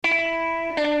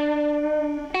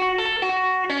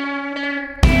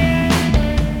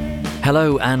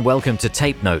Hello and welcome to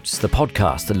Tape Notes, the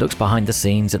podcast that looks behind the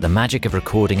scenes at the magic of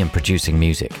recording and producing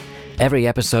music. Every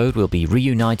episode will be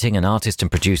reuniting an artist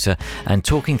and producer and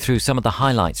talking through some of the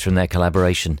highlights from their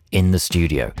collaboration in the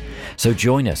studio. So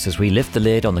join us as we lift the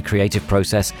lid on the creative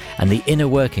process and the inner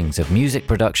workings of music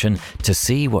production to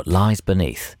see what lies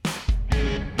beneath.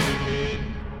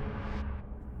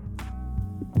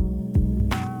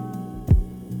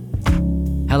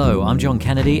 Hello, I'm John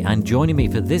Kennedy, and joining me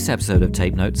for this episode of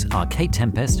Tape Notes are Kate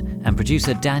Tempest and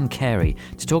producer Dan Carey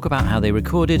to talk about how they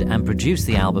recorded and produced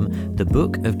the album The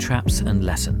Book of Traps and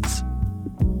Lessons.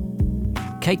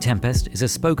 Kate Tempest is a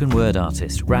spoken word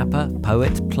artist, rapper,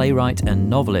 poet, playwright and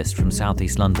novelist from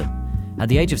southeast London. At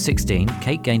the age of 16,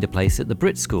 Kate gained a place at the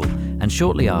Brit School and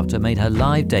shortly after made her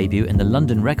live debut in the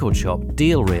London record shop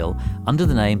Deal Reel under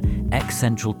the name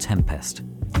Eccentric Tempest.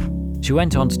 She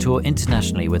went on to tour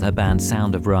internationally with her band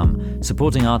Sound of Rum,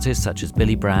 supporting artists such as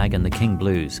Billy Bragg and the King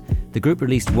Blues. The group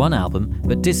released one album,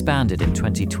 but disbanded in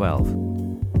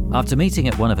 2012. After meeting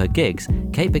at one of her gigs,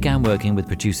 Kate began working with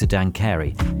producer Dan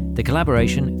Carey. The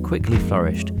collaboration quickly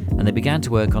flourished, and they began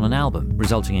to work on an album,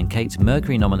 resulting in Kate's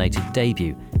Mercury-nominated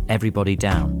debut, Everybody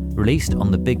Down, released on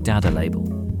the Big Dada label.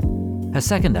 Her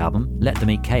second album, Let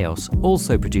Them Eat Chaos,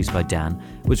 also produced by Dan,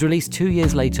 was released 2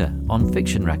 years later on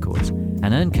Fiction Records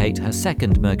and earned Kate her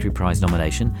second Mercury Prize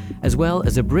nomination, as well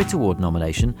as a Brit Award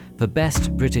nomination for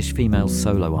Best British Female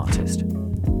Solo Artist.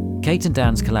 Kate and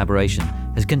Dan's collaboration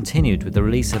has continued with the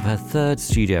release of her third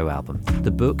studio album, The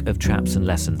Book of Traps and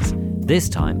Lessons, this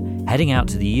time heading out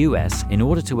to the US in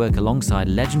order to work alongside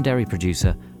legendary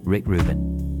producer Rick Rubin.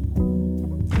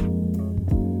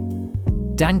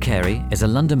 Dan Carey is a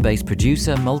London-based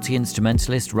producer,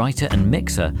 multi-instrumentalist, writer and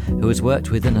mixer who has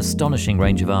worked with an astonishing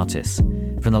range of artists,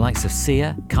 from the likes of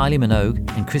Sia, Kylie Minogue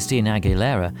and Christina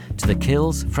Aguilera to The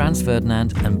Kills, Franz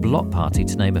Ferdinand and Bloc Party,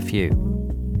 to name a few.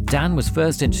 Dan was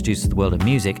first introduced to the world of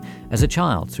music as a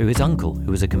child through his uncle,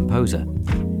 who was a composer.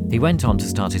 He went on to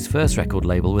start his first record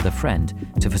label with a friend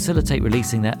to facilitate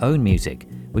releasing their own music,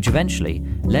 which eventually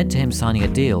led to him signing a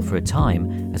deal for a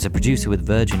time as a producer with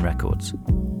Virgin Records.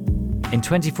 In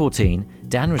 2014,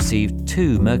 Dan received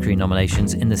 2 Mercury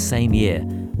nominations in the same year,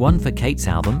 one for Kate's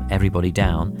album, Everybody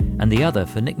Down, and the other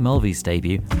for Nick Mulvey's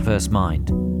debut, First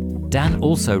Mind. Dan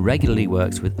also regularly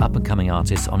works with up-and-coming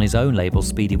artists on his own label,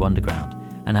 Speedy Wonderground,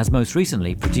 and has most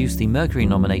recently produced the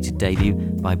Mercury-nominated debut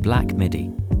by Black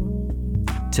Midi.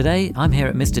 Today, I'm here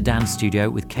at Mr. Dan's studio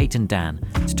with Kate and Dan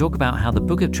to talk about how The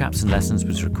Book of Traps and Lessons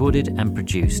was recorded and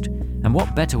produced. And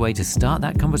what better way to start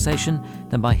that conversation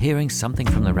than by hearing something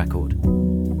from the record?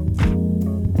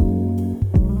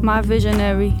 My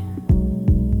visionary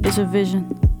is a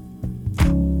vision.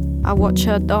 I watch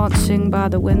her dancing by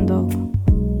the window,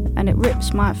 and it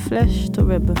rips my flesh to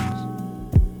ribbons.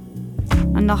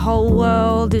 And the whole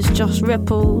world is just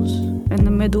ripples in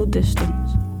the middle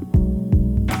distance.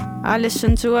 I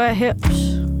listen to her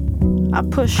hips, I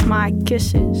push my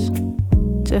kisses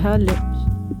to her lips.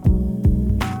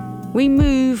 We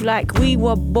move like we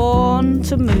were born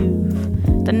to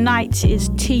move. The night is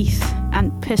teeth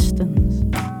and pistons.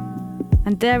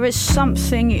 And there is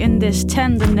something in this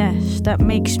tenderness that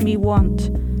makes me want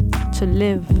to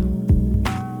live.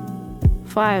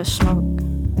 Fire smoke.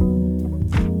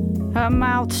 Her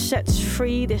mouth sets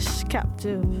free this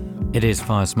captive. It is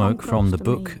Fire Smoke from The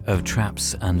Book of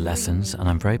Traps and Lessons, and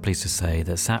I'm very pleased to say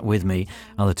that sat with me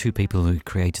are the two people who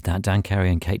created that, Dan Carey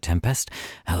and Kate Tempest.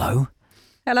 Hello.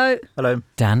 Hello. Hello.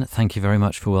 Dan, thank you very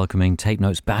much for welcoming Tape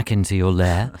Notes back into your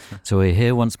lair. So we're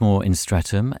here once more in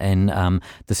Streatham, in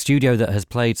the studio that has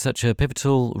played such a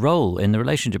pivotal role in the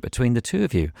relationship between the two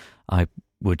of you, I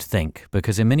would think,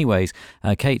 because in many ways,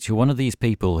 Kate, you're one of these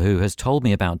people who has told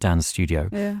me about Dan's studio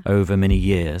over many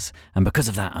years, and because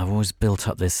of that, I've always built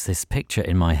up this picture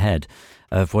in my head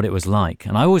of what it was like,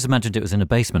 and I always imagined it was in a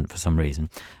basement for some reason.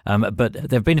 But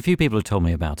there have been a few people who told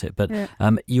me about it. But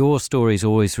your story's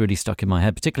always really stuck in my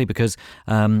head, particularly because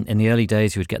in the early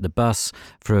days you would get the bus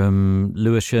from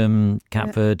Lewisham,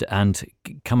 Catford, and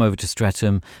come over to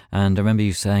Streatham. And I remember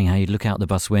you saying how you'd look out the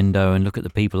bus window and look at the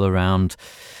people around,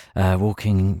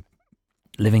 walking,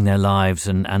 living their lives,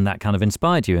 and that kind of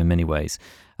inspired you in many ways.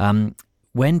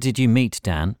 When did you meet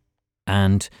Dan?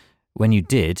 And when you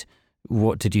did,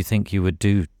 what did you think you would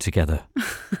do together?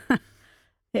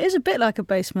 It is a bit like a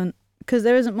basement because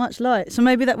there isn't much light. So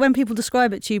maybe that when people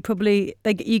describe it to you, probably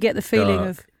you get the feeling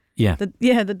of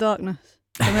the darkness.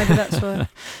 So maybe that's why.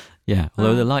 Yeah,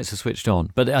 although the lights are switched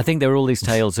on. But I think there are all these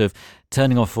tales of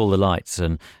turning off all the lights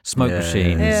and smoke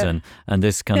machines and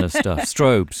this kind of stuff.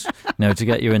 Strobes, to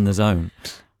get you in the zone.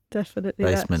 Definitely.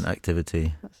 Basement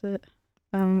activity. That's it.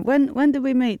 When did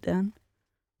we meet, Dan?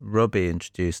 Robbie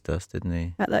introduced us, didn't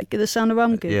he? At that The Sound of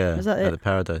Rum gig? Yeah, Was that at it? the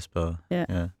Paradise Bar.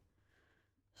 Yeah.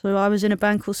 So I was in a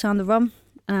band called Sound of Rum,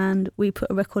 and we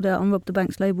put a record out on Rob the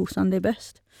Bank's label, Sunday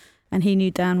Best, and he knew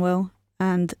Dan well,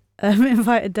 and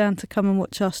invited Dan to come and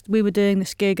watch us. We were doing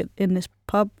this gig in this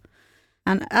pub,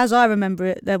 and as I remember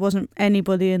it, there wasn't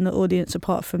anybody in the audience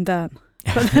apart from Dan.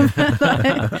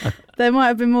 But there might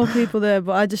have been more people there,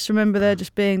 but I just remember there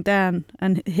just being Dan,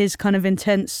 and his kind of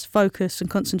intense focus and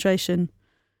concentration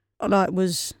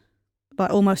was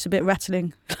almost a bit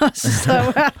rattling. I was just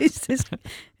like, wow,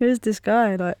 who's this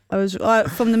guy?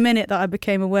 From the minute that I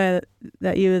became aware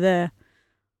that you were there,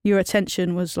 your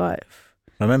attention was like...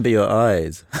 I remember your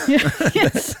eyes.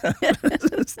 Yes.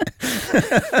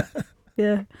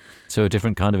 Yeah. So a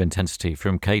different kind of intensity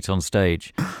from Kate on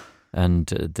stage and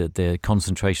the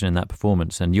concentration in that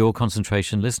performance and your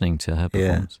concentration listening to her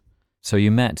performance. Yeah. So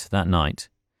you met that night,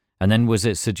 and then was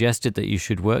it suggested that you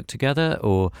should work together,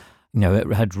 or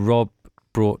had Rob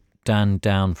brought Dan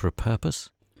down for a purpose?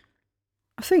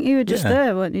 I think you were just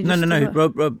there, weren't you? No.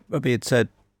 Robbie had said,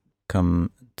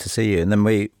 come to see you. And then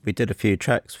we did a few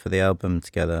tracks for the album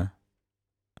together.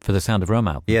 For the Sound of Rum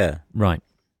album? Yeah. Right.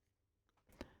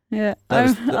 Yeah.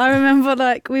 I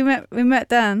remember we met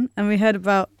Dan and we heard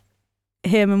about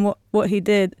him and what he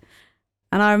did.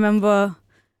 And I remember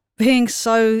being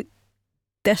so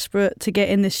desperate to get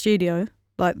in this studio.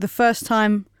 The first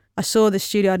time I saw this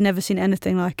studio, I'd never seen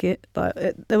anything like it.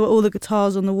 There were all the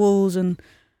guitars on the walls, and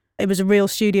it was a real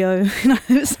studio. It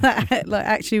was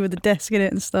actually with a desk in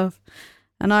it and stuff.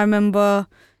 And I remember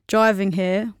driving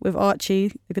here with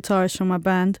Archie, the guitarist from my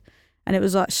band, and it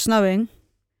was snowing,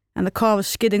 and the car was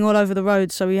skidding all over the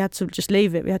road. So we had to just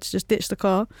leave it. We had to just ditch the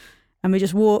car, and we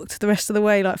just walked the rest of the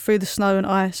way through the snow and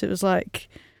ice. It was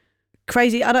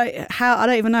crazy. I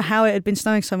don't even know how it had been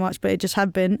snowing so much, but it just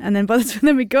had been. And then by the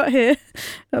time we got here,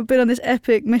 I've been on this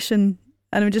epic mission,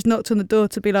 and we just knocked on the door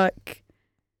to be like,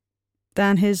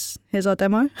 Dan, here's our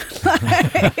demo.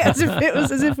 As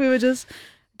if we were just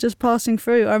passing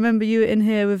through. I remember you were in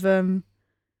here with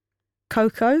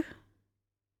Coco.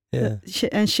 Yeah.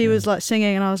 And she was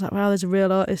singing, and I was like, wow, there's a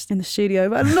real artist in the studio.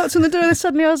 But I knocked on the door, and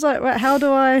suddenly I was like, right, how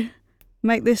do I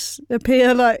make this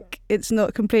appear like it's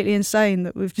not completely insane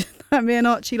that we've just, me and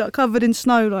Archie covered in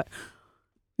snow,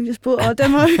 we just bought our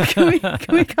demo. Can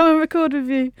we come and record with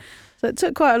you? So it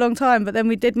took quite a long time, but then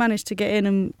we did manage to get in,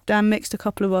 and Dan mixed a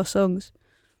couple of our songs.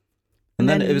 And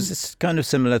then it was this kind of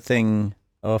similar thing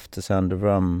after Sound of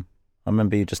Rum. I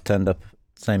remember you just turned up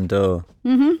same door.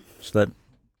 Mm-hmm. Just like,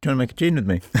 do you want to make a tune with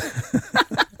me?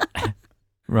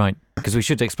 Right, because we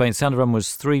should explain, Sound of Rum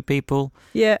was 3 people.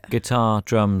 Yeah. Guitar,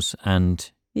 drums,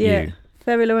 and you.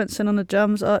 Ferry Lawrenson on the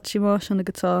drums, Archie Marsh on the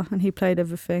guitar, and he played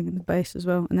everything, and the bass as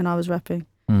well, and then I was rapping.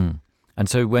 Mm. And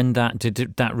so when did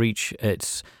that reach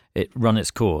it run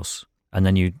its course, and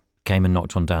then you came and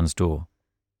knocked on Dan's door?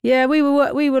 Yeah, we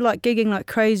were gigging like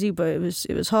crazy, but it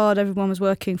was hard. Everyone was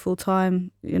working full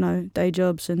time, day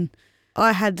jobs, and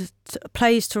I had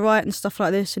plays to write and stuff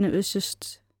like this, and it was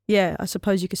just, I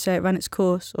suppose you could say it ran its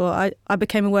course, or I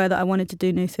became aware that I wanted to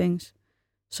do new things.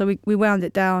 So we wound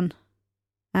it down,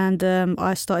 and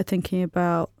I started thinking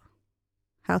about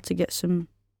how to get some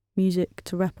music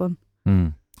to rap on.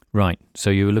 Mm. Right, so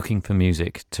you were looking for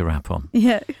music to rap on.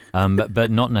 Yeah.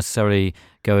 But not necessarily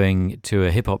going to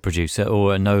a hip-hop producer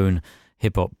or a known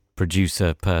hip-hop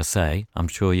producer per se. I'm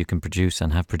sure you can produce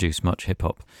and have produced much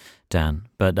hip-hop, Dan.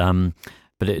 But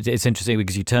it's interesting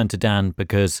because you turned to Dan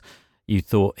because you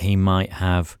thought he might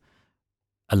have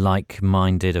a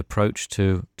like-minded approach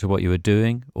to what you were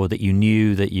doing, or that you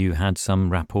knew that you had some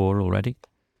rapport already?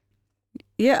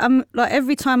 Yeah,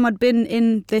 every time I'd been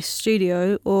in this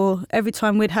studio, or every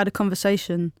time we'd had a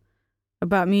conversation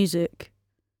about music,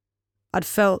 I'd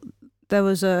felt there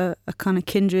was a kind of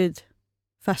kindred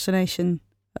fascination,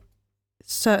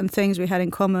 certain things we had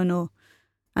in common,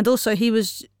 and also he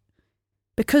was,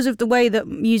 because of the way that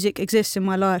music exists in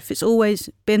my life, it's always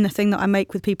been the thing that I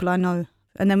make with people I know.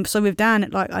 And then so with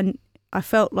Dan, I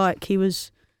felt like he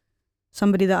was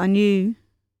somebody that I knew.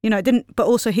 It didn't, but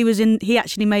also he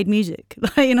actually made music,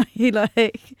 and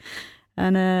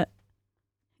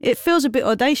it feels a bit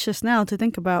audacious now to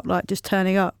think about, just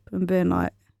turning up and being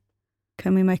like,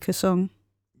 can we make a song?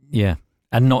 Yeah.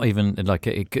 And not even,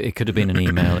 it could have been an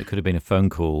email, it could have been a phone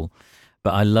call,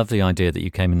 but I love the idea that you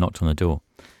came and knocked on the door.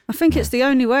 I think it's the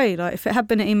only way, if it had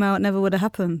been an email, it never would have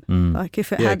happened.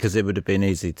 If it had... Yeah, because it would have been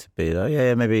easy to be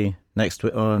maybe next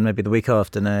week, or maybe the week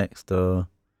after next, But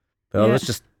I was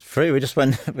just free. We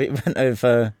went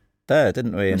over there,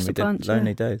 didn't we? And we did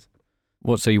Lonely Days.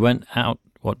 What? So you went out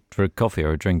for a coffee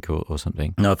or a drink or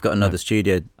something? No, I've got another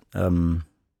studio down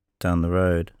the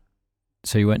road.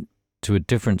 So you went to a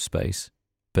different space,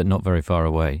 but not very far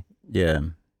away. Yeah.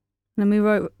 And we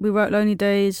wrote Lonely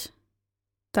Days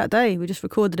that day. We just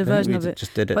recorded a version of it.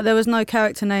 Just did it. But there was no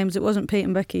character names. It wasn't Pete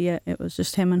and Becky yet. It was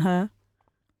just him and her.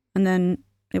 And then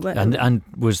it went. And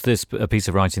was this a piece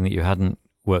of writing that you hadn't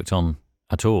worked on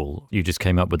at all? You just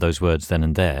came up with those words then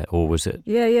and there, or was it?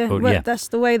 Yeah. Or, well, that's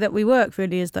the way that we work,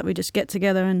 really, is that we just get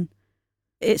together, and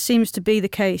it seems to be the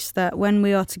case that when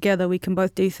we are together, we can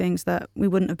both do things that we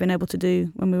wouldn't have been able to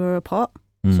do when we were apart.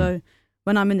 So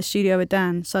when I'm in the studio with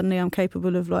Dan, suddenly I'm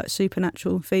capable of like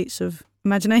supernatural feats of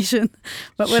imagination.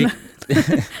 But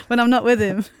when I'm not with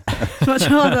him, it's much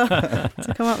harder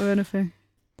to come up with anything.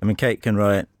 I mean, Kate can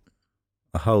write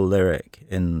a whole lyric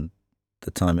in the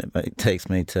time it takes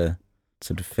me to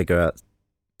sort of figure out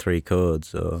 3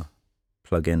 chords or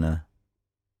plug in a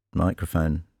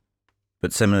microphone.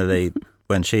 But similarly,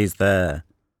 when she's there,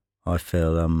 I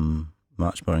feel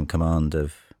much more in command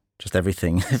of just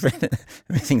everything.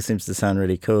 Everything seems to sound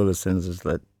really cool as soon as it's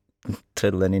like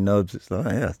twiddle any knobs. It's like,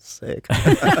 yeah, sick.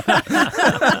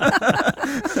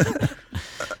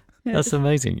 That's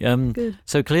amazing.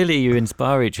 So clearly you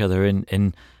inspire each other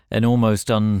in an almost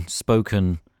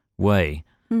unspoken way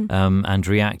and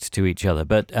react to each other.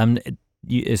 But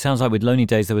it sounds like with Lonely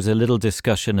Days there was a little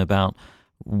discussion about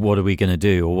what are we going to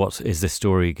do, or what is this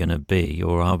story going to be,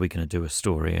 or are we going to do a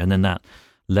story? And then that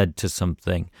led to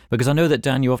something. Because I know that,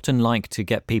 Dan, you often like to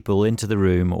get people into the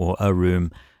room or a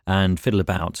room and fiddle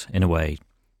about in a way,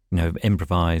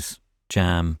 improvise,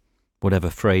 jam, whatever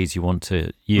phrase you want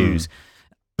to use.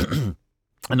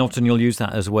 And often you'll use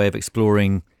that as a way of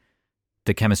exploring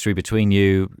the chemistry between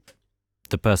you,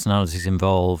 the personalities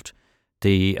involved,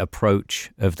 the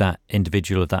approach of that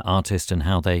individual, of that artist, and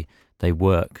how they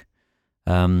work.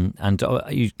 And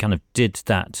you kind of did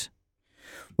that.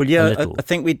 Well, yeah, I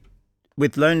think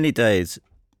with Lonely Days,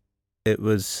 it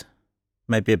was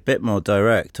maybe a bit more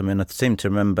direct. I mean, I seem to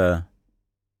remember,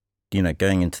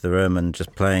 going into the room and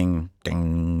just playing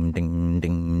ding, ding,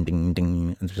 ding, ding,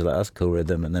 ding, and just like, that's a cool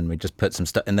rhythm. And then we just put some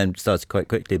stuff, and then started quite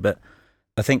quickly. But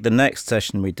I think the next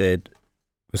session we did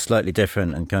was slightly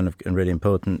different and really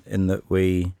important in that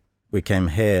we came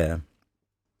here,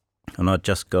 and I'd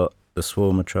just got the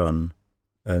Swarmatron,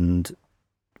 and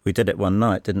we did it one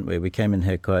night, didn't we? We came in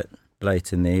here quite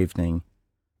late in the evening.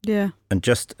 Yeah. And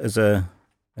just as an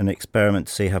experiment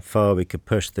to see how far we could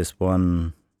push this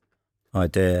one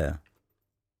idea,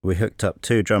 we hooked up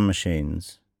 2 drum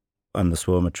machines and the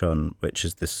Swarmatron, which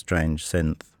is this strange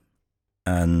synth,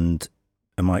 and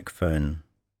a microphone,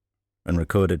 and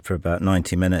recorded for about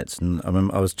 90 minutes. And I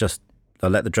remember I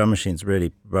let the drum machines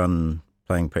really run,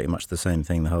 playing pretty much the same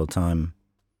thing the whole time,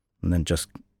 and then just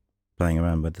playing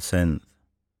around with the synth.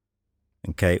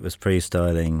 And Kate was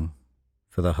freestyling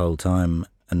for the whole time,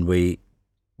 and we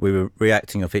were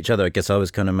reacting off each other. I guess I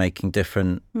was kind of making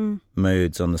different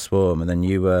moods on the Swarm, and then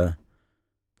you were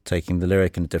taking the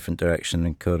lyric in a different direction,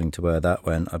 and according to where that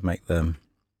went, I'd make the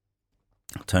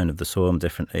tone of the Swarm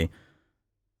differently.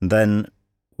 And then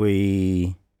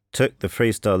we took the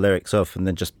freestyle lyrics off and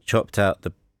then just chopped out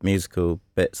the musical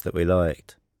bits that we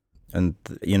liked. And,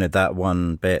 that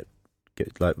one bit,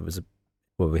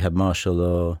 we had Martial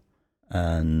Law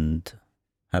and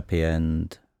Happy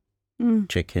End,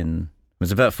 Chicken. It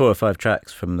was about 4 or 5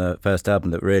 tracks from the first album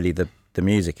that really, the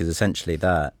music is essentially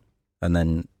that. And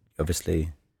then,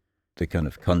 obviously, the kind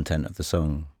of content of the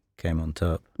song came on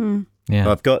top. Yeah,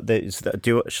 I've got this.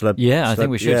 Shall I? Yeah, I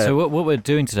think we should. Yeah. So what we're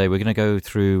doing today, we're going to go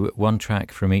through one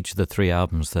track from each of the 3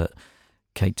 albums that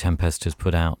Kate Tempest has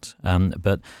put out.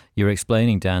 But you're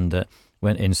explaining, Dan, that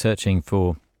when in searching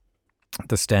for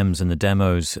the stems and the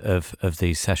demos of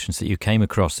these sessions, that you came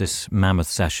across this mammoth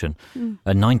session,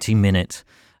 a 90-minute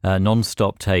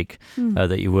non-stop take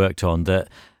that you worked on, that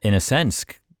in a sense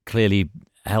clearly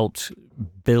helped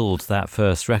build that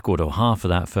first record, or half of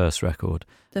that first record,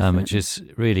 which is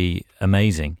really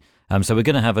amazing. So we're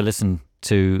going to have a listen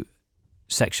to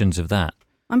sections of that.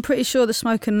 I'm pretty sure the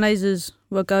Smoke and Lasers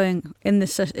were going in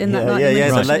this that 90 minute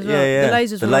right.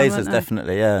 session as well. The Lasers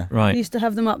definitely, yeah. Right. We used to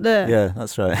have them up there. Yeah,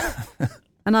 that's right.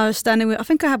 And I was standing with, I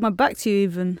think I had my back to you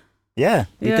even. Yeah,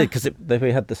 you did, because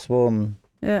we had the Swarm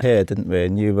here, didn't we?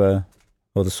 And you were,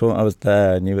 or the Swarm, I was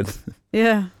there, and you were...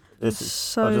 Yeah, it's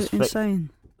so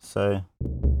insane. So...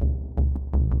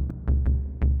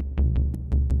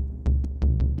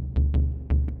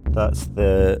 That's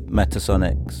the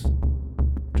Metasonics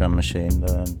drum machine.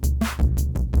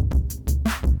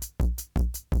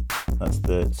 That's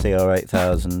the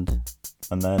CR8000,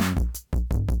 and then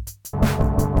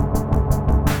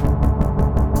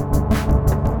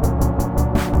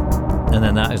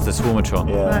that is the Swarmatron.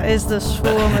 Yeah. That is the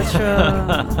Swarmatron.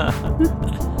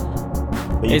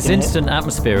 But you It's can instant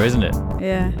atmosphere, isn't it?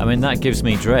 Yeah, I mean, that gives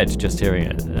me dread just hearing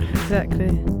it. exactly.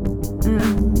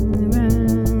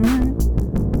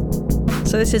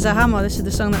 So this is a hammer. This is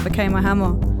the song that became a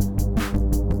hammer.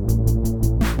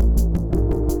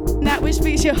 That which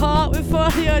speaks your heart before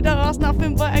you don't ask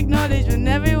nothing but acknowledgement.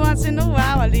 Every once in a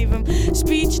while I leave them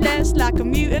speechless like a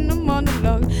mute in a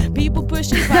monologue. People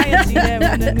pushing piety, they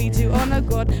wanted me to honor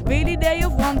God. Really they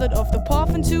have wandered off the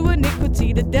path into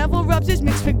iniquity. The devil rubs his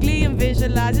mix for glee and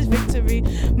visualizes victory.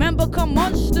 Men become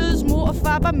monsters,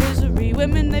 mortified by misery.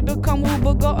 Women they become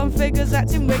woe-begotten figures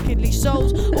acting wickedly.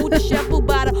 Souls all disheveled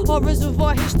by the horrors of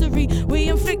our history. We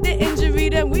inflict the injury,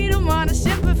 then we demand a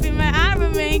sympathy. Man, I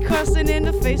remain constant in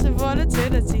the face of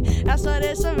volatility. That's why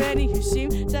there's so many who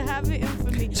seem to have it in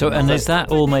for me. So, and is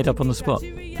that all made up on the spot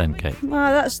then, Kate?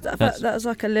 Well, that was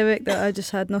like a lyric that I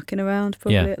just had knocking around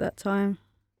probably Yeah. at that time.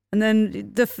 And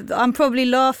then I'm probably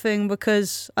laughing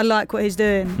because I like what he's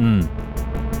doing.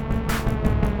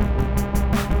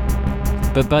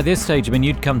 But by this stage, I mean,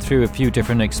 you'd come through a few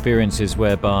different experiences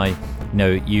whereby, you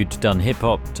know, you'd done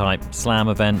hip-hop type slam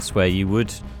events where you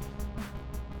would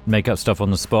make up stuff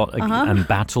on the spot and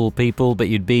battle people, but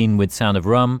you'd been with Sound of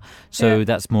Rum, so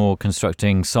that's more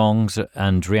constructing songs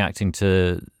and reacting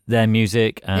to their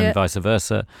music and vice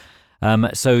versa.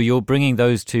 So you're bringing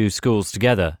those two schools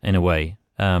together in a way,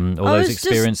 all those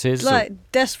experiences. Just,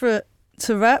 like desperate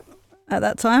to rap at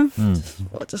that time.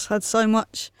 I just had so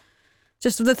much.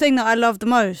 Just the thing that I loved the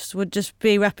most would just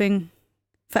be rapping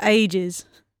for ages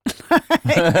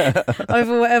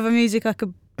over whatever music I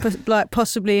could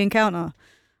possibly encounter.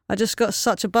 I just got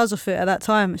such a buzz off it at that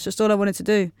time. It's just all I wanted to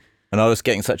do. And I was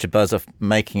getting such a buzz off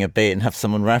making a beat and have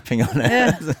someone rapping on it.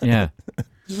 Yeah. Yeah.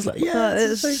 Just like,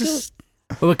 It's so just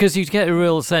Well, because you get a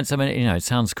real sense, I mean, you know, it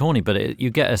sounds corny, but you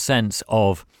get a sense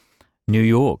of New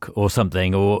York or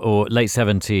something, or late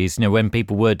 70s, you know, when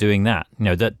people were doing that, you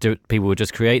know, people would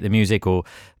just create the music or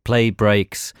play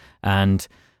breaks and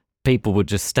people would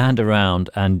just stand around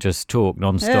and just talk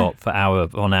non-stop for hour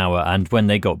on hour. And when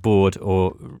they got bored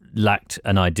or lacked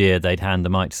an idea, they'd hand the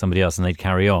mic to somebody else and they'd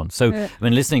carry on. So, I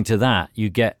mean, listening to that, you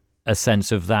get a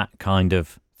sense of that kind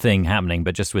of thing happening,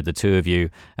 but just with the two of you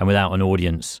and without an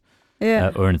audience.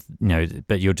 Or, you know,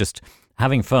 but you're just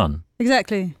having fun.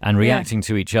 Exactly. And reacting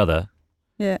to each other.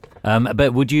 Yeah.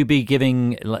 But would you be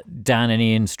giving Dan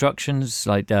any instructions,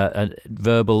 like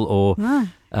verbal or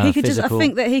he could physical?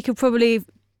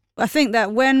 I think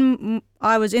that when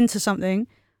I was into something,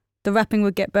 the rapping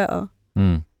would get better.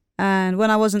 And when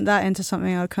I wasn't that into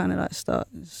something, I'd kind of like start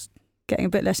getting a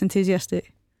bit less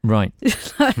enthusiastic. Right. You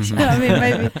know what I mean?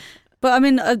 Maybe. But I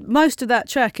mean, most of that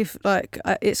track,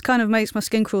 it's kind of makes my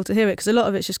skin crawl to hear it, because a lot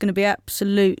of it's just going to be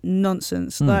absolute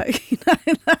nonsense. Like, you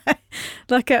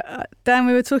know, Dan,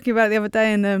 we were talking about it the other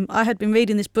day, and I had been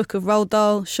reading this book of Roald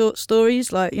Dahl short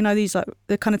stories, like, you know, these like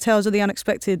the kind of tales of the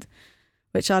unexpected,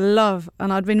 which I love,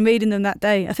 and I'd been reading them that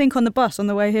day. I think on the bus on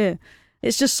the way here.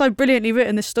 It's just so brilliantly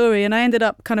written, this story, and I ended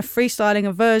up kind of freestyling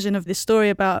a version of this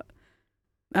story about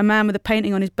a man with a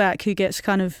painting on his back who gets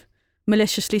kind of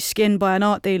maliciously skinned by an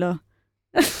art dealer.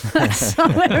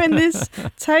 Somewhere in this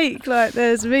take, like,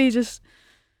 there's me just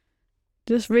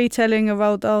retelling a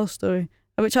Roald Dahl story,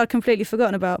 which I'd completely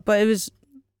forgotten about. But it was,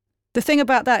 the thing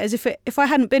about that is if I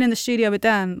hadn't been in the studio with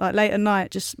Dan, like late at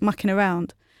night, just mucking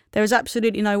around, there was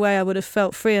absolutely no way I would have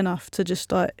felt free enough to just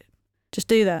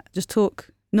do that, just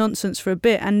talk nonsense for a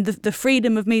bit. And the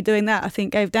freedom of me doing that, I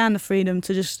think, gave Dan the freedom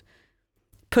to just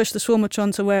push the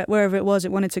Swarmatron to wherever it was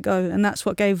it wanted to go, and that's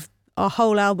what gave our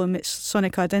whole album its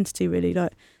sonic identity, really.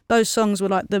 Like, those songs were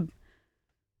like the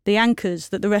anchors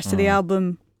that the rest of the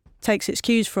album takes its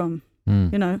cues from,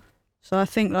 you know. So I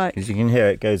think, like, because you can hear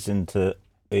it goes into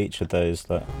each of those,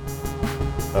 like,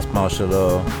 that's martial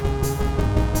law.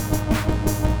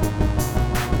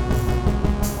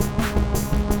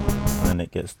 And then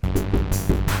it gets...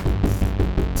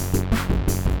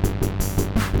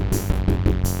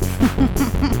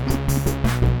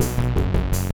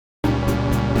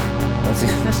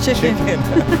 that's chicken.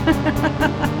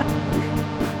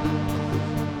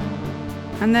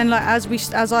 And then, like,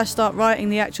 as I start writing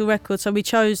the actual record, so we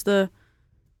chose the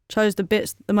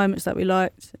bits, the moments that we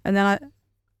liked, and then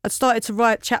I started to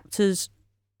write chapters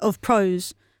of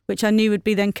prose, which I knew would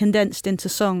be then condensed into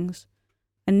songs,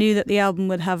 and knew that the album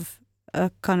would have a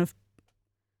kind of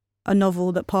a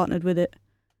novel that partnered with it.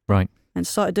 Right. And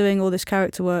started doing all this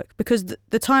character work, because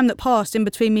the time that passed in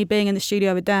between me being in the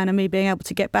studio with Dan and me being able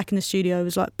to get back in the studio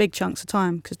was like big chunks of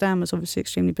time, because Dan was obviously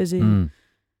extremely busy.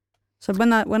 So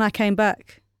when I came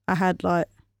back, I had like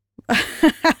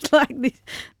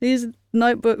these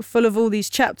notebook full of all these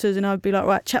chapters, and I'd be like,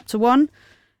 right, chapter 1,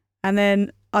 and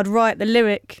then I'd write the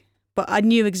lyric but I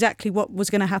knew exactly what was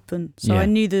going to happen. So I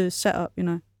knew the setup, you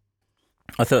know.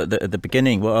 I thought that at the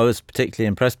beginning, what I was particularly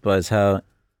impressed by is how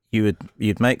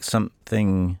you'd make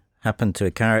something happen to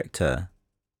a character,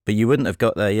 but you wouldn't have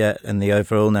got there yet in the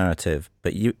overall narrative.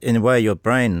 But you, in a way, your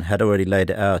brain had already laid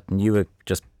it out, and you were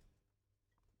just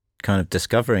kind of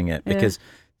discovering it, because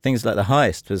things like The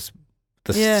Heist was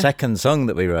the second song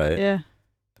that we wrote. Yeah.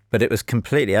 But it was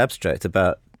completely abstract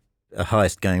about a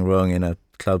heist going wrong in a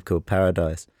club called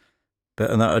Paradise.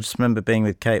 And I just remember being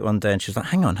with Kate one day, and she was like,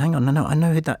 hang on, no, I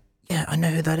know who that, I know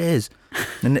who that is.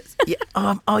 And it's,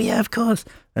 oh yeah, of course.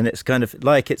 And it's kind of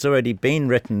like it's already been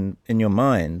written in your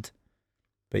mind,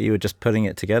 but you were just putting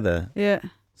it together. Yeah.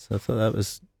 So I thought that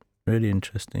was really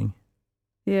interesting.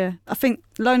 Yeah. I think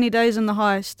Lonely Days and The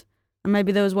Heist, and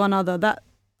maybe there was one other, that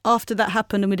after that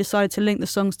happened and we decided to link the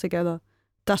songs together,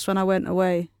 that's when I went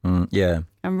away and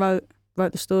wrote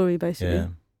the story, basically. Yeah.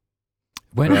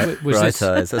 When was Bright this?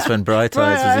 Eyes. That's when Bright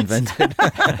Eyes was invented.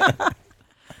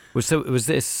 Was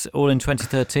this all in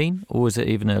 2013, or was it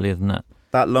even earlier than that?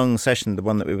 That long session, the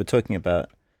one that we were talking about,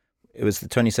 it was the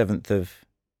 27th of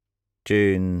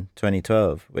June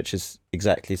 2012, which is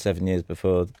exactly 7 years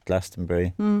before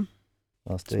Glastonbury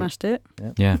last week. Smashed it.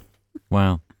 Yeah.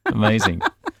 Wow. Amazing.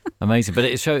 Amazing. But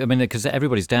it showed, I mean, because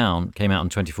Everybody's Down came out in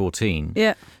 2014.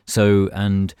 Yeah. So,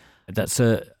 and that's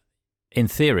in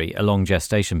theory, a long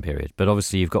gestation period. But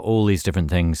obviously you've got all these different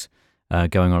things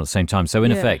going on at the same time. So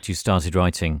in effect, you started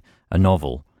writing a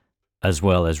novel as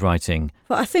well as writing.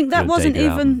 But I think that wasn't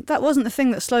the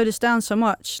thing that slowed us down so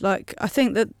much. Like, I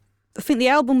think the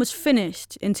album was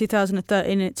finished in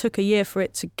 2013, and it took a year for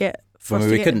it to get.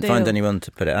 We couldn't find anyone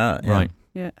to put it out. Yeah. Right.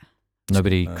 Yeah.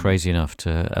 Nobody crazy enough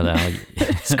to allow you.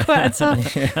 It's quite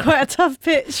a tough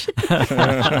pitch.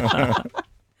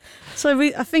 So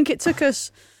I think it took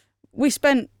us. We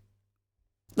spent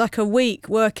like a week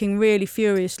working really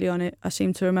furiously on it, I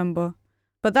seem to remember.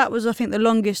 But that was, I think, the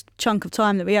longest chunk of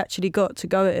time that we actually got to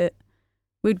go at it.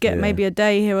 We'd get maybe a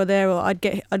day here or there, or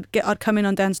I'd come in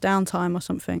on Dan's downtime or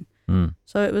something.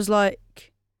 So it was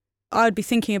like I'd be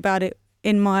thinking about it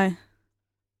in my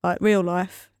like real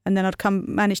life, and then I'd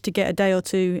manage to get a day or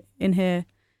two in here,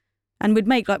 and we'd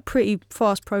make like pretty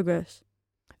fast progress.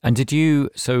 And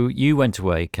so you went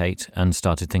away, Kate, and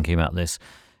started thinking about this.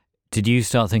 Did you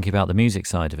start thinking about the music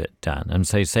side of it, Dan? And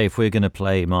say if we're going to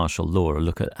play Martial Law, or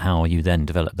look at how you then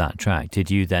developed that track,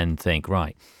 did you then think,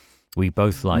 right, we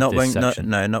both like this section?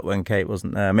 Not when Kate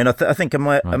wasn't there. I mean, I think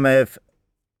I may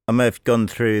have gone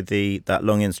through that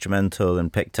long instrumental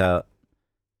and picked out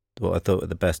what I thought were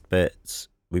the best bits.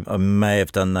 I may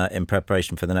have done that in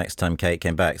preparation for the next time Kate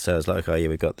came back. So I was like, oh yeah,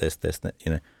 we got this,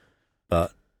 you know.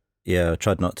 But yeah, I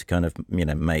tried not to kind of, you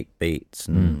know, make beats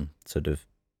and sort of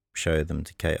show them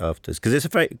to Kate afterwards, because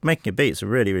making a beat's a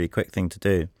really, really quick thing to do.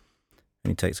 It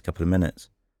only takes a couple of minutes,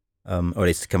 or at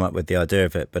least to come up with the idea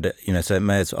of it. But you know, so it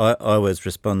may as I always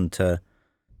respond to,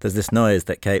 there's this noise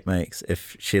that Kate makes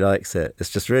if she likes it. It's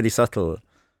just really subtle.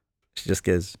 She just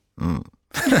goes, and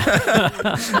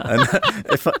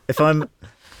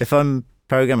if I'm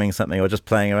programming something or just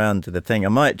playing around with the thing, I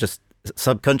might just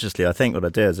subconsciously, I think what I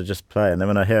do is I just play, and then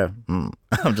when I hear I'm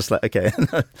just like, okay,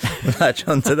 latch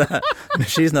onto that. And if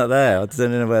she's not there, I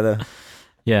don't know whether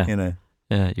you know,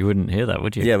 you wouldn't hear that,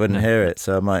 would you? I wouldn't hear it,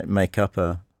 so I might make up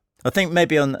I think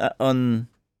maybe on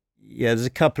there's a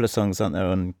couple of songs, aren't there,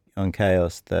 on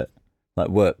Chaos, that like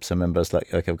Whoops, I remember I was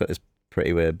like, okay, I've got this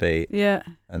pretty weird beat,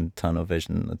 and Tunnel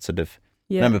Vision. I sort of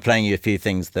remember playing you a few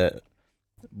things that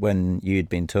when you'd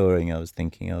been touring I was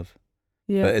thinking of.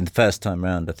 Yeah. But in the first time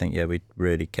round, I think, we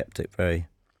really kept it very...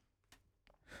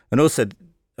 And also,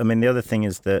 I mean, the other thing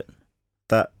is that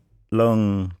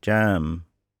long jam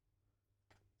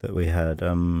that we had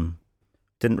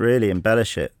didn't really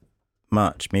embellish it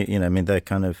much. You know, I mean, they're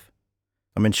kind of...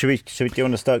 I mean, do you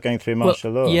want to start going through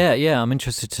Martial Law? Yeah, I'm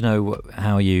interested to know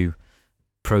how you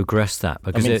progress that.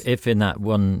 Because if in that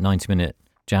 1 90-minute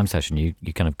jam session, you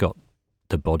kind of got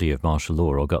the body of Martial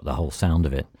Law or got the whole sound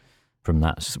of it from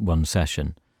that one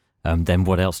session, then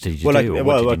what else did you do?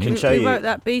 I can show you. We wrote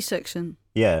that B section.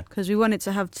 Yeah. Because we wanted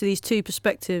to have these two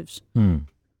perspectives.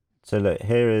 So look,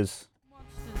 here is...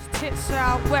 Tits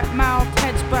out, wet mouth,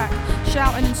 heads back,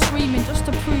 shouting and screaming just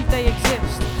to prove they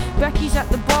exist. Becky's at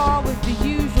the bar with the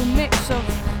usual mix of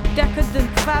decadent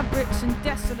fabrics and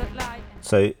desolate light.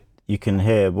 So you can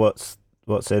hear what's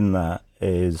in that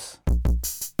is...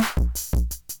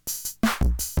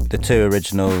 the two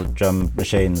original drum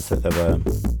machines that there were.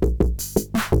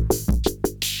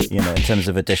 You know, in terms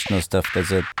of additional stuff,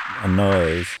 there's a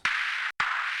noise.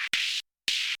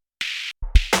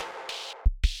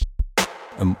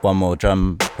 And one more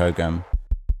drum program.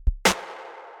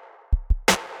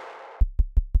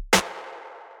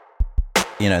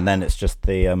 and then it's just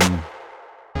the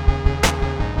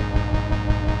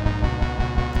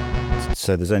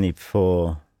so there's only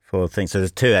four things. So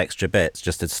there's 2 extra bits,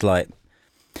 just a slight,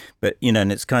 but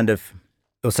and it's kind of,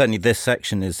 or certainly this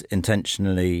section is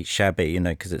intentionally shabby,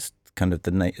 because it's kind of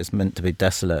it's meant to be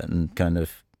desolate, and kind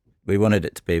of we wanted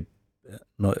it to be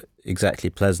not exactly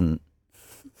pleasant.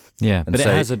 Yeah, And but so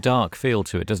it has a dark feel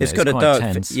to it, doesn't it? It's got a quite dark,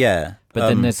 tense. yeah. But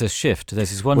then there's a shift. There's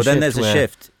this one well, shift. then there's a where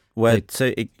shift where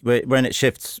when it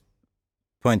shifts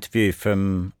point of view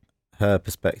from her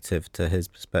perspective to his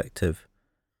perspective.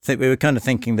 I think we were kind of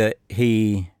thinking that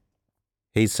he's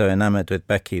so enamored with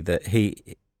Becky that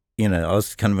he, I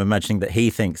was kind of imagining that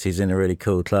he thinks he's in a really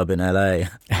cool club in LA.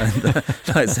 And,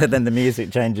 so then the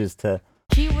music changes to.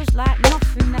 She was like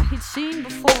nothing that he'd seen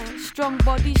before. Strong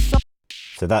body,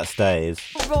 So that stays.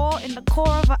 raw in the core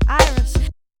of her iris.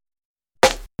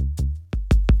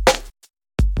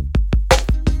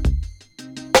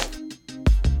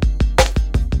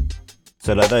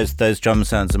 So like those drum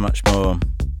sounds are much more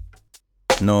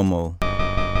normal.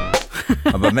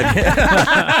 But maybe.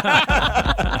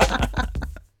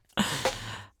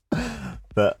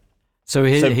 But so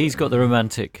he's got the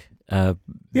romantic. Yeah,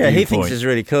 he thinks viewpoint. it's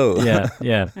really cool. Yeah.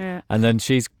 Yeah. And then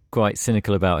she's quite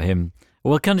cynical about him.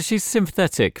 Well, kind of, she's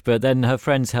sympathetic, but then her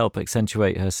friends help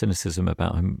accentuate her cynicism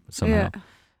about him somehow. Yeah.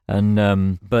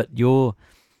 And but you're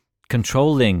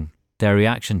controlling their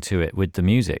reaction to it with the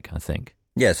music, I think.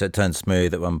 Yeah, so it turns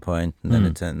smooth at one point, and then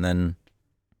and then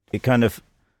it kind of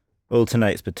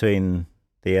alternates between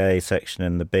the A section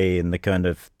and the B, and the kind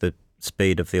of the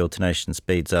speed of the alternation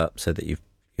speeds up so that you're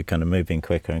kind of moving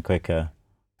quicker and quicker.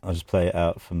 I'll just play it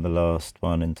out from the last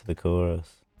one into the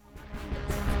chorus.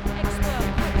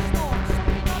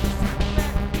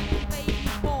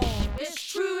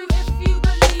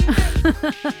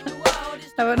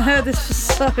 I haven't heard this for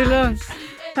so long.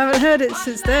 I haven't heard it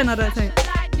since then, I don't think.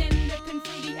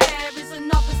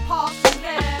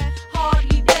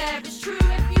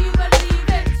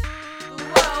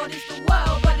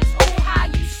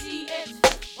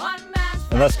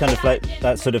 And that's kind of like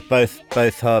that sort of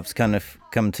both halves kind of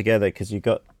come together, because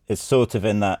it's sort of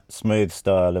in that smooth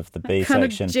style of the B Kind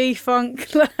section. of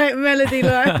G-funk like melody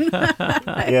line.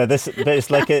 Yeah, but it's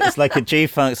like a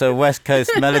G-funk, so a West Coast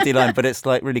melody line, but it's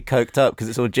like really coked up because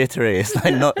it's all jittery. It's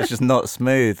like it's just not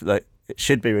smooth. Like it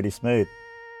should be really smooth,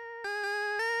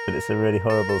 but it's a really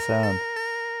horrible sound.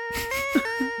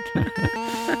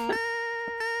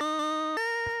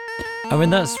 I mean,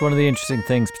 that's one of the interesting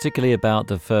things, particularly about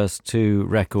the first 2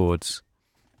 records,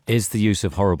 is the use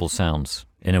of horrible sounds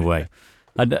in a way.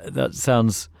 And that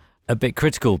sounds a bit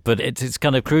critical, but it's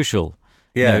kind of crucial.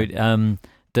 Yeah.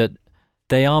 That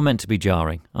they are meant to be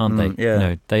jarring, aren't they?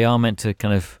 Yeah. They are meant to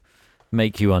kind of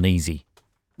make you uneasy.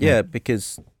 Yeah,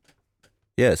 because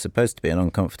it's supposed to be an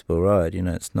uncomfortable ride.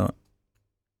 It's not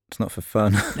for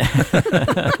fun.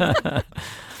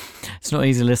 It's not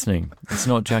easy listening. It's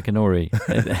not Jack and Ori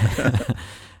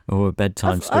or a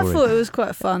bedtime story. I thought it was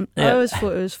quite fun. Yeah. I always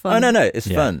thought it was fun. Oh no, it's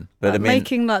fun. But I mean,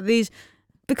 making like these,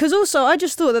 because also I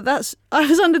just thought I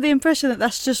was under the impression that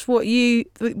that's just what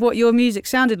your music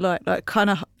sounded like kind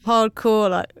of hardcore,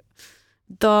 like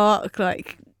dark,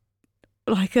 like.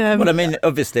 well, I mean,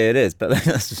 obviously it is, but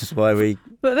that's just why we.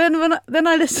 But then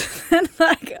I listened,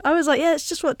 I was like, yeah, it's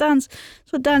just what Dan's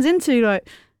into, like.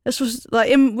 This was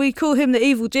like we call him the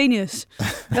evil genius.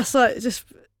 That's like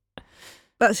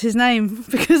that's his name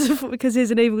because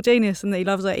he's an evil genius and that he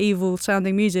loves like evil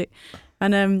sounding music.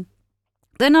 And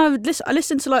then I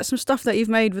listened to like some stuff that you've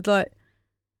made with like,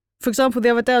 for example,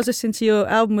 the other day I was listening to your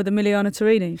album with Emiliana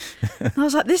Torini. And I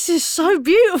was like, this is so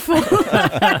beautiful.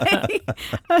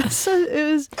 So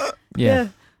it was yeah.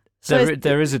 So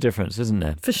there is a difference, isn't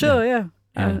there? For sure, yeah.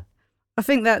 I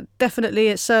think that definitely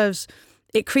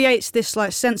it creates this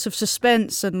like sense of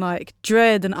suspense and like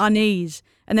dread and unease.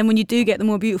 And then when you do get the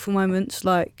more beautiful moments,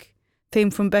 like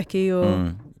Theme from Becky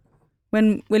or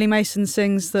when Willie Mason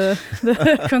sings the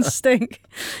Con Stink,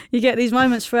 you get these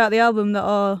moments throughout the album that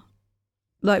are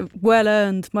like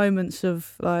well-earned moments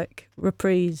of like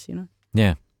reprise,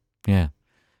 Yeah.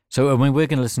 So I mean, we're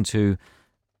going to listen to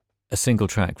a single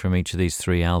track from each of these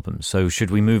 3 albums. So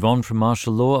should we move on from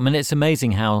Martial Law? I mean, it's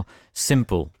amazing how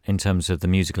simple in terms of the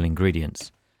musical ingredients.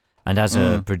 And as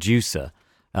a producer,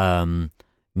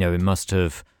 it must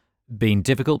have been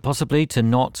difficult possibly to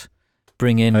not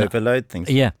bring in... Overload things.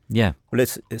 Yeah. Well,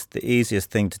 it's the easiest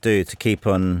thing to do, to keep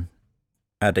on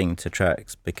adding to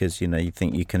tracks, because, you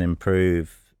think you can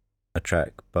improve a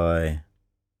track by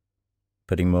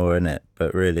putting more in it,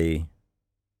 but really...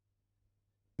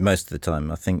 most of the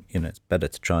time, I think, it's better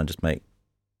to try and just make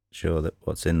sure that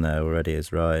what's in there already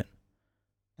is right.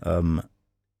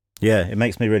 Yeah, it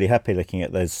makes me really happy looking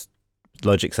at those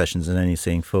Logic sessions and only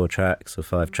seeing 4 tracks or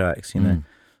 5 tracks, you know.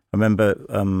 I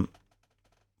remember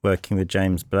working with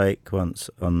James Blake once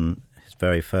on his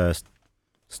very first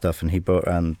stuff, and he brought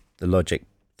around the Logic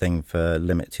thing for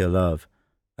Limit to Your Love,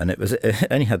 and it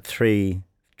only had 3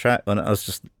 tracks on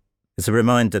it. It's a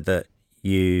reminder that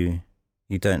you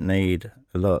don't need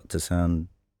a lot to sound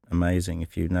amazing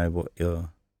if you know what you're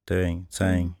doing,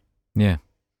 saying. Yeah.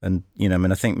 And, you know, I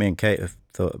mean, I think me and Kate have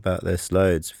thought about this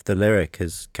loads. If the lyric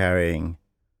is carrying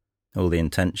all the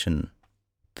intention,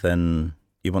 then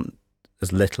you want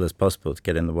as little as possible to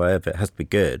get in the way of it. It has to be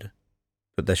good,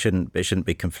 but it shouldn't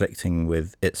be conflicting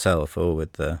with itself or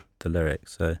with the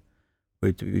lyrics. So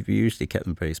we've usually kept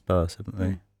them pretty sparse, haven't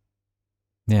we?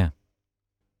 Yeah.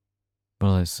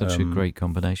 Well, it's such a great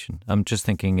combination. I'm just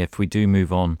thinking, if we do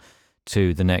move on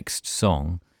to the next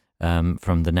song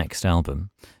from the next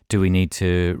album, do we need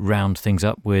to round things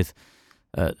up with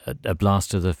a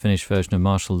blast of the finished version of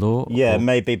Martial Law? Yeah,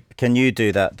 maybe. Can you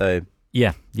do that, though?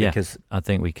 Yeah, Because I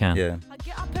think we can. Yeah. I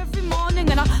get up every morning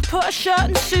and I put a shirt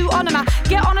and suit on and I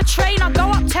get on a train, I go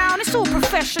uptown, it's all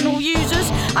professional users.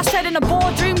 I said in the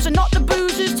boardrooms and not the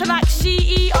boozers, to like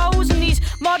CEOs and these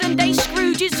modern day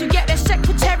Scrooges who get their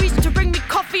secretaries to bring me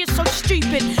coffee. It's so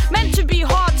stupid, meant to be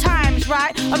hard times,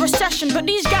 right? A recession, but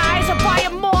these guys are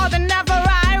buying more than ever,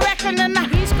 I reckon. And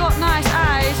he's got nice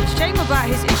eyes, it's shame about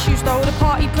his issues though. The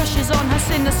party pushes on, her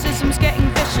cynicism's getting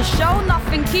vicious. Show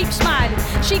nothing, keep smiling,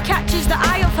 she catches the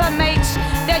eye of her mates.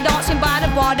 They're dancing by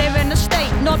the bar, they're in a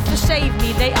state, not to save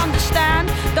me, they understand.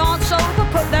 Dance over,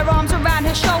 put their arms around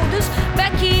his shoulders.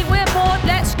 Becky, we're bored,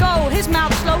 let's go. His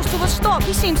mouth slows to a stop,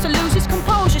 he seems to lose his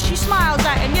composure. She smiles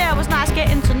at him, yeah, it was nice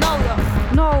getting to know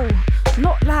you. No,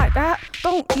 not like that,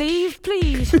 don't leave,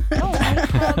 please. Don't make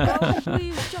her go,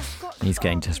 we've just got. He's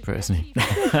getting desperate, isn't he?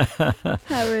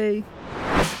 Harry.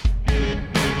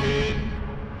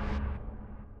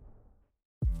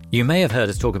 You may have heard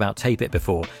us talk about Tape It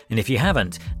before, and if you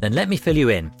haven't, then let me fill you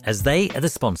in, as they are the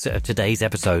sponsor of today's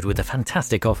episode with a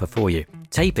fantastic offer for you.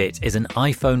 Tape It is an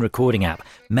iPhone recording app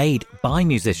made by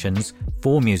musicians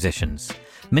for musicians.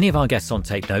 Many of our guests on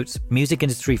Tape Notes, music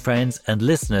industry friends and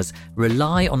listeners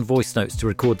rely on voice notes to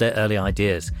record their early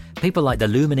ideas. People like the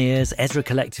Lumineers, Ezra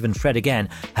Collective and Fred Again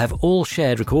have all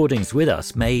shared recordings with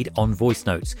us made on voice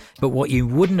notes. But what you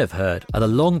wouldn't have heard are the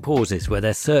long pauses where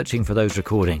they're searching for those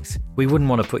recordings. We wouldn't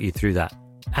want to put you through that.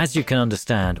 As you can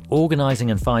understand,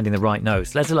 organising and finding the right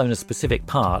notes, let alone a specific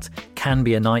part, can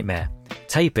be a nightmare.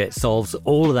 Tape It solves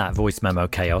all of that voice memo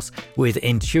chaos with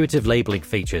intuitive labelling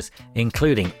features,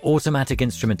 including automatic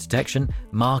instrument detection,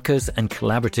 markers and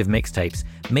collaborative mixtapes,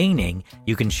 meaning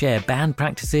you can share band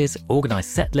practices, organise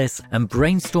set lists and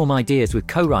brainstorm ideas with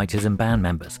co-writers and band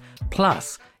members.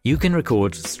 Plus, you can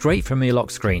record straight from your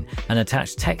lock screen and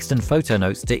attach text and photo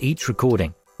notes to each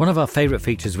recording. One of our favourite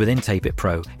features within Tape It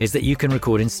Pro is that you can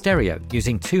record in stereo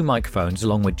using 2 microphones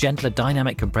along with gentler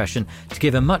dynamic compression to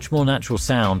give a much more natural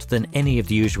sound than any of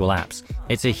the usual apps.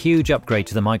 It's a huge upgrade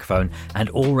to the microphone and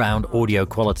all-round audio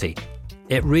quality.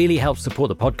 It really helps support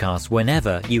the podcast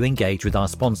whenever you engage with our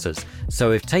sponsors.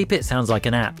 So if Tape It sounds like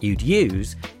an app you'd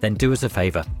use, then do us a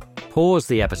favour. Pause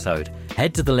the episode,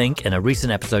 head to the link in a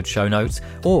recent episode show notes,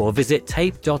 or visit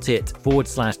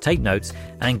tape.it/tape notes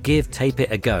and give Tape It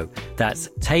a go. That's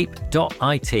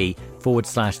tape.it/tape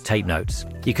notes.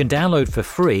 You can download for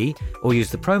free or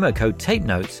use the promo code Tape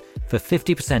Notes for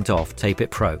 50% off Tape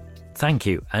It Pro. Thank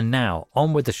you, and now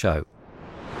on with the show.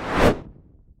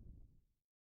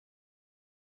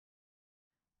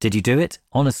 Did you do it?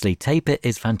 Honestly, Tape It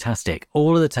is fantastic.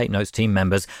 All of the Tape Notes team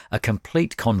members are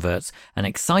complete converts, and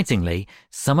excitingly,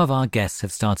 some of our guests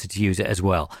have started to use it as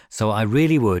well, so I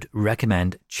really would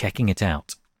recommend checking it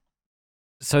out.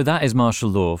 So that is Martial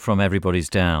Law from Everybody's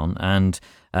Down, and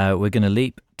we're going to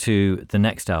leap to the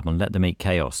next album, Let Them Eat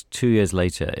Chaos. 2 years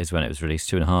later is when it was released,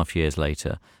 2.5 years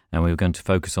later, and we were going to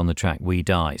focus on the track We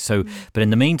Die. So, but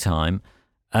in the meantime,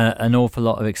 an awful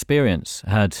lot of experience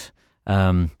had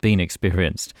been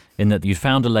experienced in that you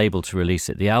found a label to release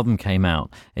it. The album came out,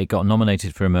 it got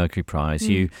nominated for a Mercury Prize.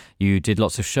 You did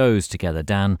lots of shows together.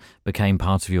 Dan became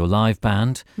part of your live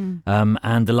band,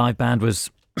 and the live band was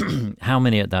how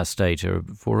many at that stage?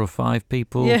 4 or 5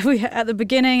 people? Yeah, at the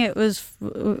beginning it was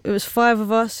 5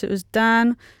 of us. It was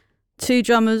Dan, 2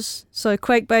 drummers, so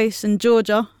Quake Bass and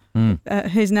Georgia.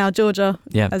 Who's now Georgia.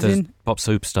 Yeah, as in pop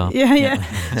superstar. Yeah.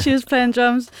 She was playing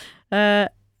drums.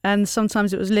 And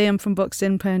sometimes it was Liam from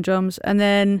Boxing playing drums. And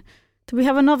then, did we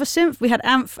have another synth? We had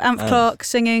Amph Clark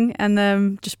singing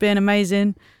and just being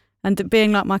amazing and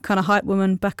being like my kind of hype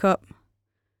woman back up.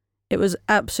 It was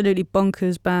absolutely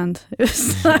bonkers band. It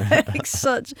was like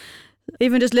such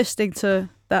Even just listening to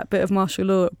that bit of Martial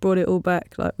Law brought it all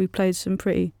back. Like, we played some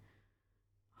pretty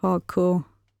hardcore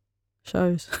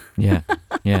shows. Yeah,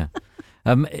 yeah.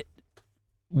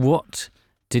 What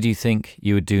did you think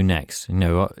you would do next? You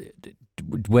know,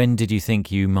 when did you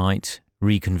think you might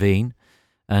reconvene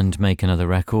and make another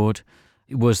record?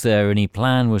 Was there any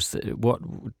plan? What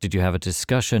did you have a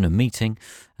discussion, a meeting?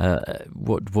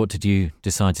 What did you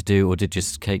decide to do, or did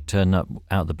just Kate turn up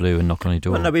out of the blue and knock on your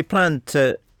door? Well, no, we planned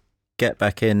to get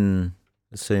back in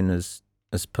as soon as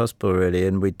possible, really,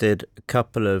 and we did a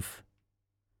couple of.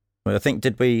 Well, I think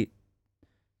we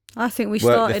started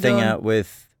work the thing out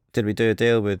with? Did we do a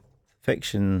deal with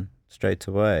Fiction straight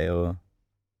away, or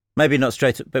maybe not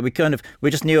straight? But we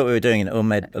just knew what we were doing, and it all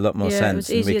made a lot more sense.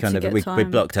 It was easier and to get we time.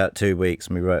 blocked out 2 weeks,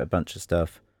 and we wrote a bunch of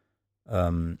stuff,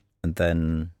 and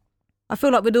then I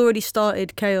feel like we'd already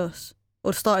started Chaos,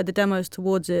 or started the demos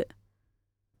towards it.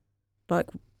 Like,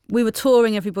 we were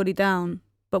touring everybody down,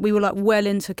 but we were like well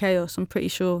into Chaos, I'm pretty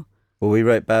sure. Well, we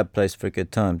wrote Bad Place for a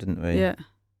Good Time, didn't we? Yeah.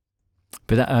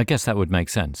 But I guess that would make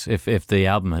sense if the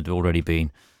album had already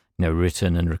been,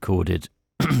 written and recorded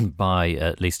by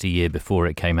at least a year before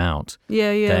it came out.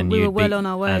 Yeah, then we were you'd well be, on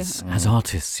our way. As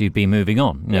artists, you'd be moving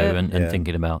on, and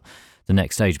thinking about the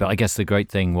next stage. But I guess the great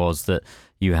thing was that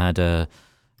you had a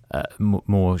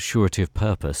more surety of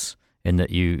purpose in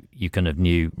that you kind of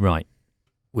knew, right,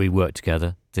 we work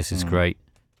together, this is great,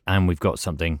 and we've got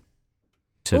something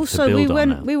to build on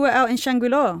now. We were out in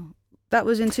Shangri-La. That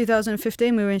was in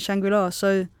 2015, we were in Shangri-La,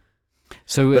 So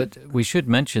we should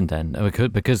mention then,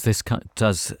 because this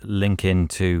does link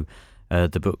into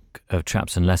the book of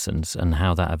Traps and Lessons and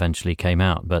how that eventually came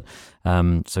out. But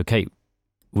so Kate,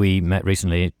 we met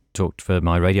recently, talked for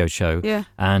my radio show,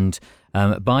 and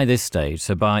by this stage,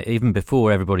 so by even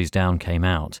before Everybody's Down came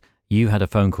out, you had a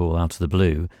phone call out of the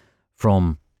blue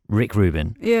from Rick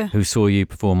Rubin, who saw you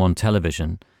perform on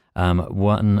television.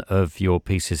 One of your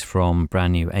pieces from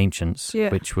Brand New Ancients,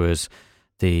 which was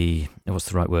what's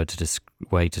the right word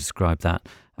way to describe that?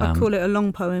 I call it a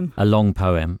long poem. A long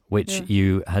poem, which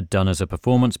you had done as a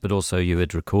performance, but also you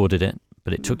had recorded it,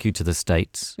 but it took you to the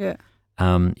States. Yeah.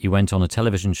 You went on a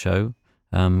television show.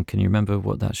 Can you remember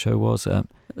what that show was? It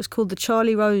was called The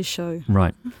Charlie Rose Show.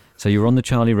 Right. So you were on The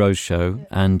Charlie Rose Show,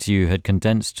 and you had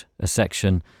condensed a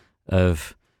section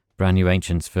of Brand New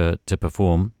Ancients to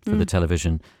perform for the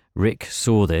television. Rick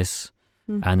saw this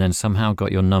and then somehow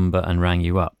got your number and rang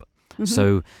you up. Mm-hmm.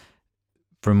 So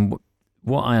from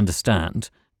what I understand,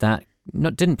 that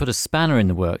didn't put a spanner in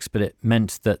the works, but it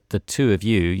meant that the two of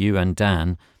you and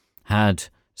Dan, had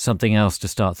something else to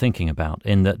start thinking about,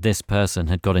 in that this person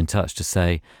had got in touch to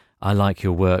say, I like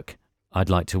your work, I'd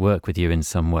like to work with you in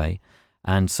some way.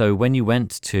 And so when you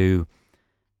went to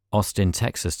Austin,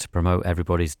 Texas to promote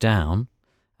Everybody's Down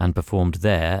and performed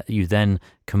there, you then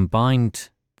combined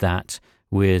that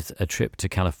with a trip to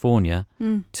California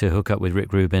to hook up with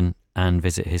Rick Rubin and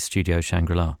visit his studio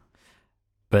Shangri-La.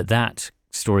 But that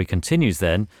story continues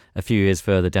then a few years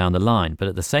further down the line. But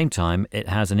at the same time, it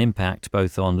has an impact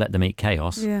both on Let Them Eat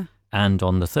Chaos and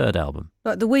on the third album.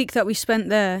 Like, the week that we spent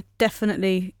there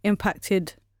definitely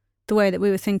impacted the way that we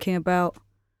were thinking about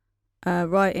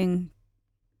writing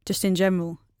just in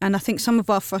general. And I think some of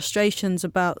our frustrations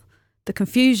about the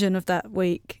confusion of that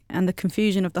week and the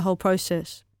confusion of the whole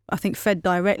process, I think, fed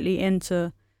directly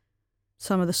into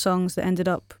some of the songs that ended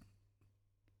up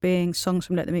being songs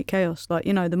from Let Them Eat Chaos. Like,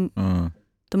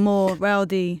 the more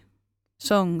rowdy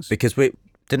songs. Because we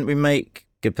make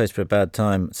Good Place for a Bad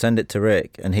Time, send it to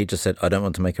Rick, and he just said, I don't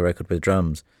want to make a record with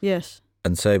drums. Yes.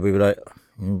 And so we were like,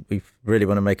 we really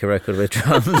want to make a record with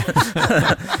drums.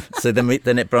 So then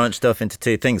it branched off into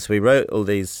two things. We wrote all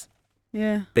these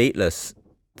beatless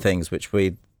things, which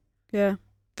we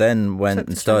then went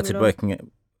and started working at.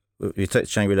 We took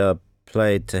Shangri-La,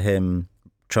 played to him,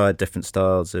 tried different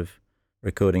styles of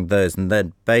recording those, and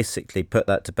then basically put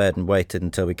that to bed and waited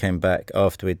until we came back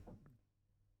after we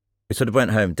sort of went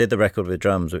home, did the record with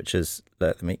drums, which is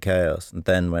Let Them Eat Chaos, and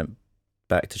then went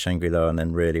back to Shangri-La and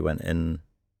then really went in,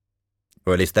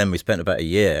 or at least then we spent about a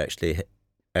year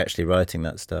actually writing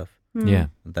that stuff. Yeah.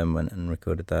 And then went and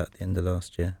recorded that at the end of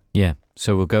last year. Yeah.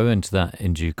 So we'll go into that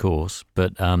in due course.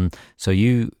 But so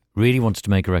you really wanted to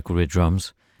make a record with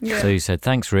drums. Yeah. So you said,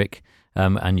 thanks, Rick.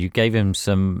 And you gave him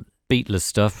some beatless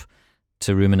stuff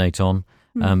to ruminate on.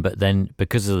 But then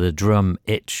because of the drum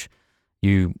itch,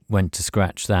 you went to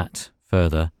scratch that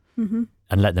further and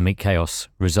Let Them Eat Chaos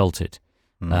resulted.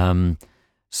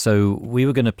 So we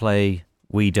were going to play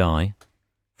We Die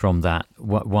from that.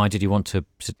 Why did you want to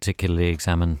particularly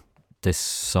examine this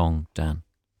song, Dan?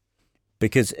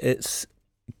 Because it's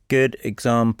a good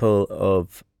example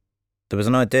of, there was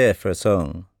an idea for a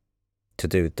song to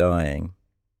do with dying.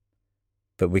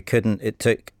 But we couldn't, it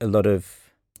took a lot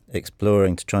of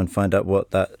exploring to try and find out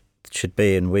what that should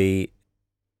be. And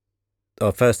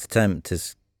our first attempt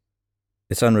it's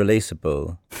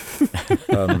unreleasable.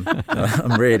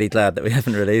 I'm really glad that we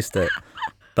haven't released it.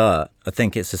 But I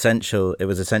think it was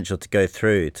essential to go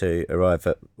through to arrive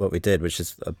at what we did, which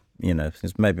is,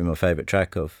 is maybe my favourite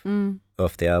track off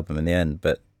the album in the end.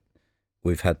 But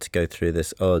we've had to go through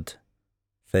this odd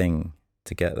thing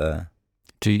to get there.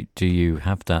 Do you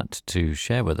have that to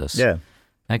share with us? Yeah.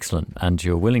 Excellent. And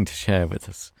you're willing to share with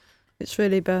us? It's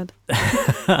really bad.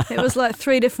 It was like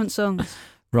 3 different songs.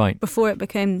 Right. Before it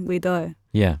became We Die.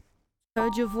 Yeah.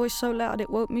 Heard your voice so loud it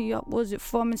woke me up. Was it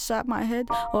from inside my head?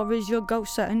 Or is your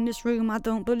ghost sat in this room? I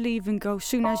don't believe in ghosts.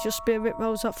 Soon as your spirit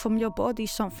rose up from your body,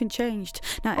 something changed.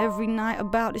 Now every night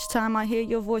about this time I hear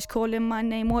your voice calling my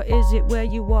name. What is it? Where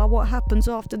you are? What happens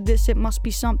after this? It must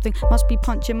be something. Must be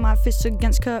punching my fists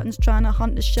against curtains, trying to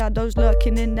hunt the shadows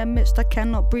lurking in their midst. I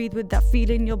cannot breathe with that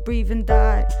feeling you're breathing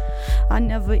died. I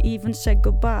never even said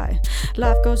goodbye.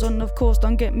 Life goes on, of course,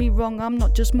 don't get me wrong. I'm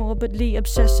not just morbidly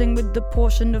obsessing with the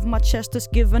portion of my chest that's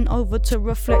given over to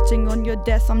reflecting on your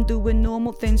death. I'm doing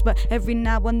normal things, but every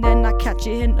now and then I catch a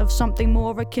hint of something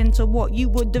more akin to what you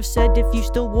would have said if you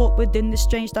still walked within this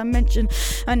strange dimension.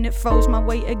 And it throws my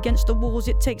weight against the walls.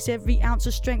 It takes every ounce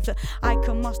of strength that I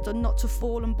can muster not to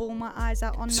fall and bawl my eyes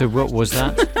out on. So what was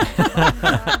that?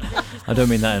 I don't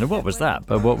mean that in a what was that,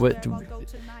 but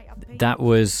that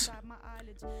was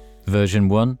version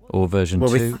 1 or version 2?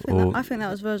 I think that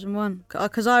was version 1,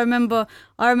 because I remember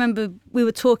we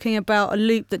were talking about a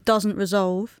loop that doesn't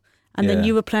resolve, and then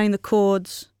you were playing the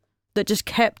chords that just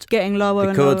kept getting lower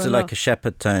and lower. The chords are like a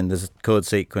shepherd tone. There's a chord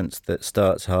sequence that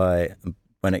starts high, and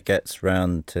when it gets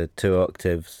round to 2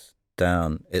 octaves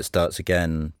down, it starts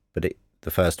again, but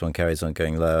the first one carries on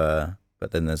going lower,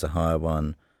 but then there's a higher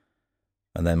one.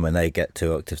 And then when they get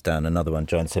 2 octaves down, another one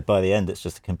joins. So by the end, it's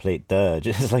just a complete dirge.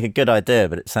 It's like a good idea,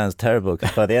 but it sounds terrible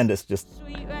because by the end, it's just...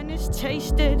 Sweet and it's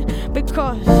tasted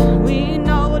because we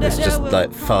know that it's just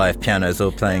like 5 pianos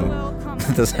all playing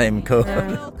the same chord.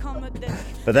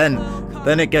 But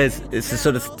then it goes, it's a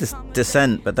sort of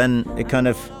descent, but then it kind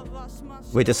of...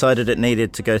 We decided it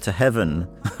needed to go to heaven.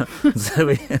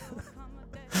 So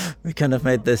we kind of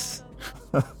made this...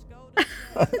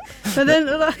 But then,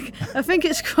 I think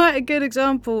it's quite a good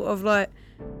example of like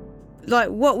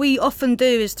what we often do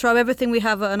is throw everything we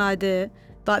have at an idea.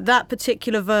 Like that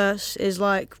particular verse is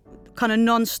like kind of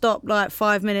non-stop, like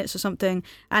 5 minutes or something.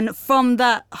 And from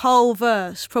that whole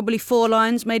verse, probably 4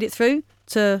 lines made it through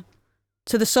to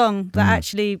the song that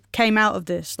actually came out of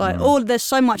this. Like there's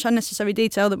so much unnecessary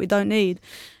detail that we don't need.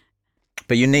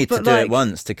 But you need to do it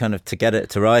once to kind of to get it,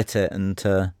 to write it, and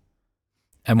to.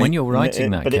 And when you're writing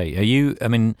that, Kate,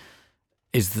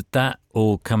 is that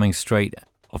all coming straight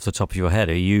off the top of your head?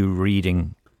 Are you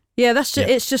reading? Yeah, that's just,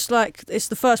 it's just like, it's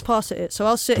the first pass at it. So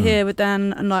I'll sit here with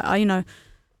Dan and like, I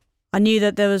knew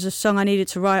that there was a song I needed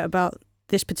to write about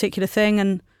this particular thing,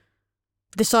 and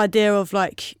this idea of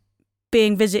like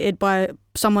being visited by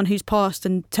someone who's passed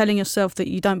and telling yourself that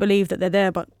you don't believe that they're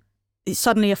there, but it's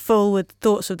suddenly are full with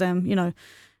thoughts of them,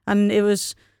 and it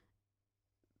was...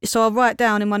 So I'll write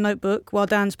down in my notebook while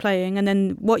Dan's playing, and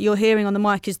then what you're hearing on the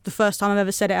mic is the first time I've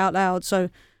ever said it out loud. So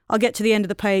I'll get to the end of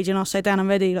the page and I'll say, Dan, I'm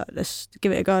ready, like, let's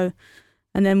give it a go.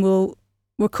 And then we'll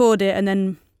record it, and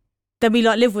then we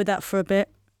like live with that for a bit.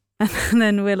 And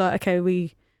then we're like, okay,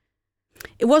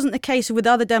 it wasn't the case with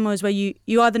other demos where you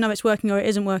either know it's working or it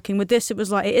isn't working. With this, it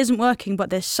was like, it isn't working, but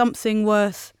there's something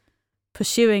worth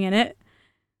pursuing in it.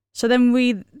 So then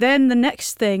the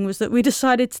next thing was that we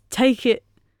decided to take it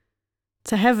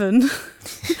to heaven.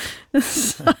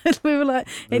 So we were like,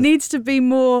 it needs to be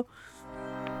more.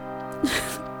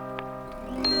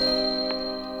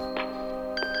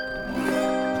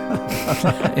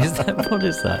 What is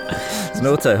that? It's an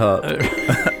auto harp. There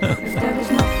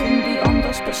is nothing beyond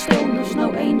us but stillness,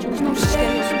 no angels, no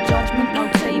scales of judgment, no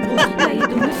tables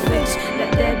laid with fix.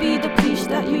 Let there be the peace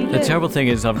that you live. The terrible thing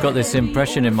is, I've got this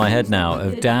impression in my head now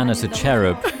of Dan as a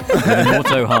cherub with an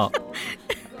auto harp.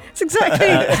 It's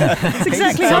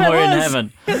exactly somewhere how it in was.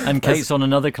 heaven, and Kate's on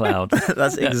another cloud.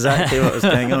 That's exactly what was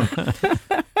going on.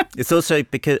 It's also a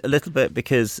little bit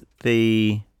because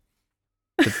the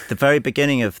very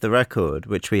beginning of the record,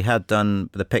 which we had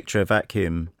done, the picture of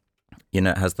vacuum,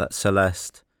 it has that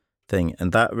Celeste thing,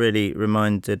 and that really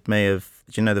reminded me of,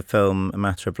 the film A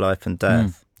Matter of Life and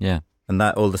Death? Yeah. And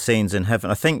that all the scenes in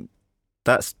heaven. I think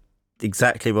that's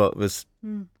exactly what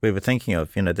we were thinking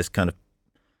of. This kind of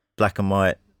black and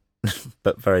white.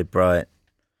 But very bright,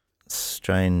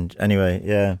 strange. Anyway,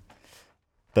 yeah.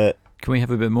 But can we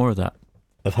have a bit more of that?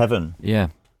 Of heaven? Yeah.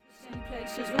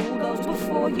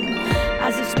 you.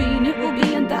 As it's been, it will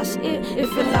be, and that's it.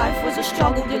 If your life was a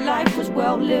struggle, your life was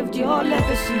well lived. Your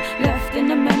legacy left in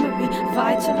the memory,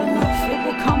 vital enough. It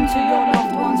will come to your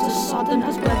loved ones as sudden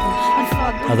as weather.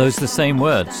 And Are those the same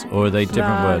words, or are they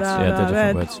different words? Yeah, they're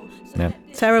different words. Yeah.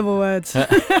 Terrible words. but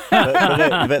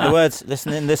the words,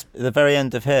 listen in this, the very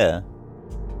end of here.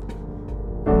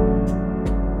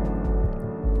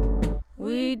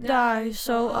 We die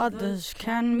so others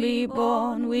can be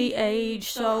born. We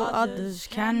age so others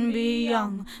can be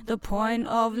young. The point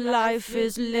of life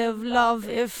is live love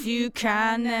if you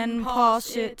can and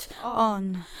pass it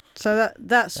on. So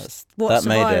that's what that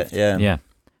survived. made it, yeah. Yeah.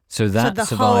 So that the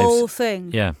survives. whole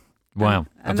thing. Yeah. Wow.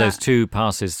 And of those that- two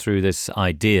passes through this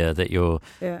idea that you're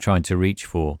Yeah. trying to reach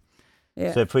for.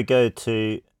 Yeah. So if we go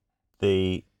to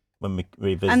when we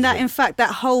revisit And that, it, in fact,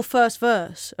 that whole first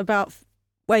verse about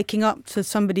waking up to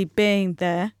somebody being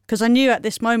there, because I knew at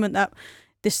this moment that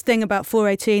this thing about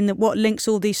 418, that what links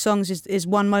all these songs is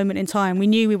one moment in time. We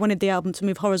knew we wanted the album to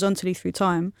move horizontally through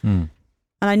time. Mm.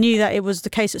 And I knew that it was the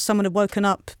case that someone had woken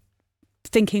up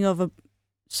thinking of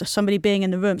somebody being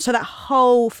in the room. So that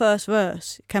whole first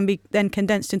verse can be then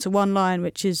condensed into one line,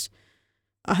 which is,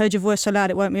 I heard your voice so loud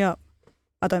it woke me up.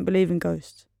 I don't believe in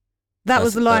ghosts. That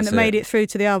was the line that made it through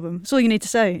to the album. That's all you need to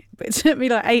say. But it took me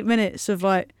like 8 minutes of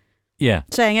like Yeah.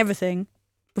 saying everything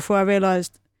before I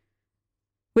realised,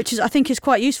 which is, I think, is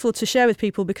quite useful to share with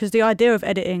people, because the idea of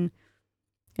editing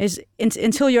is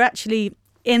until you're actually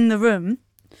in the room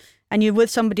and you're with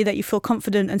somebody that you feel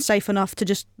confident and safe enough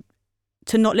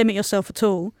to not limit yourself at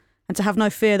all and to have no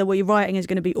fear that what you're writing is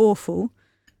going to be awful.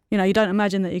 You know, you don't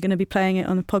imagine that you're going to be playing it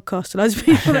on a podcast to loads of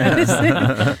people that are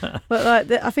listening. But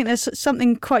like, I think there's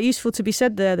something quite useful to be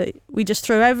said there, that we just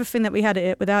threw everything that we had at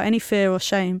it without any fear or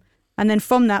shame. And then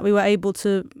from that, we were able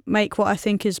to make what I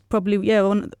think is probably,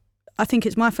 I think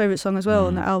it's my favourite song as well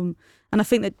on that album. And I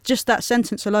think that just that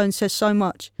sentence alone says so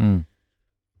much. Mm.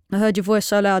 I heard your voice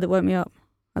so loud it woke me up.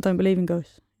 I don't believe in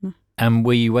ghosts. No. And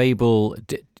were you able,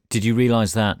 did you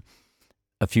realise that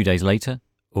a few days later,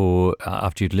 or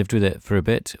after you'd lived with it for a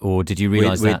bit, or did you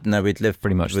realise that? No, we'd lived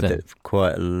pretty much with then? it for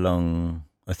quite a long.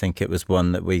 I think it was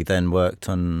one that we then worked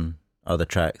on other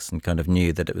tracks and kind of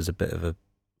knew that it was a bit of a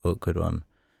awkward one,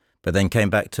 but then came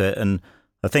back to it, and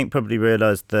I think probably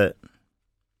realised that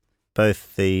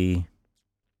both the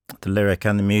lyric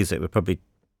and the music were probably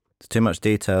too much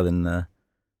detail in the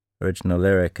original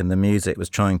lyric, and the music was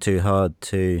trying too hard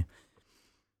to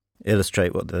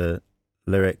illustrate what the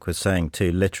lyric was saying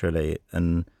too literally.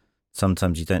 And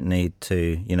sometimes you don't need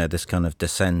to, this kind of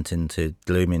descent into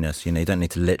gloominess, you don't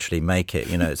need to literally make it,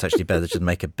 it's actually better to just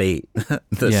make a beat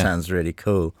that sounds really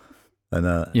cool. And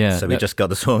so we just got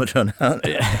the Swarmatron out.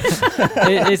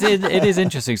 It is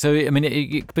interesting. So, I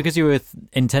mean, because you were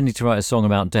intending to write a song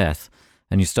about death,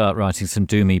 and you start writing some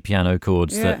doomy piano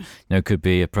chords that could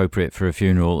be appropriate for a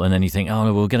funeral, and then you think, oh,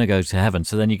 no, we're going to go to heaven.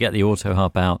 So then you get the auto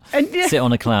harp out, sit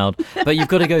on a cloud, but you've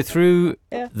got to go through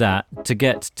that to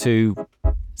get to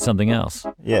something else.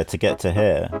 Yeah, to get to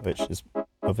here, which is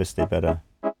obviously better.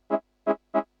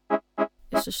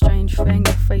 It's a strange thing,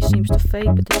 your face seems to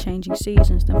fade with the changing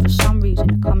seasons. Then for some reason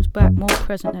it comes back more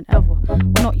present than ever. Well,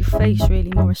 not your face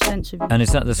really, more a sense of you. And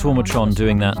is that the Swarmatron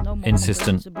doing that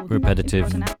insistent,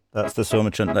 repetitive? That's the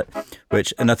Swarmatron,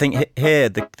 and I think here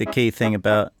the key thing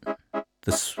about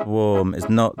the swarm is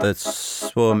not the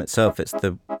swarm itself, it's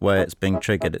the way it's being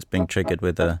triggered. It's being triggered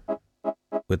with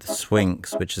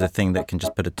swings, which is a thing that can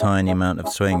just put a tiny amount of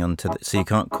swing onto so you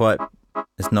can't quite,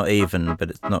 it's not even, but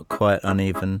it's not quite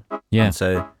uneven. Yeah. And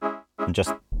so I'm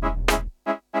just...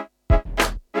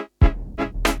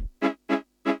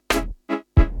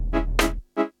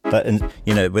 But,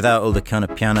 without all the kind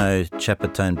of piano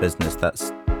Sheppertone business,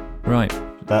 that's... Right.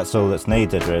 That's all that's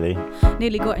needed, really.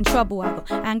 Nearly got in trouble. I got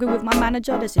angry with my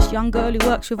manager. There's this young girl who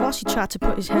works with us. He tried to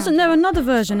put his hand. Wasn't there another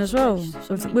version as well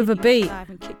with a beat? I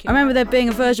remember there being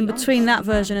a version between that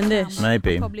version and this.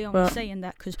 Maybe. I'm probably only saying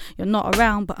that because you're not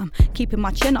around, but I'm keeping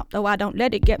my chin up though. I don't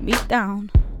let it get me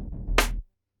down.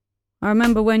 I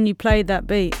remember when you played that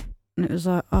beat, and it was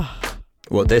like, oh.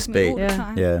 What, this beat?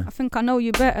 Yeah. I think I know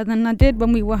you better than I did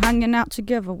when we were hanging out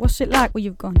together. What's it like where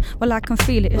you've gone? Well, I can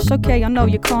feel it. It's okay, I know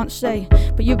you can't say,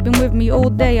 but you've been with me all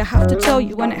day. I have to tell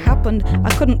you, when it happened,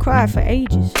 I couldn't cry for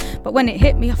ages. But when it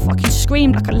hit me, I fucking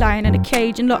screamed like a lion in a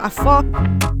cage. And look, I fought.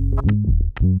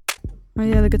 Oh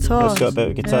yeah, the guitar. It's got a bit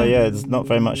of guitar, yeah. There's not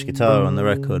very much guitar on the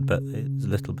record, but it's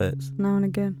little bits. Now and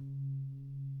again.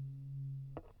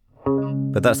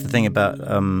 But that's the thing about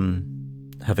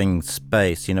having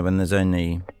space,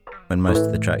 when most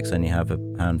of the tracks only have a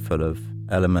handful of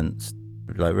elements,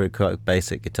 like really quite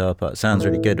basic guitar parts. It sounds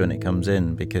really good when it comes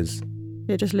in because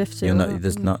It just lifts it. You're all not, up,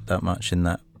 there's doesn't not that much in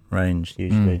that range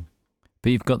usually.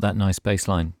 But you've got that nice bass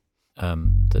line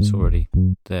that's already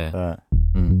there. But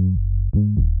Mm.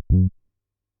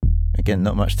 again,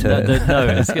 not much to No, it. no,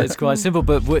 it's quite simple,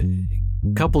 but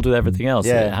coupled with everything else,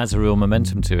 Yeah. it has a real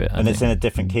momentum to it. I And it's think. in a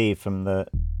different key from the.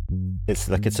 It's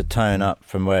like it's a tone up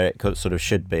from where it sort of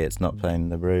should be. It's not playing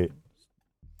the root.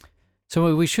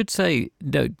 So we should say,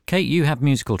 no, Kate, you have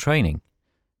musical training.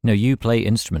 No, you play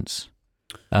instruments.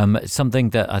 Something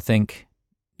that I think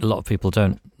a lot of people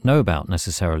don't know about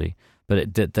necessarily,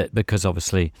 but that because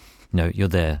obviously, you're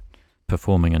there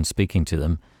performing and speaking to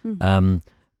them.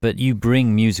 But you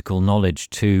bring musical knowledge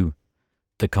to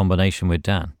the combination with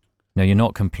Dan. You're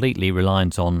not completely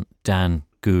reliant on Dan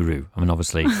Guru. I mean,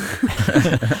 obviously,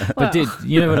 but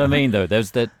you know what I mean? Though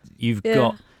there's that you've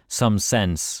got some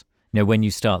sense. When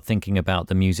you start thinking about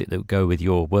the music that would go with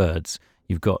your words,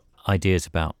 you've got ideas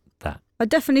about that. I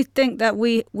definitely think that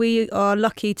we are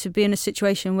lucky to be in a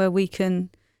situation where we can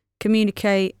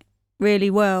communicate really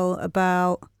well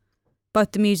about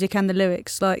both the music and the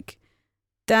lyrics. Like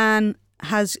Dan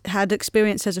has had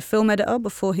experience as a film editor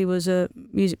before he was a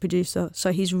music producer,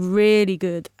 so he's really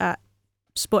good at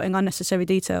spotting unnecessary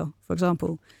detail, for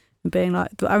example, and being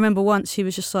like, I remember once he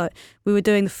was just like, we were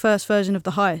doing the first version of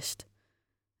The Heist,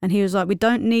 and he was like, we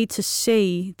don't need to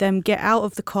see them get out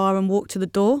of the car and walk to the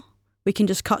door. We can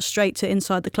just cut straight to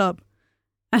inside the club.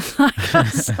 And I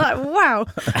was like, wow,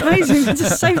 amazing. We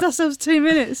just saved ourselves 2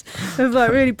 minutes of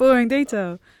like really boring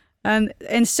detail. And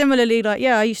similarly, like,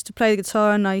 I used to play the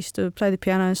guitar and I used to play the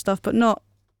piano and stuff, but not,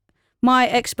 my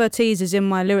expertise is in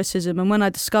my lyricism. And when I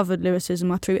discovered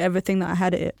lyricism, I threw everything that I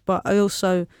had at it. But I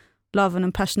also love and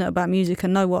am passionate about music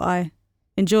and know what I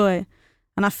enjoy.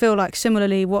 And I feel like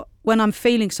similarly, when I'm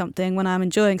feeling something, when I'm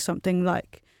enjoying something,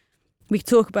 like we can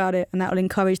talk about it and that will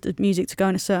encourage the music to go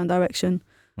in a certain direction.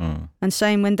 And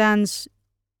same when Dan's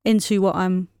into what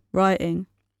I'm writing,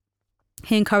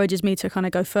 he encourages me to kind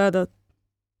of go further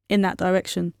in that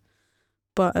direction.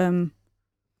 But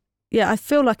I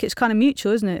feel like it's kind of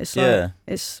mutual, isn't it? It's like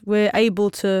we're able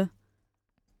to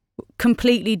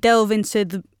completely delve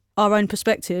into our own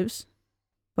perspectives,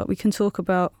 but we can talk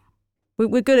about.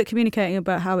 We're good at communicating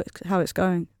about how it's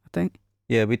going, I think.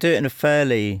 Yeah, we do it in a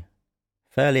fairly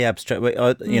abstract way.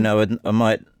 I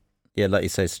might, like you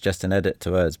say, suggest an edit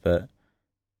to words, but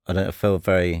I don't feel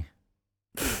very.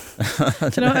 Do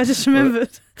you know what I just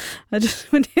remembered? When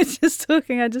you were just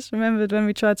talking, I just remembered when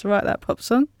we tried to write that pop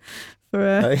song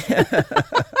for.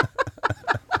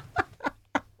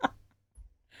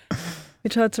 We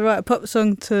tried to write a pop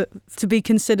song to be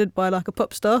considered by like a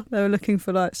pop star. They were looking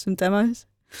for like some demos.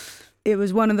 It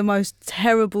was one of the most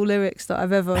terrible lyrics that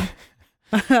I've ever.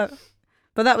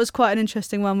 But that was quite an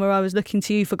interesting one where I was looking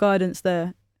to you for guidance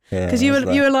there. Because you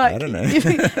were like, I don't know.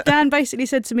 Dan basically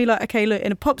said to me like, okay, look,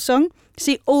 in a pop song,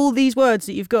 see all these words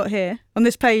that you've got here on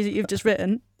this page that you've just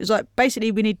written. It's like,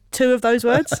 basically we need 2 of those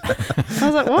words. I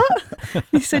was like, what?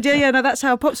 He said, no, that's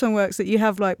how a pop song works, that you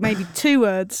have like maybe 2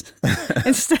 words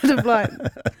instead of like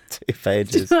 2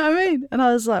 pages. Do you know what I mean? And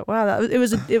I was like, wow, it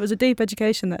was a deep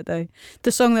education that day.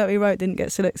 The song that we wrote didn't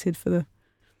get selected for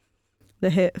the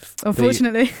hit,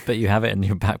 unfortunately. But you have it in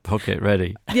your back pocket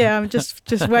ready. Yeah, I'm just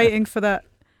waiting for the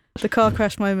car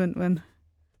crash moment when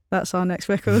that's our next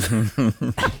record.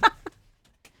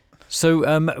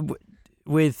 So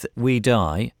with We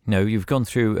Die, you've gone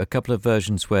through a couple of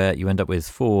versions where you end up with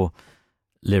 4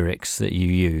 lyrics that you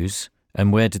use.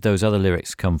 And where did those other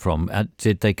lyrics come from?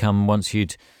 Did they come once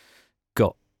you'd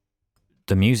got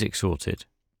the music sorted?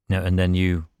 And then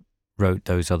you wrote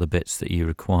those other bits that you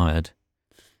required?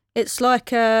 It's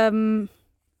like a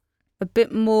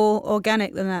bit more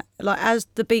organic than that. Like as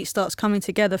the beat starts coming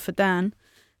together for Dan,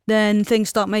 then things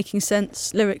start making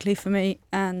sense lyrically for me.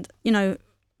 And,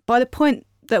 by the point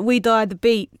that We Die, the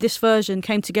beat, this version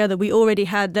came together, we already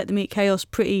had Let Them Eat Chaos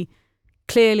pretty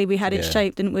clearly. We had it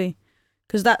shaped, didn't we?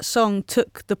 Because that song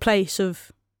took the place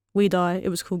of We Die. It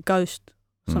was called Ghost,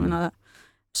 something like that.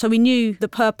 So we knew the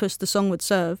purpose the song would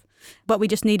serve, but we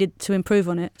just needed to improve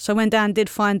on it. So when Dan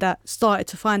started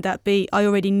to find that beat, I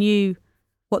already knew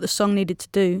what the song needed to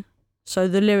do. So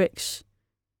the lyrics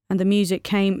and the music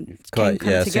came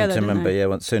together. I seem to remember.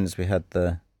 As soon as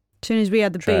we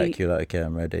had the track, beat, you're like, okay,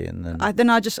 I'm ready, and then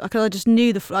I just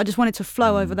knew I just wanted to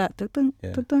flow over that. Dun,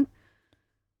 dun, dun.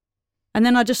 And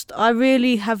then I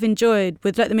really have enjoyed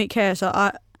with Let Them Eat Chaos.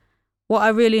 What I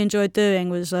really enjoyed doing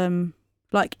was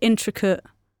like intricate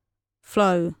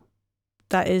flow.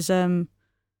 That is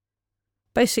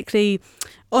basically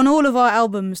on all of our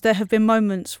albums. There have been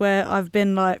moments where I've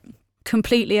been like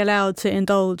completely allowed to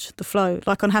indulge the flow.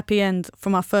 Like on Happy End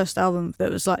from our first album,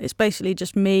 that was like it's basically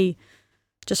just me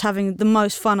just having the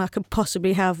most fun I could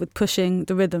possibly have with pushing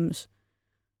the rhythms.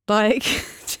 Like,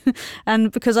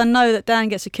 and because I know that Dan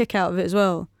gets a kick out of it as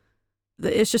well.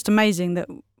 It's just amazing that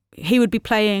he would be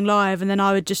playing live and then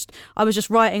I was just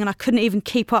writing and I couldn't even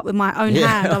keep up with my own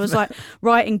hand. I was like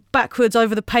writing backwards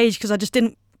over the page because I just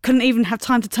couldn't even have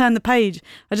time to turn the page.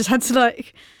 I just had to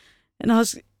like, and I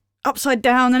was upside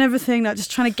down and everything, like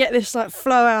just trying to get this like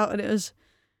flow out, and it was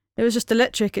just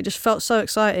electric. It just felt so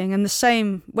exciting. And the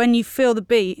same when you feel the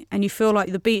beat and you feel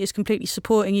like the beat is completely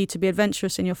supporting you to be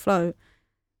adventurous in your flow,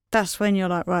 that's when you're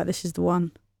like, right, this is the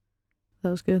one. That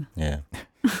was good. Yeah.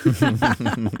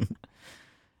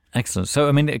 Excellent. So,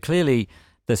 I mean, clearly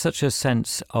there's such a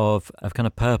sense of kind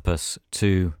of purpose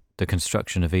to the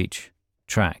construction of each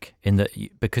track in that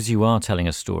because you are telling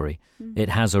a story, it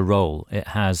has a role. It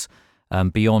has,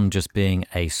 beyond just being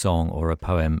a song or a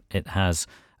poem, it has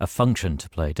a function to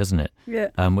play, doesn't it?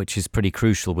 Yeah. Which is pretty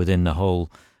crucial within the whole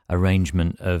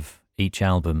arrangement of each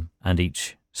album and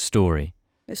each story.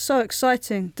 It's so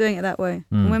exciting doing it that way.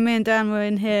 And when me and Dan were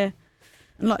in here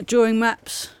and like drawing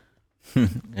maps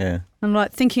Yeah. and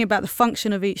like thinking about the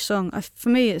function of each song, for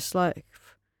me it's like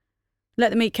Let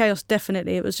Them Eat Chaos,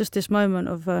 definitely. It was just this moment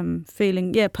of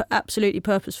feeling, absolutely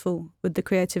purposeful with the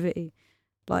creativity.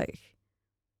 Like,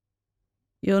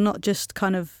 you're not just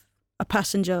kind of a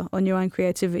passenger on your own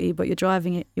creativity, but you're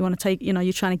driving it. You want to take,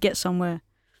 you're trying to get somewhere.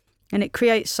 And it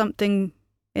creates something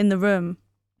in the room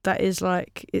that is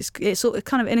like, it's sort of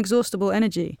kind of inexhaustible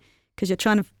energy because you're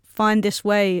trying to find this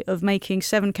way of making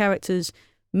 7 characters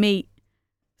meet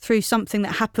through something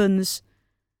that happens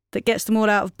that gets them all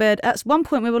out of bed. At one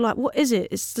point we were like, what is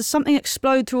it? Does something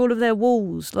explode through all of their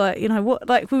walls? Like, what,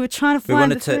 like we were trying to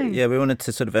find the thing. Yeah, we wanted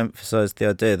to sort of emphasise the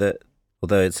idea that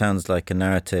although it sounds like a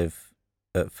narrative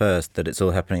at first, that it's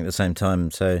all happening at the same time.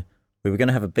 So we were going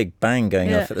to have a big bang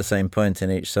going off at the same point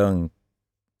in each song.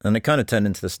 And it kind of turned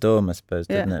into the storm, I suppose,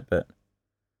 didn't it? But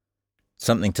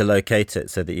something to locate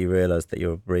it so that you realise that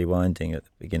you're rewinding at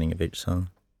the beginning of each song.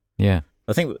 Yeah.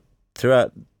 I think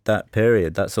throughout that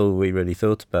period, that's all we really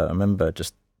thought about. I remember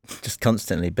just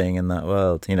constantly being in that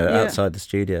world, outside the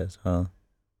studio as well.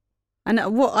 And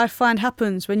what I find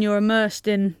happens when you're immersed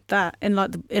in that,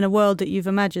 in a world that you've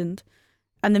imagined,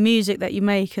 and the music that you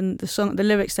make and the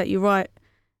lyrics that you write,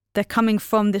 they're coming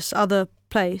from this other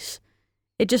place.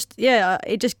 It just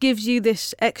gives you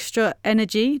this extra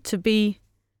energy to be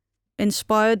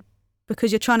inspired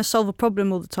because you're trying to solve a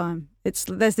problem all the time.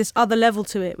 There's this other level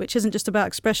to it, which isn't just about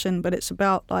expression, but it's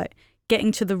about like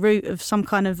getting to the root of some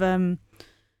kind of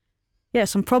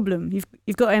some problem.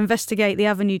 You've got to investigate the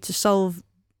avenue to solve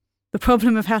the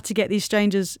problem of how to get these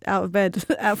strangers out of bed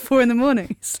at 4 a.m.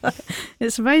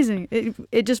 It's amazing.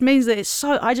 It just means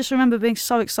that I just remember being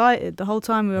so excited the whole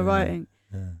time we were writing.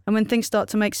 Yeah. And when things start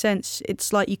to make sense,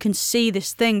 it's like you can see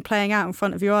this thing playing out in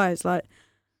front of your eyes. Like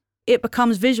it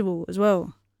becomes visual as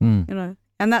well, And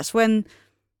that's when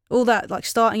all that, like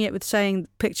starting it with saying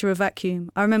picture a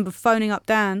vacuum. I remember phoning up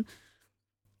Dan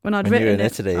when I'd written it.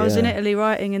 Italy, I was in Italy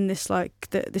writing in this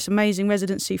this amazing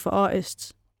residency for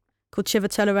artists called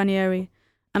Civitella Ranieri,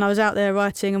 and I was out there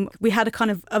writing, and we had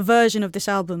a version of this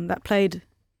album that played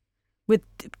with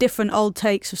different old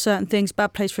takes of certain things.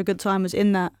 Bad Place for a Good Time was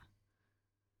in that.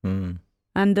 And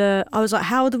I was like,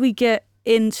 how do we get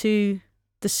into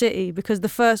the city? Because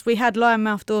we had Lion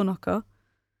Mouth Door Knocker.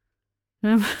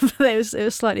 it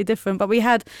was slightly different, but we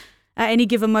had, at any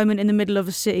given moment in the middle of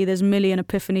a city, there's a million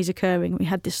epiphanies occurring. We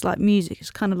had this like music.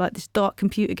 It's kind of like this dark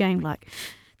computer game, like,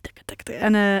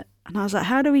 and I was like,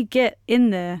 how do we get in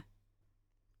there?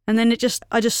 And then I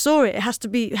just saw it. It has to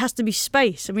be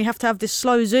space, and we have to have this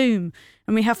slow zoom,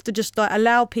 and we have to just like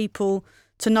allow people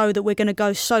to know that we're going to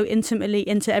go so intimately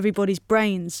into everybody's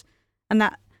brains, and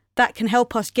that can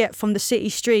help us get from the city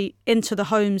street into the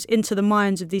homes, into the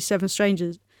minds of these 7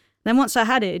 strangers. Then once I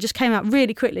had it just came out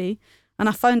really quickly, and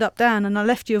I phoned up Dan and I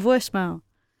left you a voicemail,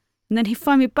 and then he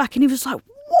phoned me back and he was like,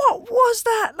 what was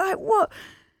that? Like, what?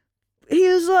 He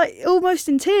was like almost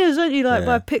in tears, weren't you? Like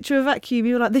by Picture a Vacuum,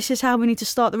 you were like, this is how we need to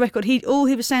start the record. All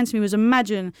he was saying to me was,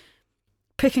 imagine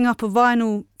picking up a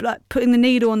vinyl, like putting the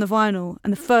needle on the vinyl,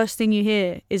 and the first thing you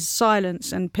hear is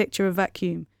silence and Picture a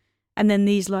Vacuum, and then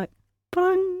these like,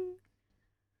 bang,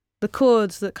 the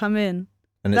chords that come in.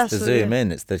 And it's the zoom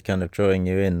in, it's the kind of drawing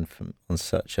you in on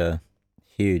such a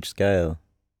huge scale.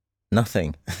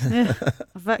 Nothing. Yeah,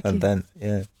 a vacuum. And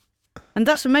then, And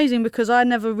that's amazing because I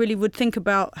never really would think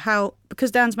about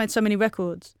because Dan's made so many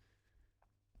records,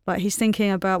 like he's thinking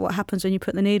about what happens when you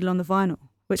put the needle on the vinyl,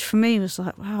 which for me was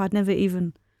like, wow, I'd never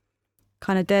even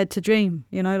kind of dared to dream,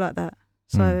 like that.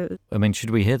 So, I mean, should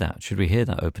we hear that? Should we hear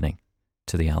that opening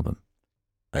to the album?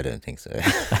 I don't think so.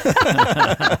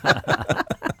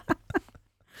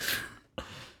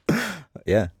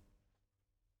 Yeah.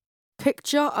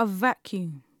 Picture a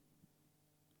vacuum,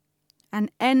 an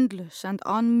endless and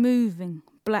unmoving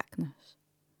blackness.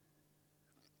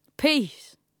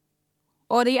 Peace,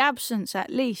 or the absence at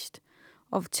least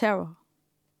of terror.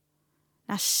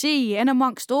 Now see, in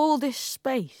amongst all this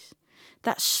space,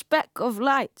 that speck of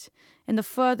light in the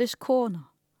furthest corner,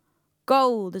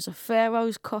 gold as a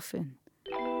pharaoh's coffin.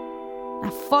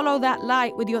 Now follow that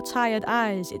light with your tired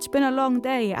eyes. It's been a long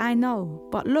day, I know,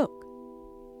 but look.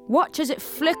 Watch as it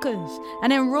flickers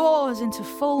and then roars into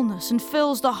fullness and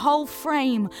fills the whole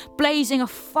frame, blazing a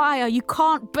fire you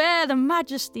can't bear the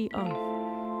majesty of.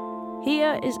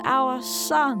 Here is our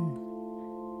sun.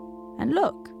 And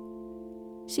look,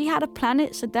 see how the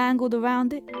planets are dangled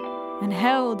around it and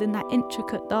held in that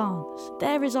intricate dance.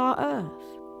 There is our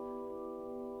Earth.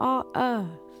 Our Earth.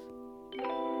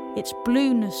 Its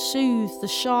blueness soothes the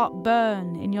sharp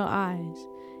burn in your eyes.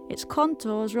 Its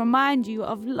contours remind you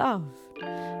of love,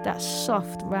 that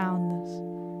soft roundness,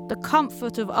 the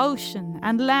comfort of ocean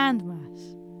and landmass.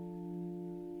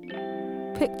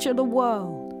 Picture the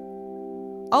world,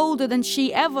 older than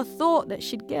she ever thought that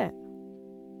she'd get.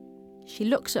 She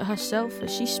looks at herself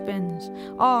as she spins,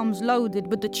 arms loaded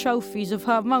with the trophies of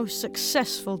her most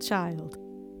successful child.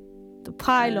 The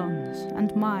pylons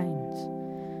and mines,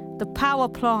 the power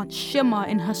plants shimmer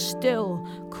in her still,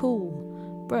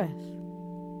 cool breath.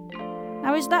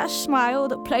 Now is that a smile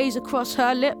that plays across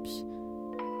her lips?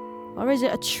 Or is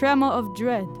it a tremor of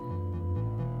dread?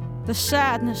 The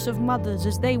sadness of mothers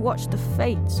as they watch the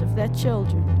fates of their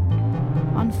children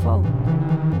unfold.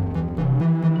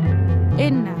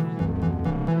 In now.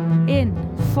 In,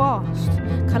 fast,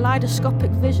 kaleidoscopic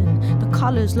vision, the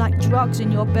colours like drugs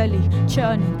in your belly,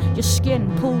 churning, your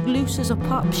skin pulled loose as a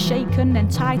pup, shaken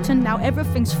and tightened, now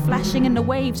everything's flashing in the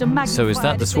waves and magnified. So is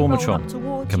that the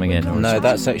Swarmatron coming in? No,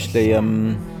 that's actually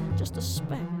just a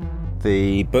speck.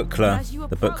 the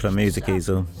Buchla music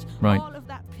easel. Right.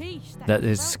 That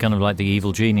is kind of like the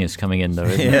evil genius coming in, though,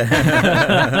 isn't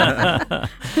Yeah. it?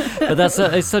 But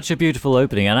it's such a beautiful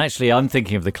opening, and actually, I'm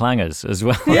thinking of the clangers as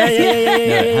well. Yeah.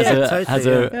 Has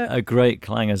Totally, a great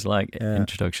clangers-like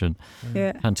introduction.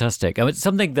 Yeah. Fantastic. And it's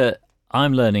something that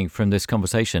I'm learning from this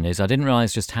conversation is I didn't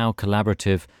realise just how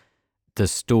collaborative the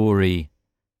story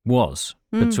was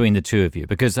between the two of you,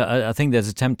 because I think there's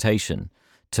a temptation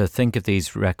to think of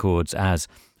these records as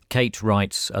Kate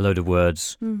writes a load of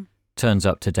words, turns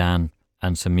up to Dan,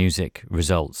 and some music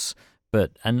results.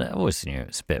 And obviously,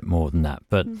 it's a bit more than that,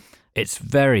 but it's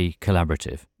very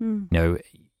collaborative. You know,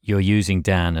 you're using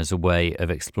Dan as a way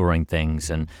of exploring things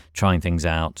and trying things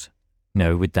out, you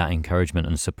know, with that encouragement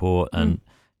and support. And,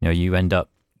 you know, you end up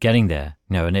getting there,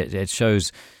 you know, and it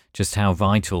shows just how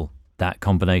vital that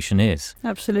combination is.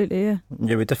 Absolutely, yeah.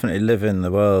 Yeah, we definitely live in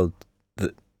the world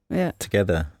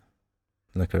together.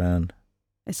 Look around.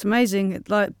 It's amazing.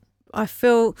 Like, I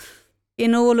feel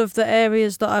in all of the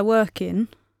areas that I work in,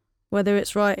 whether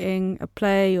it's writing a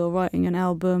play or writing an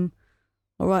album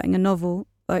or writing a novel,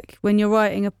 like when you're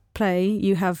writing a play,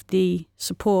 you have the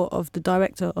support of the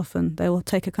director often. They will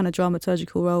take a kind of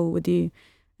dramaturgical role with you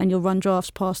and you'll run drafts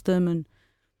past them.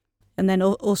 And then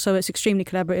also it's extremely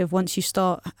collaborative once you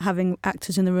start having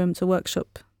actors in the room to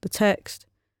workshop the text.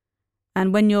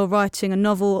 And when you're writing a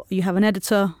novel, you have an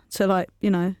editor to, like, you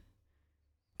know,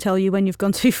 tell you when you've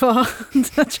gone too far.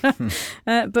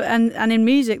 But in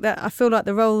music, that I feel like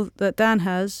the role that Dan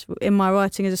has in my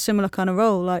writing is a similar kind of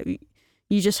role. Like,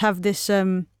 you just have this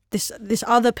this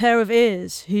other pair of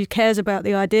ears who cares about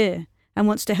the idea and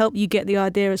wants to help you get the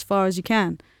idea as far as you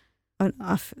can.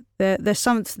 They're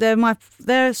some of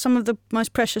the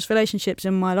most precious relationships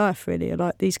in my life, really,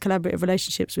 like these collaborative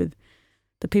relationships with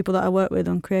the people that I work with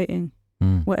on creating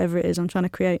whatever it is I'm trying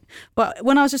to create. But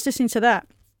when I was just listening to that,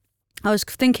 I was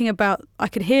thinking about, I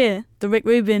could hear the Rick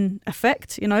Rubin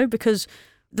effect, you know, because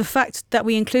the fact that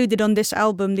we included on this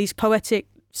album these poetic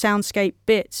soundscape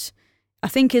bits, I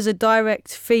think is a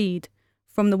direct feed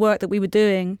from the work that we were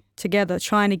doing together,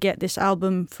 trying to get this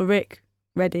album for Rick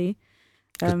ready.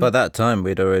 Because by that time,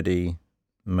 we'd already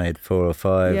made 4 or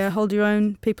 5. Yeah, Hold Your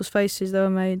Own, People's Faces, they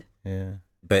were made. Yeah.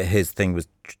 But his thing was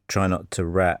try not to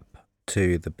rap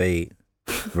to the beat,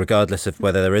 regardless of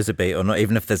whether there is a beat or not.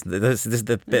 Even if this is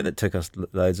the bit that took us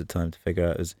loads of time to figure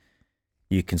out, is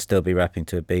you can still be rapping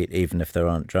to a beat even if there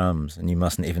aren't drums, and you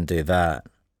mustn't even do that.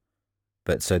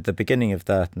 But so the beginning of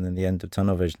that and then the end of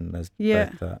Tunnel Vision, there's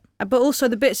both that. But also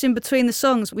the bits in between the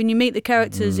songs, when you meet the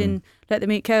characters in Let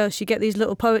Them Eat Chaos, you get these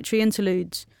little poetry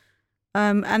interludes.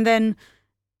 And then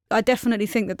I definitely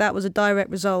think that was a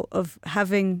direct result of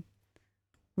having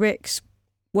Rick's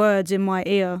words in my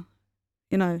ear,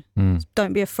 you know.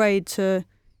 Don't be afraid to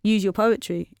use your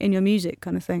poetry in your music,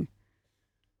 kind of thing.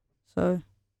 So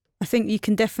I think you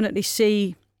can definitely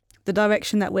see the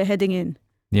direction that we're heading in.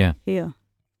 Yeah. Here.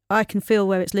 I can feel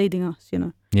where it's leading us, you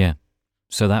know. Yeah.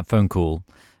 So that phone call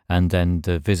and then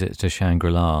the visit to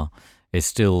Shangri-La is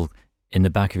still in the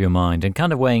back of your mind and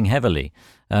kind of weighing heavily,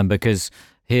 because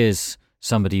here's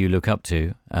somebody you look up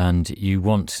to and you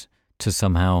want to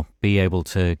somehow be able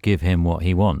to give him what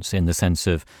he wants, in the sense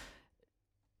of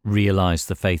realize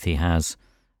the faith he has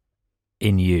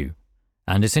in you.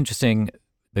 And it's interesting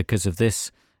because of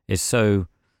this is so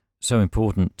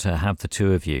important to have the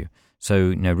two of you.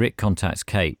 So, Rick contacts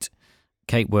Kate.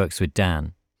 Kate works with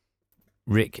Dan.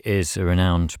 Rick is a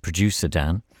renowned producer,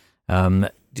 Dan.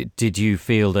 Did you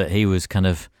feel that he was kind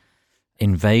of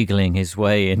inveigling his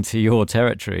way into your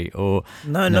territory, or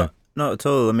no? Not at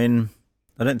all. I mean,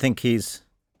 I don't think he's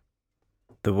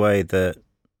the way that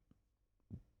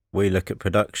we look at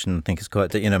production. I think it's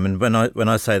quite, I mean, when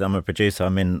I say that I'm a producer, I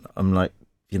mean, I'm like,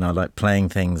 like playing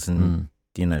things and,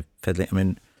 fiddling. I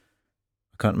mean,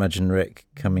 I can't imagine Rick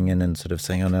coming in and sort of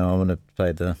saying, oh no, I want to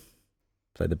play the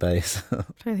bass.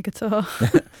 Play the guitar.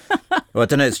 Well, I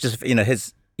don't know. It's just,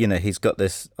 he's got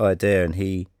this idea and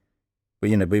we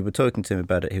were talking to him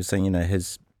about it. He was saying,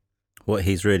 what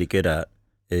he's really good at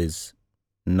is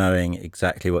knowing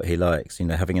exactly what he likes,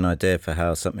 having an idea for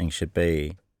how something should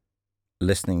be,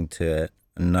 listening to it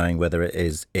and knowing whether it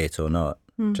is it or not,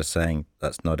 just saying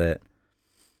that's not it.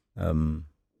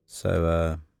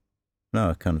 No,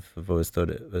 I kind of have always thought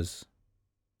it was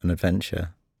an adventure.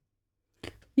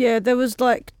 Yeah, there was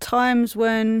like times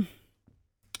when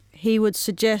he would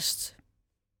suggest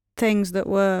things that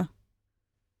were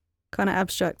kind of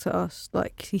abstract to us.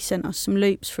 Like he sent us some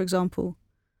loops, for example.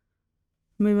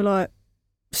 And we were like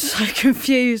so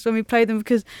confused when we played them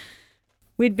because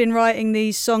we'd been writing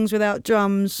these songs without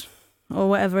drums or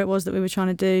whatever it was that we were trying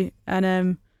to do.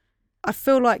 And I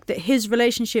feel like that his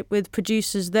relationship with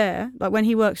producers there, like when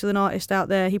he works with an artist out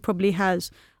there, he probably has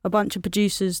a bunch of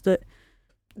producers that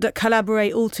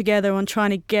collaborate all together on trying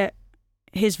to get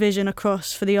his vision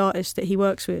across for the artist that he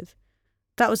works with.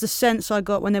 That was the sense I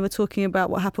got when they were talking about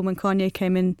what happened when Kanye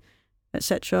came in,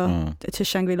 etc., to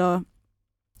Shangri-La,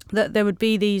 that there would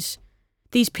be these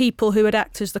people who would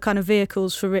act as the kind of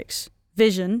vehicles for Rick's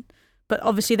vision, but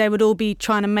obviously they would all be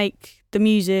trying to make the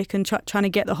music and trying to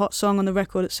get the hot song on the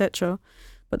record, etc.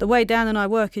 But the way Dan and I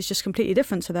work is just completely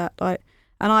different to that. Like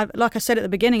I said at the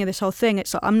beginning of this whole thing,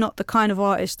 it's like I'm not the kind of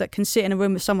artist that can sit in a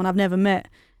room with someone I've never met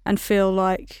and feel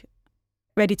like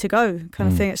ready to go kind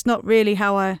of thing. It's not really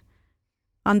how I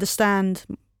understand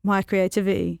my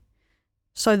creativity.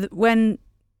 So that when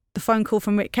the phone call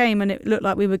from Rick came and it looked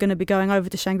like we were going to be going over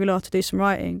to Shangri-La to do some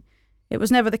writing, it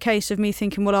was never the case of me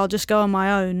thinking, well, I'll just go on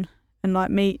my own and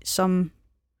like meet some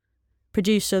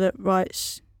producer that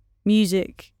writes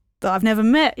music that I've never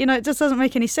met. It just doesn't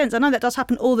make any sense. I know that does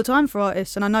happen all the time for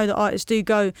artists, and I know that artists do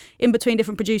go in between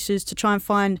different producers to try and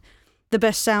find the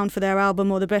best sound for their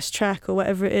album or the best track or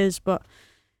whatever it is, but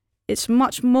it's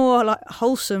much more like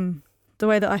wholesome the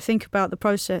way that I think about the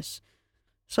process.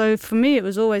 So for me, it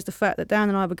was always the fact that Dan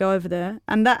and I would go over there,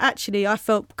 and that actually I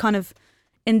felt kind of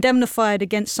indemnified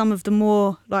against some of the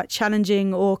more like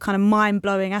challenging or kind of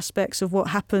mind-blowing aspects of what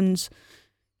happens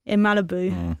in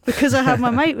Malibu because I had my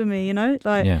mate with me,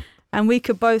 and we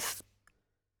could both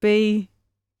be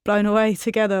blown away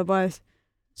together by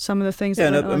some of the things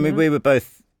that went on. I mean, we were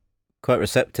both quite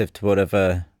receptive to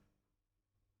whatever,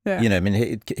 I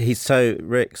mean,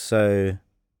 Rick's so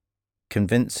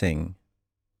convincing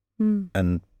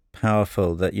and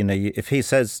powerful that, if he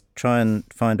says try and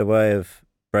find a way of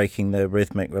breaking the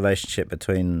rhythmic relationship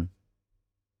between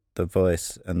the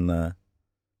voice and the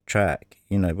track,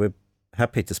 we're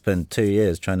happy to spend 2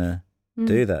 years trying to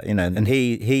do that, and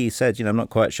he said, I'm not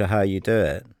quite sure how you do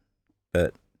it,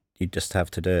 but you just have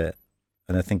to do it.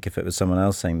 And I think if it was someone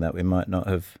else saying that, we might not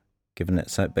have given it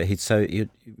so, but he's so,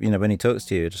 when he talks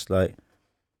to you, you're just like,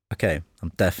 okay,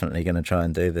 I'm definitely going to try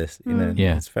and do this,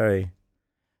 it's very...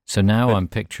 So now I'm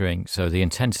picturing, the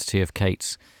intensity of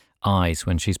Kate's eyes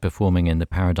when she's performing in the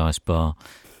Paradise Bar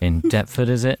in Deptford,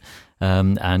 is it?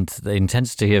 And the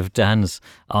intensity of Dan's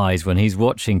eyes when he's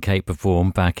watching Kate perform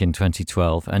back in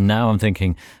 2012. And now I'm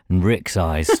thinking Rick's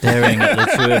eyes staring at the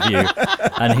two of you.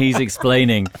 And he's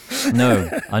explaining, no,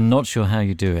 I'm not sure how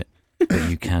you do it, but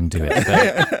you can do it,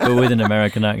 but with an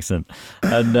American accent.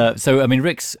 And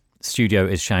Rick's studio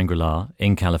is Shangri-La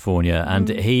in California, and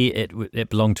it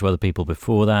belonged to other people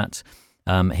before that.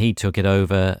 He took it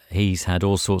over. He's had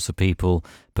all sorts of people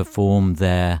perform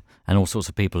there, and all sorts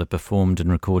of people have performed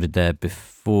and recorded there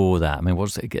before that. I mean,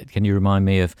 can you remind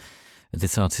me of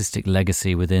this artistic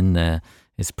legacy within there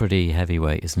is pretty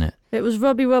heavyweight, isn't it? It was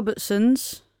Robbie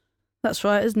Robertson's. That's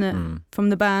right, isn't it? From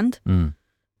the band.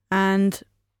 And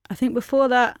I think before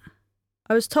that,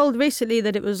 I was told recently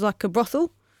that it was like a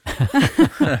brothel.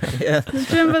 Yeah. Do you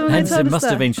remember when Hence, they told it us must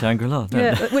that? have been Shangri-La. No.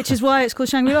 Yeah, which is why it's called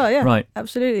Shangri-La. Yeah, Right.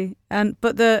 absolutely.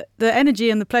 But the energy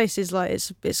in the place is like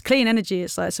it's clean energy.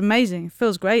 It's like it's amazing. It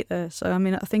feels great there. So I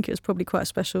mean, I think it was probably quite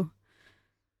special.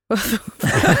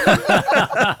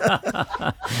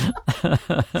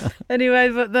 Anyway,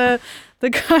 but the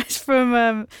guys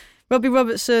from Robbie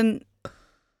Robertson,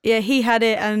 yeah, he had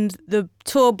it, and the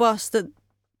tour bus that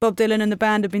Bob Dylan and the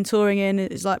band have been touring in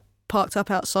is like parked up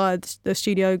outside the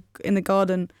studio in the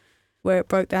garden where it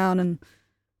broke down. And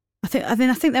I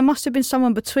think there must have been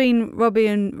someone between Robbie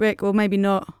and Rick, or maybe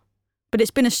not, but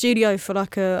it's been a studio for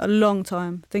like a long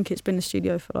time. I think it's been a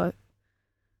studio for like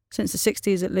since the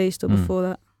 60s at least, or before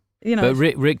that. You know, But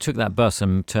Rick took that bus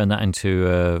and turned that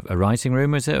into a writing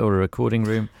room, is it, or a recording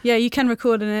room? yeah, you can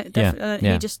record in it.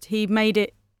 Yeah. He made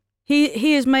it.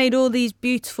 He has made all these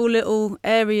beautiful little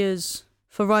areas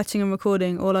for writing and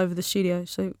recording all over the studio.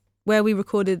 So where we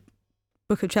recorded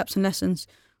Book of Traps and Lessons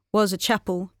was a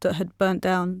chapel that had burnt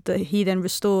down that he then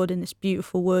restored in this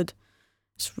beautiful wood.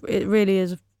 It really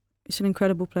is. It's an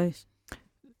incredible place.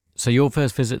 So your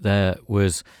first visit there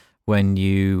was when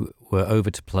you were over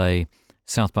to play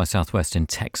South by Southwest in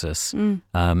Texas in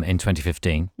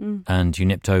 2015, and you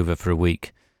nipped over for a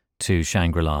week to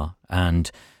Shangri-La, and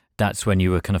that's when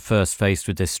you were kind of first faced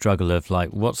with this struggle of like,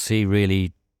 what's he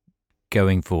really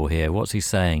going for here? What's he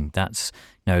saying? That's,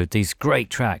 you know, these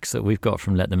great tracks that we've got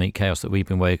from Let Them Eat Chaos that we've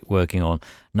been working on.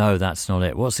 No, that's not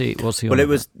it. What's he? Well, it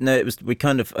was we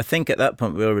kind of, I think at that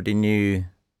point we already knew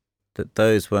that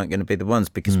those weren't going to be the ones,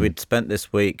 because we'd spent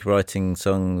this week writing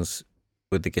songs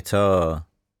with the guitar.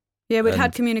 Yeah, we'd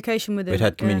had communication with him. We'd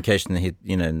had communication. He,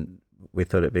 you know, we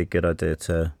thought it'd be a good idea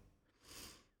to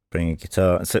bring a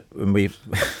guitar. And so when we,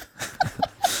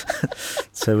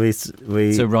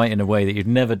 so write in a way that you'd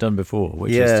never done before,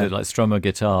 which is to like strum a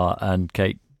guitar and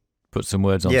Kate put some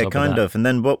words on top of that. Yeah, kind of. And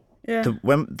then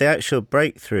when the actual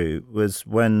breakthrough was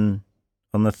when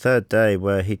on the third day,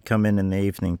 where he'd come in the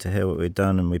evening to hear what we'd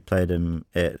done, and we played him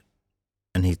it,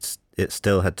 and it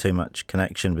still had too much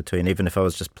connection between, even if I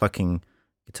was just plucking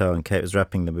guitar and Kate was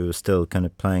rapping them, we were still kind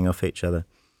of playing off each other.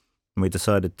 And we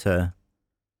decided to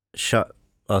shut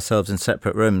ourselves in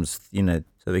separate rooms, you know,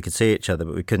 so we could see each other,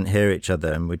 but we couldn't hear each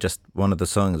other. And one of the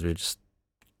songs, we just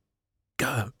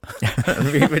go.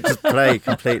 And we would just play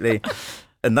completely.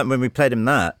 And then when we played him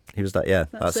that, he was like, yeah,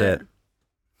 that's it.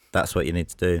 That's what you need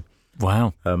to do.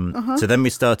 Wow. So then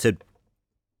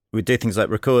we'd do things like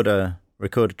record a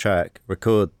track,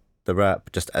 record the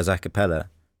rap just as a cappella,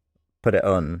 put it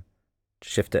on,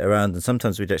 shift it around, and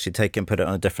sometimes we'd actually take it and put it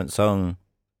on a different song,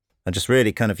 and just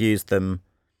really kind of use them.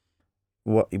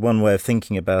 One way of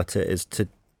thinking about it is to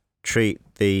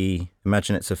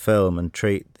imagine it's a film, and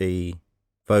treat the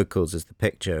vocals as the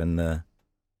picture and the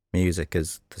music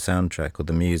as the soundtrack or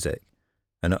the music.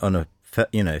 And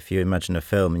if you imagine a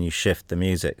film and you shift the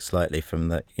music slightly from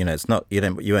the, you know, it's not,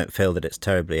 you won't feel that it's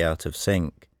terribly out of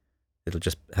sync. It'll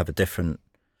just have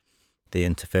the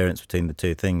interference between the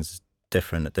two things is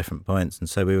different at different points. And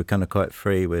so we were kind of quite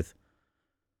free with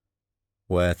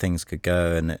where things could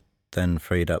go, and it then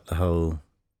freed up the whole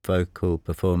vocal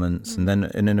performance. And then,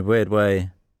 and in a weird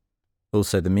way,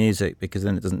 also the music, because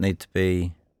then it doesn't need to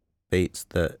be beats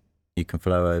that you can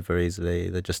flow over easily.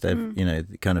 They're just, you know,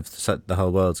 kind of the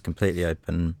whole world's completely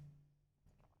open.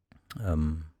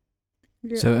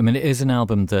 So, I mean, it is an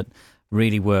album that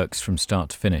really works from start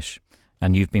to finish.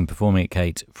 And you've been performing it,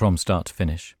 Kate, from start to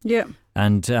finish. Yeah.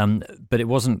 And but it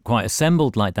wasn't quite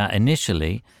assembled like that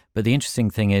initially. But the interesting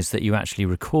thing is that you actually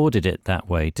recorded it that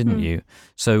way, didn't you?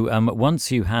 So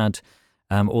once you had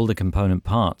all the component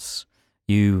parts,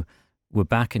 you were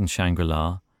back in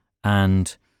Shangri-La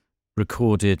and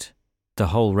recorded the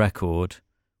whole record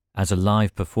as a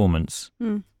live performance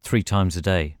 3 times a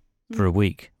day for a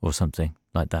week or something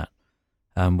like that,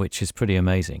 which is pretty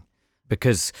amazing.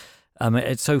 Because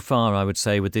it's so far, I would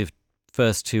say, with the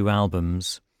first 2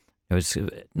 albums, it was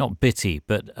not bitty,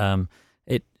 but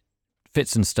it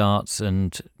fits and starts,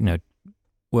 and, you know,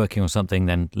 working on something,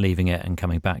 then leaving it and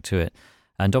coming back to it.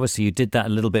 And obviously you did that a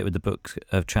little bit with the Book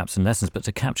of Traps and Lessons, but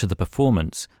to capture the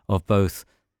performance of both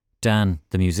Dan,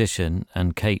 the musician,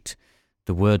 and Kate,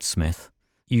 the wordsmith,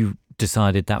 you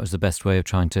decided that was the best way of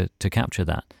trying to capture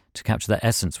that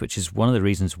essence, which is one of the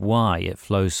reasons why it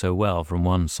flows so well from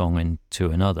one song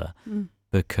into another,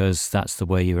 because that's the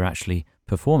way you were actually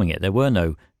performing it. There were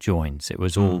no joins. It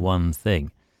was all one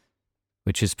thing,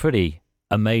 which is pretty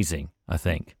amazing, I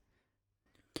think.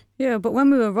 Yeah, but when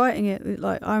we were writing it,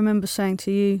 like I remember saying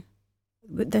to you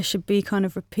that there should be kind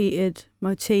of repeated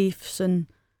motifs and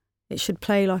it should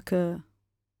play like a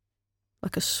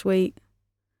suite.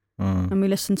 And we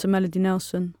listened to Melody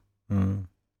Nelson,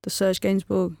 the Serge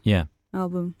Gainsbourg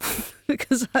album,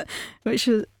 because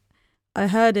I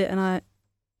heard it and I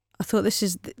thought this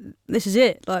is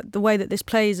it, like the way that this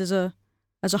plays as a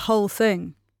whole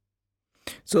thing.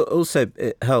 So also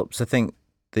it helps, I think,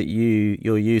 that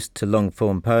you're used to long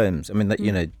form poems. I mean, that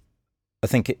you know, I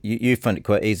think you find it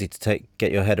quite easy to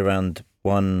get your head around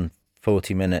one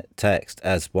 40-minute text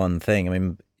as one thing. I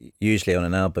mean, usually on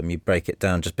an album you break it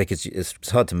down just because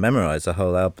it's hard to memorize a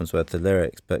whole album's worth of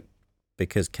lyrics, but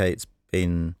because Kate's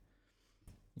been,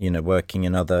 you know, working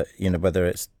in other, you know, whether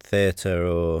it's theatre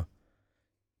or,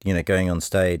 you know, going on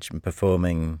stage and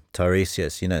performing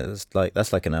Tiresias, you know,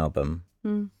 that's like an album.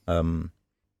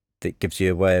 That gives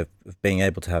you a way of being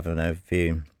able to have an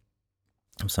overview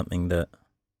of something that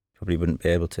probably wouldn't be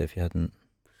able to if you hadn't.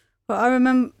 Well, I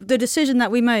remember the decision that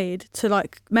we made to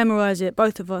like memorize it,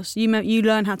 both of us. You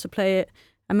learn how to play it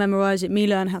and memorize it. Me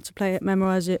learn how to play it,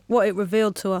 memorize it. What it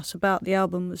revealed to us about the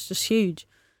album was just huge.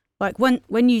 Like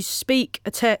when you speak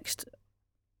a text,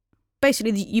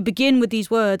 basically you begin with these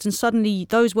words and suddenly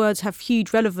those words have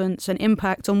huge relevance and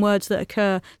impact on words that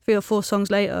occur 3 or 4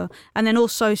 songs later. And then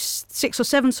also 6 or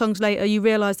 7 songs later, you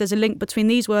realise there's a link between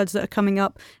these words that are coming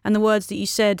up and the words that you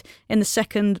said in the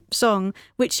second song,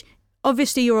 which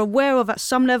obviously you're aware of at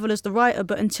some level as the writer,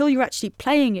 but until you're actually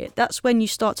playing it, that's when you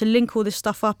start to link all this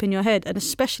stuff up in your head. And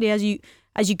especially as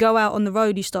you go out on the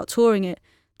road, you start touring it,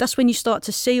 that's when you start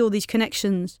to see all these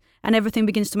connections and everything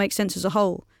begins to make sense as a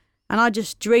whole. And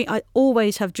I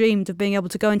always have dreamed of being able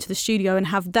to go into the studio and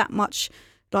have that much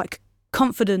like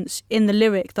confidence in the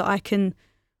lyric that I can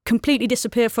completely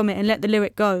disappear from it and let the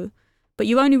lyric go. But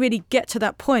you only really get to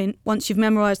that point once you've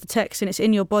memorised the text and it's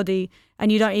in your body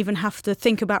and you don't even have to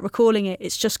think about recalling it.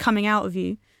 It's just coming out of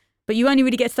you. But you only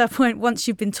really get to that point once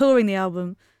you've been touring the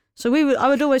album. So I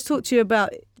would always talk to you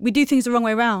about, we do things the wrong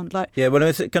way around. Like, yeah, well,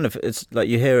 it's like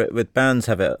you hear it with bands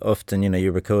have it often, you know,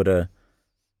 you record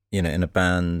in a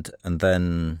band and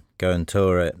then go and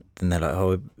tour it, and they're like,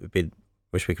 oh,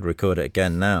 wish we could record it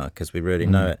again now because we really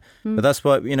know it. But that's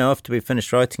why, you know, after we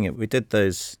finished writing it, we did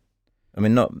those, I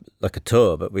mean, not like a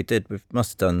tour, but we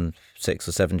must have done 6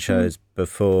 or 7 shows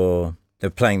before, they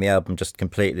were playing the album just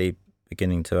completely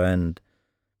beginning to end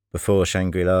before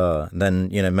Shangri-La, and then,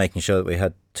 you know, making sure that we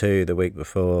had 2 the week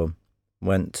before,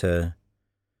 went to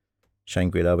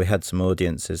Shangri-La. We had some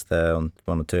audiences there on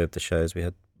 1 or 2 of the shows. We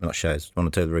had, not shows, 1 or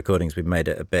 2 of the recordings. We made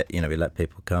it a bit, you know, we let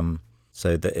people come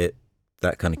so that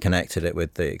that kind of connected it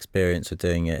with the experience of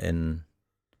doing it in.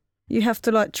 You have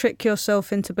to like trick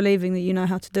yourself into believing that you know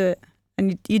how to do it.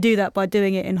 And you do that by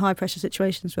doing it in high pressure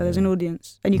situations where there's an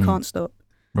audience and you can't stop.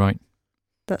 Right.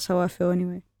 That's how I feel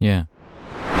anyway. Yeah.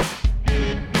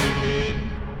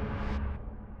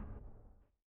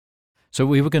 So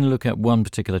we were going to look at one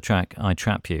particular track, I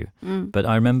Trap You, but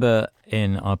I remember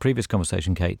in our previous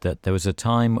conversation, Kate, that there was a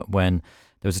time in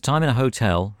a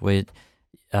hotel where,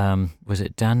 was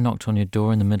it Dan knocked on your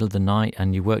door in the middle of the night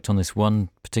and you worked on this one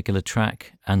particular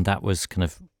track and that was kind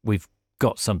of, we've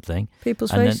got something.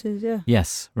 People's and faces, yeah.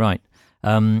 Yes, right.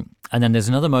 And then there's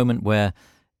another moment where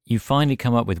you finally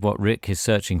come up with what Rick is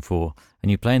searching for and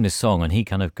you play in this song and he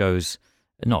kind of goes,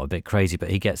 not a bit crazy, but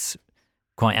he gets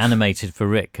quite animated for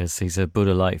Rick because he's a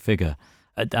Buddha-like figure,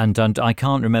 and I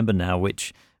can't remember now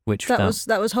which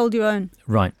that was Hold Your Own.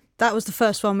 Right. That was the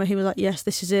first one where he was like, "Yes,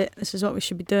 this is it. This is what we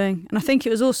should be doing." And I think it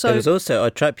was also I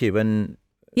Trap You when.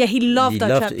 Yeah, he loved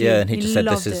I Trap You. Yeah, and he just said,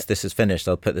 "This is finished.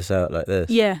 I'll put this out like this."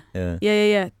 Yeah.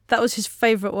 That was his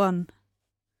favourite one.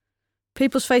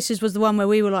 People's Faces was the one where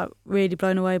we were like really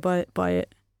blown away by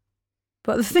it.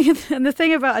 But the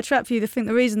thing about I Trap You,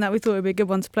 the reason that we thought it would be a good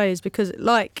one to play is because,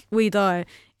 like We Die,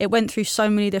 it went through so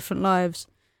many different lives,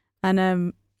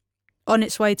 and on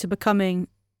its way to becoming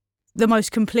the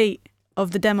most complete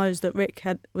of the demos that Rick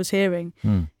was hearing.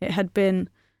 It had been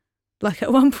like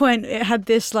at one point it had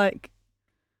this like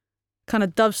kind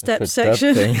of dubstep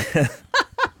section.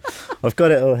 I've got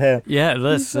it all here. Yeah,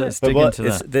 let's dig into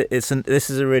that.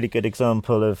 This is a really good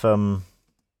example of.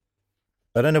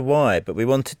 I don't know why, but we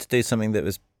wanted to do something that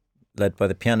was led by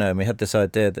the piano, and we had this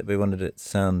idea that we wanted it to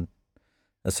sound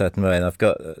a certain way. And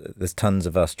there's tons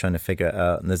of us trying to figure it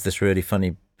out, and there's this really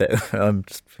funny bit where I'm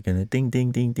just freaking ding,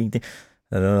 ding, ding, ding, ding.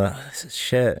 And I'm like, this is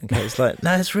shit. And it's like,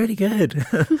 no, it's really good.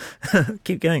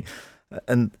 Keep going.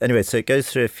 And anyway, so it goes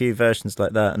through a few versions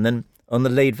like that. And then on the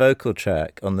lead vocal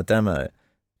track on the demo,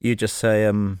 you just say,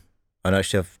 and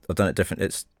actually I've done it different.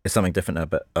 It's something different now,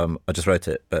 but I just wrote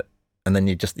it, but and then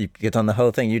you get on the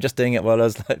whole thing. You're just doing it while I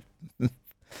was like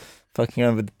fucking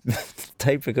around with the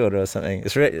tape recorder or something.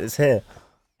 It's here,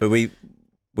 but we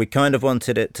kind of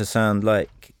wanted it to sound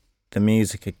like the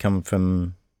music had come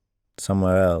from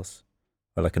somewhere else,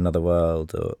 or like another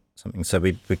world or something. So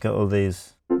we got all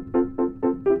these.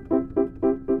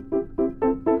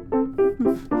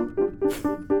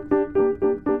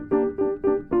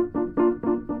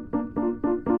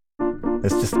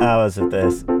 It's just hours of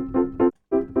this.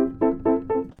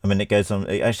 I mean,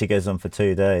 it actually goes on for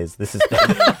 2 days. This is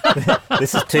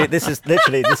this is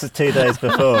 2 days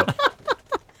before.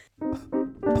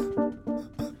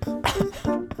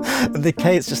 And the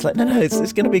Kate's just like, no,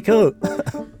 it's going to be cool.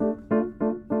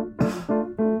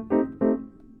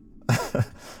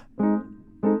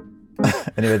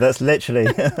 Anyway, that's literally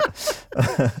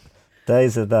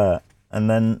days of that. And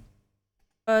then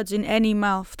words in any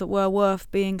mouth that were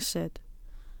worth being said.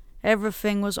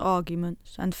 Everything was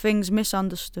arguments and things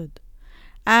misunderstood.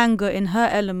 Anger in her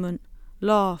element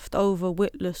laughed over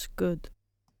witless good.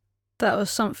 That was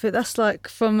something. That's like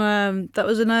from that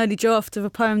was an early draft of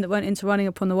a poem that went into Running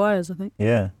Upon the Wires, I think.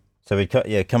 Yeah. So we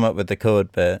come up with the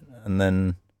chord bit, and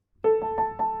then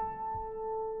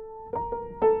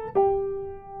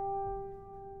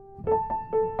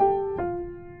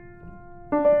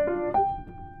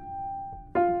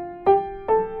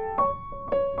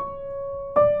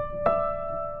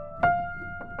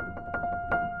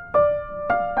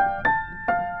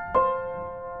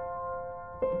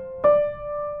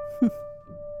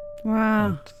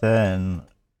Wow. then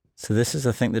so this is,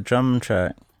 I think, the drum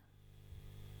track.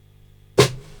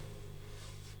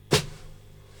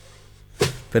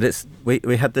 But it's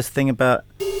we had this thing about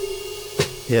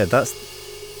that's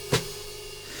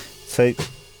so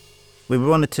we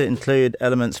wanted to include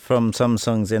elements from some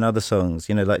songs in other songs,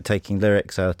 like taking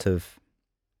lyrics out of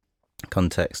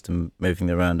context and moving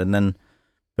them around, and then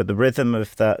but the rhythm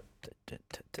of that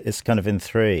is kind of in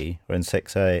 3 or in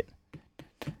 6/8,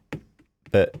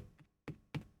 but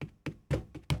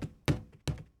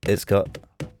it's just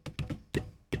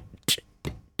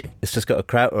got a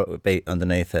krautrock beat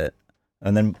underneath it.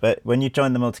 And then, but when you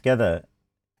join them all together,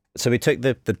 so we took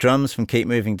the drums from Keep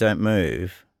Moving, Don't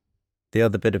Move, the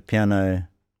other bit of piano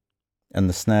and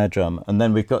the snare drum, and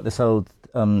then we've got this old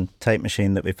tape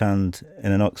machine that we found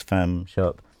in an Oxfam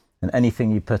shop, and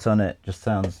anything you put on it just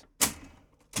sounds.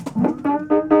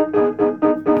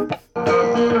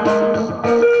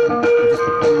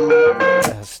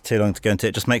 It's too long to go into it.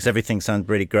 It just makes everything sound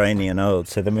really grainy and old.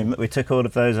 So then we took all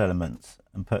of those elements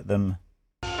and put them.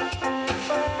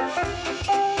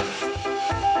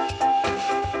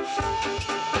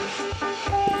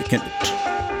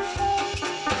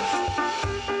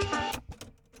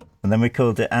 And then we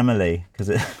called it Amelie because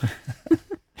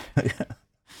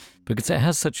it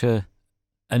has such an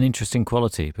interesting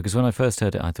quality. Because when I first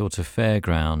heard it, I thought of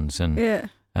fairgrounds and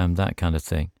that kind of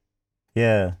thing.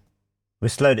 Yeah, we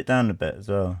slowed it down a bit as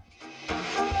well. It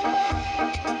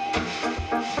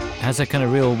has a kind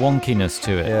of real wonkiness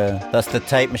to it. Yeah, that's the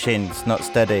tape machine. It's not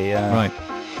steady. Yeah. Right.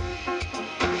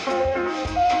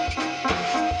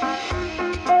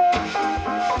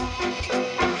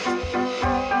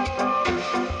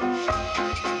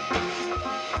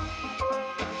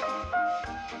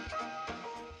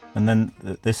 And then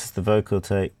this is the vocal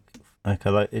take. Like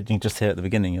you can just hear at the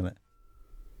beginning of it.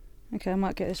 Okay, I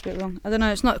might get this bit wrong. I don't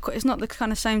know. It's not the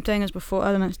kind of same thing as before.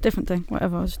 I don't know. It's a different thing.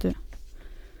 Whatever. I'll just do it.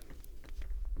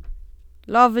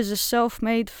 Love is a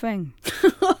self-made thing.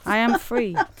 I am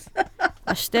free.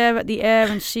 I stare at the air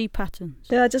and see patterns.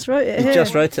 Yeah, I just wrote it. You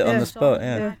just wrote it on the spot.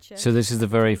 Yeah. So this is the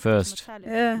very first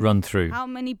run through. How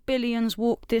many billions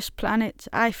walk this planet?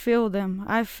 I feel them.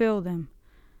 I feel them.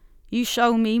 You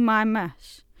show me my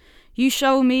mass. You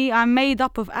show me I'm made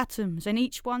up of atoms, and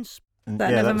each one's...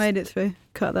 That never made it through.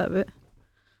 Cut that bit.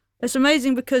 It's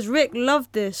amazing because Rick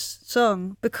loved this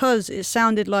song because it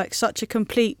sounded like such a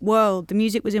complete world. The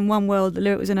music was in one world, the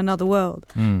lyric was in another world.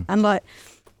 Mm. And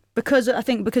because of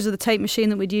the tape machine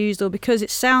that we'd used, or because it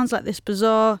sounds like this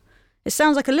bizarre... It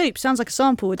sounds like a loop, sounds like a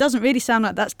sample. It doesn't really sound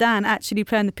like that's Dan actually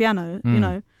playing the piano,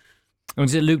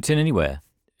 Was it looped in anywhere?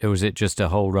 Or was it just a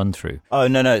whole run through? Oh,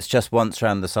 no, it's just once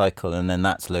around the cycle and then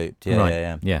that's looped. Yeah,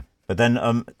 right. Yeah. But then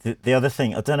the other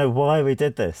thing, I don't know why we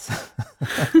did this.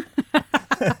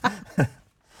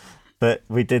 But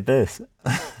we did this.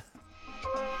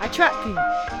 I trap you,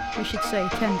 we should say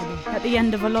tenderly, at the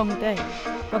end of a long day,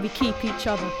 where we keep each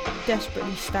other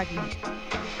desperately stagnant.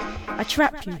 I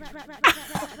trap you.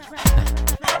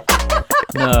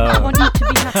 No. I want you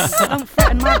to be happy. Don't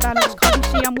threaten my balance. Can't you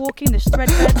see I'm walking this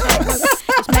threadbare tightrope?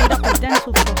 It's made up of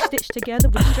dental floss, stitched together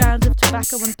with strands of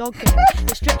tobacco and dog hair.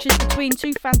 It stretches between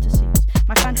two fantasies.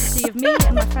 My fantasy of me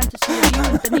and my fantasy of you.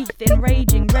 And beneath the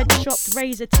enraging, red-chopped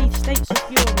razor teeth states of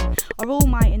fury are all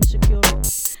my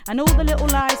insecurities. And all the little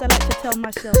lies I like to tell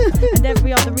myself. And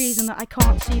every other reason that I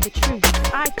can't see the truth.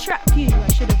 I trap you, I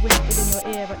should have whispered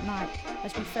in your ear at night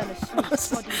as we fell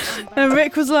asleep. And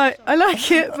Rick was like, I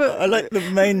like it, but I like the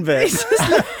main bit.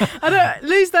 I don't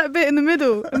lose that bit in the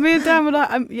middle. And me and Dan were like,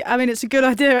 I mean, it's a good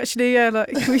idea actually. Yeah,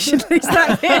 like we should lose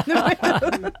that bit in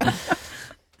the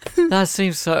middle. That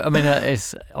seems so. I mean,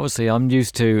 it's obviously I'm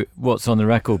used to what's on the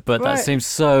record, but Right. that seems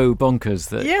so bonkers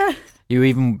that Yeah. you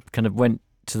even kind of went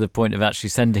to the point of actually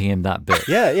sending him that bit.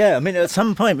 Yeah. I mean, at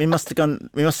some point we must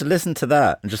have listened to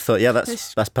that and just thought, yeah,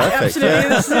 that's perfect. Absolutely, Yeah.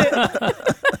 that's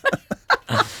it.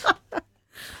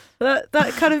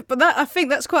 that kind of, but that I think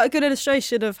that's quite a good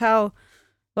illustration of how,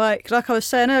 like I was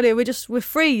saying earlier, we're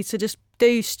free to just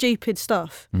do stupid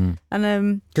stuff, and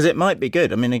Because it might be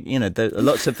good. I mean, you know, there are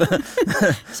lots of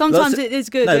sometimes it is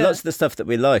good. Yeah. lots of the stuff that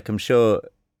we like. I'm sure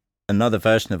another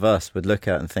version of us would look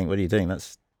at and think, "What are you doing?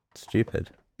 That's stupid."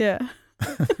 Yeah.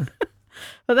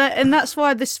 But that's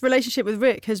why this relationship with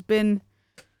Rick has been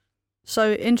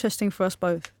so interesting for us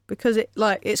both, because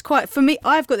it's quite, for me,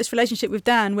 I've got this relationship with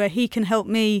Dan where he can help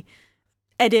me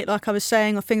edit, like I was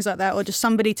saying, or things like that, or just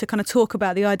somebody to kind of talk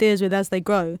about the ideas with as they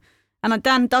grow. And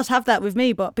Dan does have that with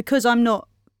me, but because I'm not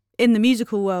in the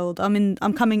musical world, I'm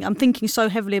thinking so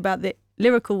heavily about the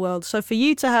lyrical world. So for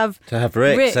you to have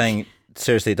Rick saying,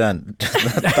 "Seriously, Dan,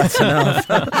 that's enough,"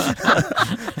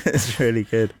 it's really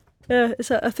good. Yeah,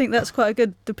 I think that's quite a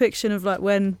good depiction of like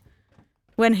when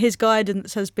his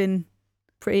guidance has been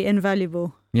pretty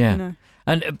invaluable. Yeah. You know?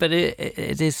 But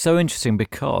it is so interesting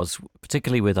because,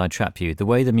 particularly with I Trap You, the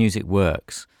way the music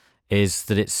works is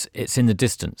that it's in the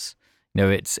distance. You know,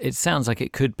 it sounds like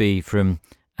it could be from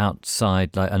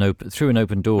outside, like through an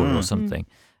open door or something.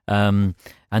 And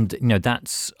you know,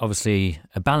 that's obviously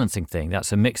a balancing thing.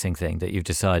 That's a mixing thing that you've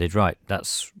decided, right?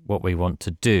 That's what we want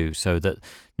to do, so that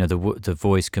you know the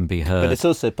voice can be heard. But it's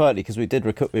also partly because we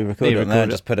recorded it there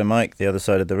and just put a mic the other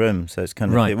side of the room, so it's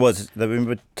kind of Right. We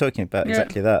were talking about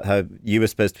exactly that, how you were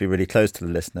supposed to be really close to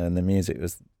the listener and the music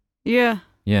was Yeah.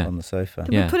 on the sofa.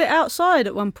 Did Yeah. we put it outside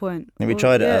at one point? And we Or-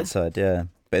 tried it yeah. outside, yeah.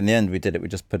 But in the end, we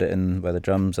just put it in where the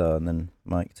drums are and then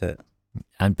mic'd it.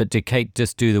 But did Kate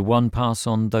just do the one pass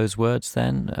on those words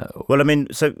then? Well,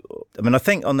 I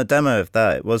think on the demo of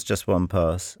that, it was just one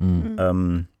pass.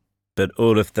 But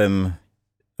all of them,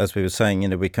 as we were saying, you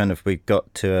know, we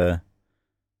got to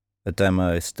a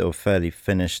demo still fairly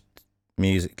finished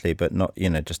musically, but not, you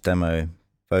know, just demo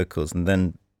vocals. But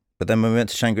then when we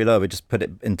went to Shangri-La, we just put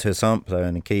it into a sampler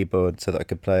and a keyboard so that I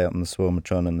could play it on the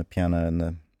Swarmatron and the piano and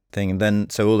the thing. And then,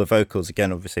 so all the vocals,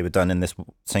 again, obviously were done in this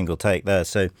single take there.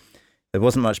 So there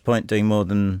wasn't much point doing more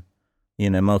than, you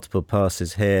know, multiple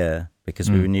passes here because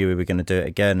we knew we were going to do it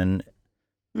again. And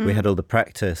we had all the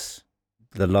practice,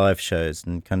 the live shows,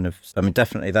 and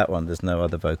definitely that one, there's no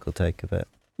other vocal take of it.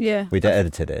 Yeah. We'd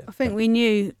edited it. I think we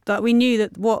knew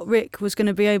that what Rick was going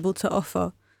to be able to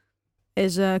offer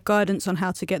is guidance on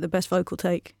how to get the best vocal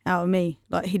take out of me.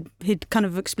 Like he'd kind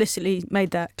of explicitly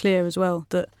made that clear as well,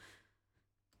 that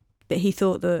he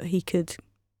thought that he could,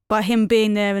 by him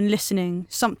being there and listening,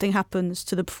 something happens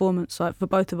to the performance, like for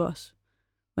both of us.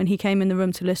 When he came in the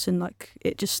room to listen, like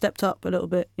it just stepped up a little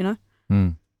bit, you know?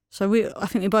 So I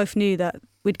think we both knew that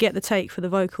we'd get the take for the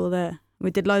vocal there.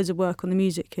 We did loads of work on the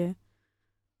music here.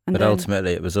 But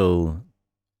ultimately it was all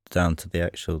down to the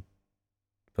actual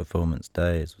performance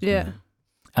days. Wasn't Yeah. it?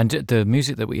 And the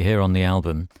music that we hear on the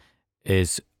album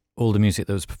is all the music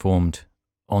that was performed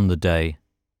on the day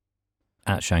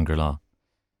at Shangri-La,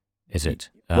 is it?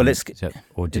 Well, it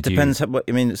depends.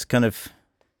 It's kind of,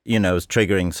 you know, it's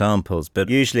triggering samples, but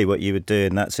usually what you would do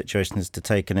in that situation is to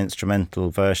take an instrumental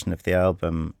version of the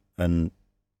album and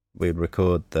we'd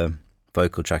record the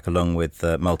vocal track along with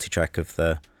the multi-track of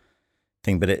the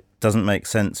thing. But it doesn't make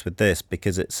sense with this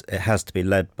because it has to be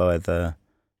led by the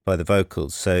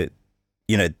vocals. So,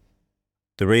 you know,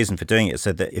 the reason for doing it is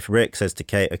so that if Rick says to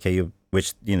Kate, okay,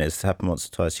 which, you know, it's happened once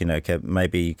or twice, you know, okay,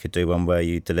 maybe you could do one where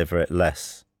you deliver it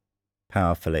less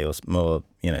powerfully or more,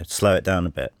 you know, slow it down a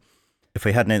bit. If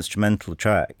we had an instrumental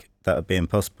track, that would be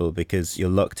impossible because you're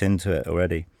locked into it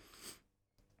already.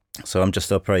 So I'm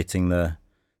just operating the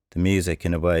music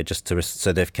in a way just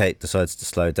so that if Kate decides to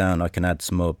slow down, I can add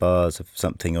some more bars of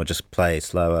something or just play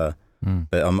slower,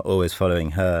 but I'm always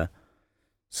following her.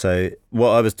 So what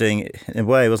I was doing, in a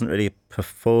way, wasn't really a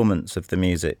performance of the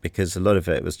music because a lot of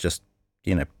it was just,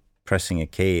 you know, pressing a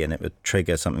key and it would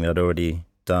trigger something I'd already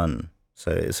done.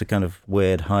 So it's a kind of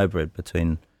weird hybrid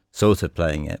between sort of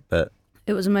playing it, but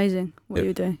It was amazing what Yeah. you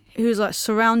were doing. He was like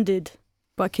surrounded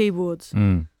by keyboards,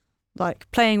 Mm. like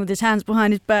playing with his hands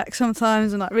behind his back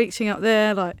sometimes and like reaching up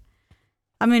there. Like,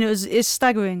 I mean, it's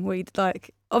staggering what you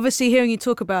like. Obviously, hearing you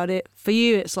talk about it, for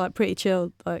you, it's like pretty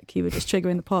chilled. Like you were just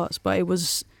triggering the parts, but it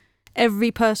was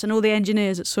every person, all the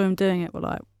engineers that saw him doing it were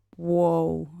like,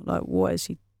 whoa, like what is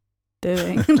he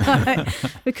doing? Like,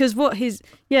 because what he's,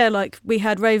 like we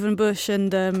had Raven Bush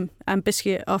and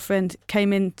Biscuit, our friend,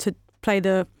 came in to play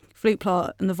the flute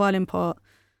part and the violin part,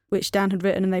 which Dan had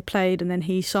written, and they played, and then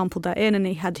he sampled that in, and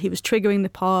he was triggering the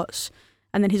parts,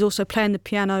 and then he's also playing the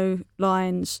piano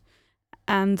lines,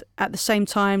 and at the same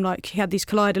time, like he had these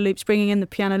collider loops, bringing in the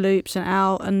piano loops and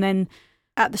out, and then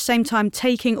at the same time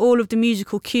taking all of the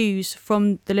musical cues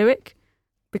from the lyric,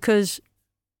 because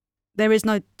there is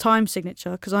no time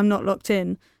signature, because I'm not locked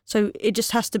in, so it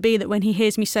just has to be that when he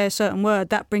hears me say a certain word,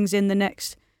 that brings in the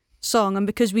next song, and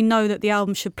because we know that the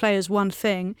album should play as one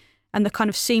thing, and the kind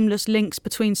of seamless links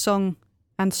between song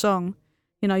and song.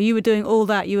 You know, you were doing all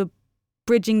that. You were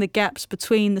bridging the gaps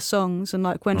between the songs, and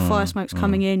like when Fire Smoke's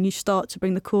coming in, you start to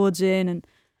bring the chords in, and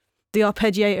the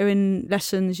arpeggiator in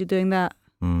Lessons, you're doing that.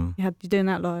 You're doing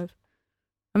that live.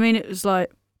 I mean, it was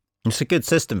like... It's a good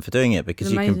system for doing it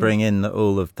because you can amazing. bring in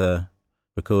all of the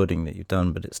recording that you've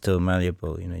done, but it's still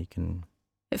malleable, you know, you can...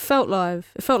 It felt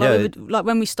live. It felt like, we would, like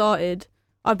when we started,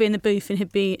 I'd be in the booth and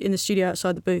he'd be in the studio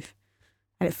outside the booth.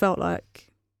 And it felt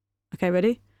like, okay,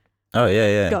 ready? Oh,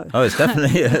 yeah. Go. Oh, it's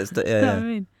definitely... You know what I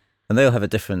mean? And they'll have a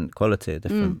different quality, a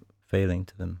different feeling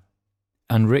to them.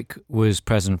 And Rick was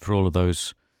present for all of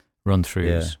those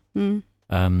run-throughs.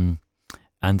 And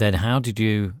then how did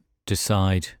you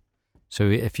decide... So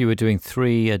if you were doing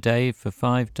 3 a day for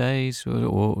 5 days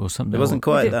or something... It wasn't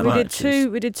quite that much.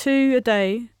 We did 2 a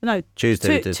day. No,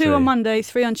 Tuesday we did 3. 2 on Monday,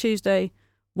 3 on Tuesday,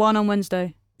 1 on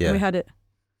Wednesday. Yeah. And we had it.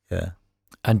 Yeah.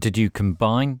 And did you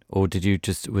combine, or did you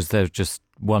was there just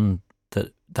one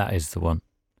that is the one?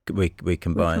 We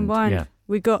combined. Yeah.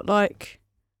 We got like...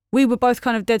 We were both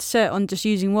kind of dead set on just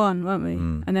using one, weren't we?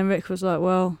 And then Rick was like,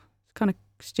 well, it's kind of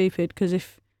stupid because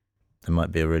if... There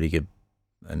might be a really good...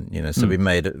 And, you know, so we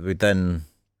made it... We then...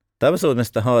 That was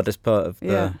almost the hardest part of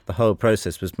the whole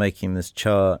process, was making this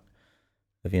chart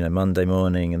of, you know, Monday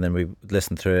morning, and then we would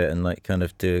listen through it and like kind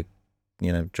of do,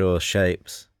 you know, draw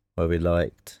shapes where we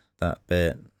liked that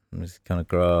bit. And it was kind of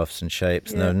graphs and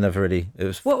shapes. Yeah. No, never really... It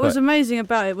was What was quite- amazing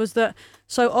about it was that,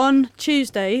 so on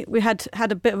Tuesday, we had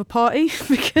a bit of a party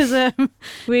because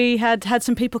we had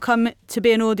some people come to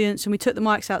be an audience, and we took the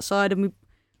mics outside and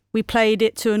we played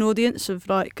it to an audience of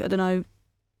like, I don't know,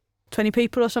 20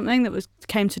 people or something that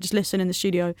came to just listen in the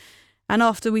studio. And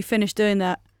after we finished doing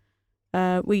that,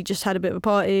 we just had a bit of a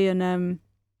party, and then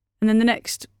the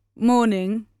next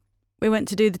morning we went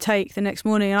to do the take the next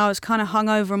morning, and I was kind of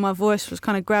hungover and my voice was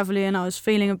kind of gravelly and I was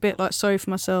feeling a bit like sorry for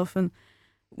myself. And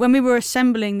when we were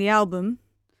assembling the album,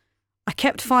 I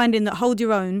kept finding that Hold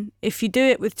Your Own, if you do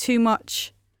it with too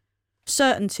much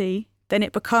certainty, then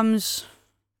it becomes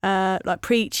like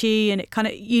preachy, and it kind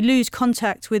of, you lose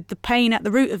contact with the pain at the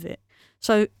root of it.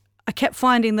 So I kept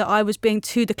finding that I was being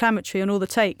too declamatory on all the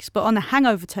takes, but on the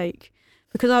hangover take,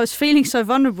 because I was feeling so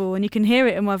vulnerable, and you can hear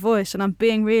it in my voice, and I'm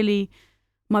being really,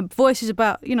 my voice is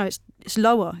about, you know, it's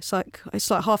lower, it's like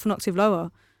half an octave lower,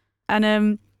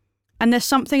 and there's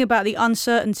something about the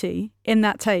uncertainty in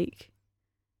that take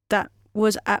that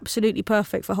was absolutely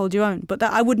perfect for Hold Your Own, but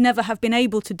that I would never have been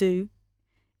able to do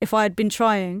if I had been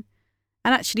trying.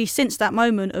 And actually, since that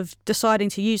moment of deciding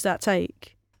to use that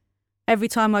take, every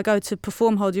time I go to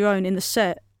perform Hold Your Own in the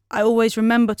set, I always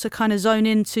remember to kind of zone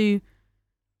into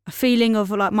a feeling of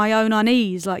like my own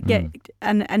unease, like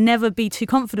and never be too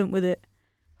confident with it.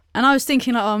 And I was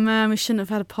thinking like, oh man, we shouldn't have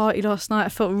had a party last night. I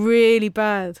felt really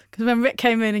bad because when Rick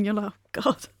came in, and you're like, oh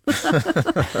God.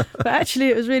 But actually,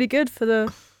 it was really good for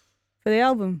the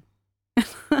album. It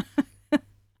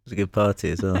was a good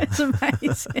party as well. It's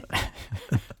amazing.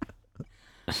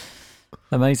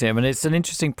 Amazing. I mean, it's an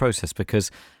interesting process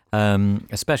because,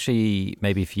 especially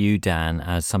maybe for you, Dan,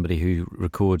 as somebody who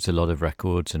records a lot of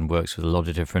records and works with a lot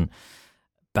of different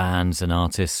bands and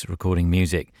artists recording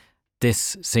music,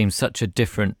 this seems such a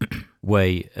different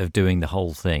way of doing the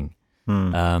whole thing,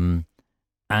 and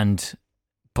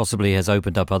possibly has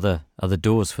opened up other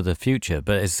doors for the future.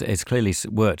 But it's clearly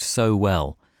worked so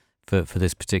well for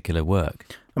this particular work.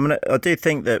 I mean, I do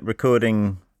think that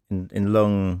recording in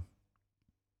long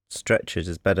stretches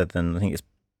is better than... I think it's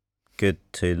good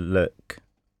to look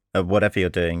at whatever you're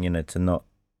doing, you know, to not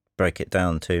break it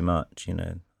down too much, you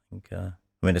know. I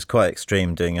mean, it's quite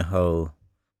extreme doing a whole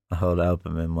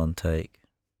album in one take,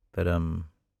 but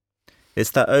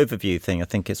it's that overview thing. I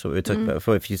think it's what we were talking about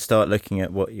before. If you start looking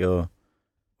at what you're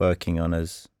working on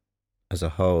as a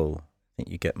whole. I think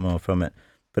you get more from it.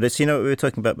 But it's, what we were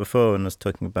talking about before when I was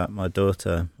talking about my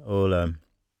daughter,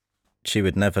 she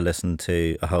would never listen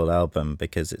to a whole album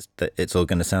because it's all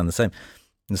going to sound the same.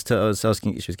 And so I was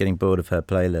asking, she was getting bored of her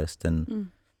playlist, and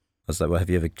I was like, well, have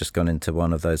you ever just gone into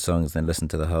one of those songs and then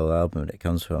listened to the whole album that it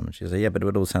comes from? And she was like, yeah, but it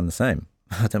would all sound the same.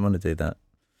 I don't want to do that.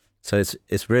 So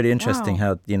it's really interesting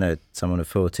how, someone of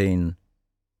 14,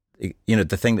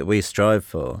 the thing that we strive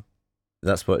for,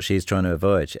 that's what she's trying to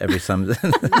avoid every time. I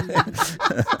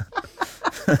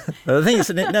think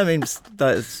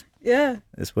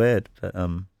it's weird, but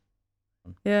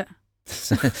yeah.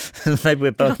 Maybe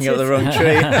we're barking up the wrong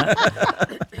tree.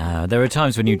 There are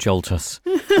times when you jolt us,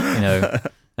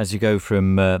 as you go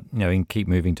from in Keep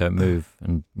Moving, Don't Move,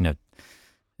 and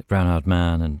Brown Eyed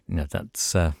Man, and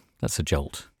that's a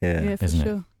jolt. Yeah, for isn't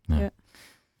sure. It?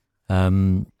 Yeah.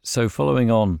 So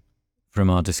following on from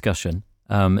our discussion,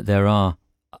 there are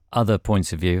other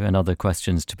points of view and other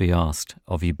questions to be asked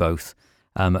of you both,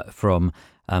 from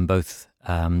both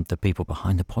the people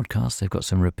behind the podcast. They've got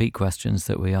some repeat questions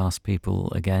that we ask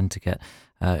people again to get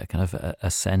kind of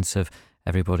a sense of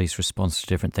everybody's response to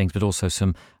different things, but also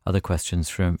some other questions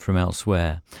from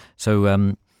elsewhere.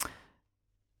 So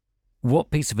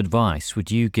what piece of advice would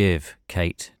you give,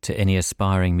 Kate, to any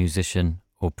aspiring musician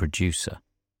or producer?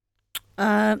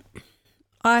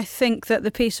 I think that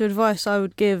the piece of advice I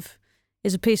would give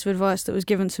is a piece of advice that was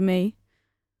given to me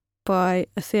by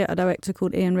a theatre director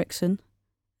called Ian Rickson.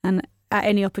 And at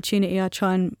any opportunity, I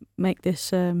try and make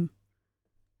this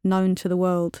known to the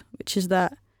world, which is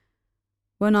that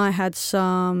when I had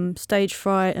some stage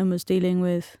fright and was dealing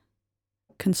with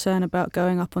concern about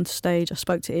going up on stage, I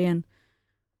spoke to Ian.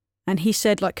 And he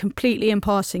said, like, completely in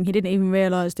passing, he didn't even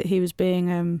realise that he was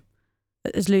being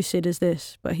as lucid as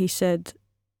this, but he said,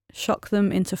 shock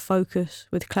them into focus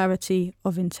with clarity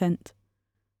of intent.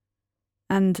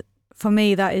 And for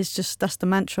me, that's the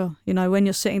mantra. When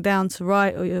you're sitting down to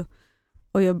write, or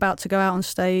you're about to go out on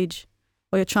stage,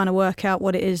 or you're trying to work out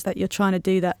what it is that you're trying to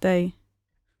do that day,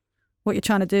 what you're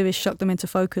trying to do is shock them into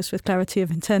focus with clarity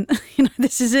of intent.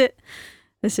 This is it.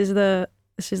 This is the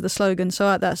slogan. So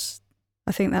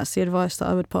I think that's the advice that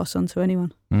I would pass on to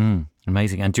anyone.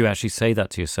 Amazing. And do you actually say that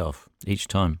to yourself each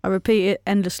time? I repeat it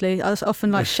endlessly. I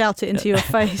often shout it into your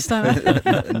face, don't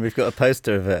I? And we've got a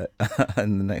poster of it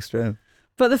in the next room.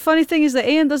 But the funny thing is that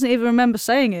Ian doesn't even remember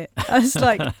saying it. It's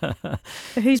like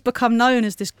he's become known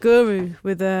as this guru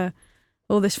with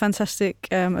all this fantastic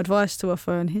advice to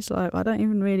offer, and he's like, I don't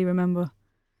even really remember.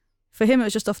 For him, it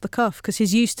was just off the cuff because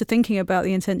he's used to thinking about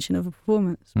the intention of a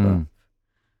performance. But,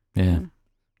 yeah.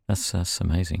 That's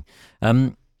amazing.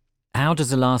 How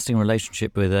does a lasting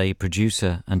relationship with a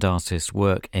producer and artist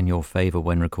work in your favour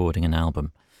when recording an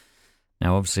album?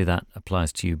 Now, obviously, that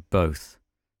applies to you both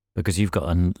because you've got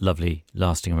a lovely,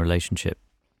 lasting relationship.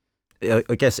 I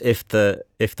guess if the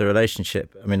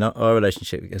relationship, our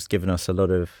relationship has given us a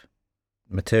lot of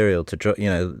material to draw,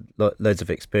 loads of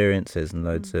experiences and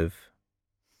loads of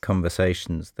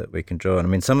conversations that we can draw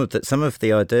on. Some of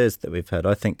the ideas that we've had,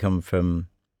 I think, come from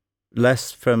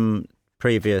less from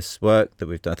previous work that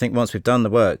we've done. I think once we've done the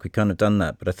work, we've kind of done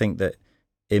that. But I think that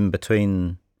in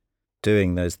between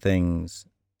doing those things,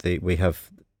 we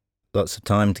have lots of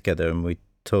time together and we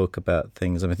talk about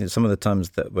things. I think some of the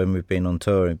times that when we've been on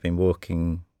tour and been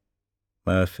walking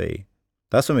Murphy,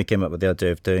 that's when we came up with the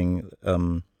idea of doing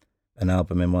an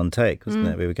album in one take, wasn't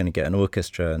it? We were going to get an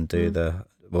orchestra and do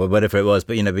whatever it was.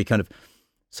 But, we kind of...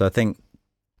 So I think...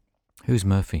 Who's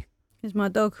Murphy? He's my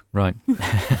dog. Right.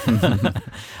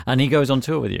 And he goes on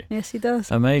tour with you? Yes, he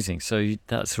does. Amazing. So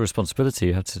that's a responsibility.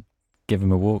 You have to give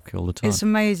him a walk all the time. It's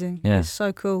amazing. Yeah. It's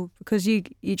so cool because you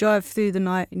drive through the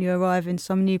night and you arrive in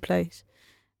some new place.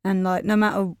 And no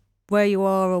matter where you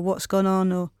are or what's gone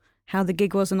on or how the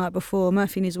gig was the night before,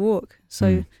 Murphy needs a walk.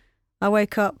 So I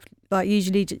wake up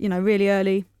usually, really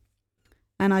early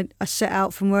and I set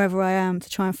out from wherever I am to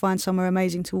try and find somewhere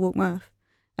amazing to walk Murph.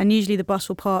 And usually the bus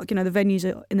will park, the venues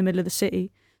are in the middle of the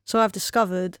city. So I've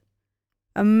discovered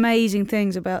amazing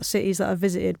things about cities that I've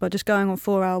visited by just going on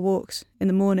 4-hour walks in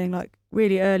the morning,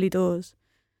 really early doors.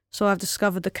 So I've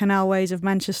discovered the canalways of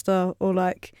Manchester,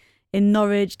 or in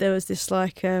Norwich there was this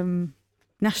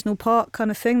national park kind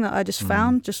of thing that I just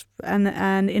found,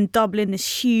 and in Dublin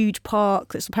this huge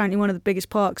park that's apparently one of the biggest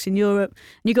parks in Europe.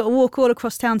 And you got to walk all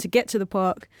across town to get to the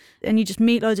park, and you just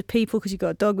meet loads of people because you've got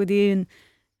a dog with you,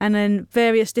 and then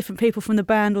various different people from the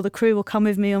band or the crew will come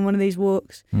with me on one of these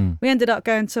walks. We ended up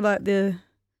going to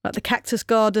the cactus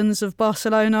gardens of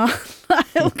Barcelona,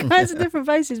 all kinds of different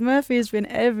places. Murphy has been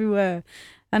everywhere.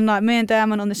 And me and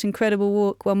Dan went on this incredible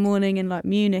walk one morning in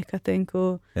Munich, I think,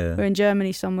 or we're in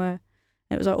Germany somewhere.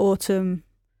 It was like autumn,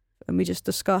 and we just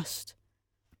discussed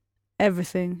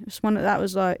everything. It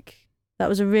was that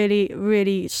was a really,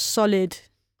 really solid,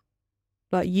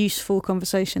 like useful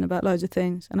conversation about loads of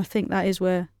things. And I think that is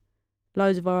where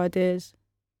loads of our ideas,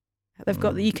 they've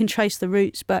got that you can trace the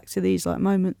roots back to these like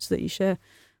moments that you share.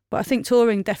 But I think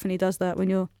touring definitely does that. When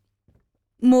you're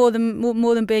more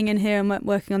than being in here and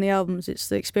working on the albums, it's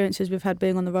the experiences we've had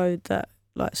being on the road that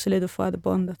like solidify the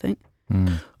bond, I think.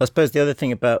 I suppose the other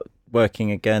thing about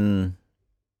working again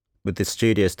with the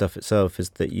studio stuff itself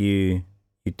is that you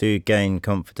do gain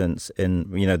confidence in,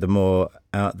 you know, the more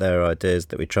out there ideas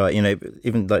that we try, you know,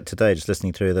 even like today, just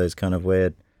listening through those kind of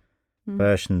weird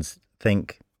versions,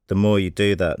 think the more you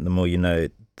do that, the more you know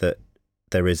that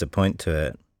there is a point to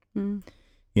it.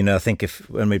 You know, I think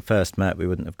when we first met, we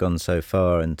wouldn't have gone so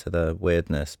far into the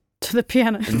weirdness. To the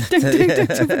piano.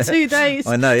 For 2 days.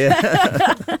 I know,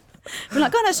 yeah. We're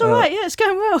like, oh, that's all right. Yeah, it's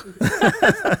going well.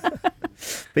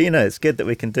 But, you know, it's good that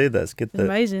we can do that. It's good that...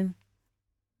 Amazing.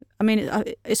 I mean,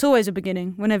 it's always a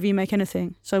beginning whenever you make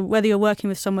anything. So whether you're working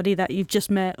with somebody that you've just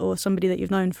met or somebody that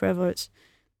you've known forever,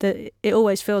 it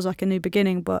always feels like a new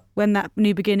beginning. But when that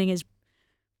new beginning is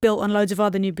built on loads of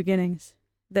other new beginnings,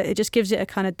 that it just gives it a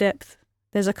kind of depth.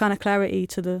 There's a kind of clarity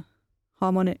to the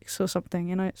harmonics or something,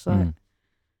 you know? It's like,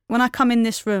 when I come in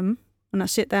this room and I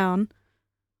sit down,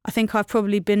 I think I've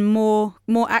probably been more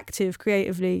active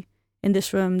creatively in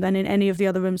this room than in any of the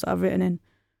other rooms that I've written in,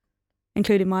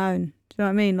 including my own. Do you know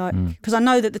what I mean? Like, because I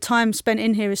know that the time spent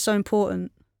in here is so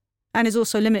important and is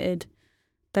also limited,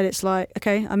 that it's like,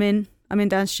 okay, I'm in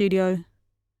Dan's studio,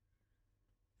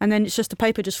 and then it's just the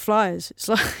paper just flies. It's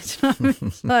like, do you know what I mean?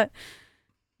 It's like,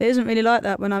 it isn't really like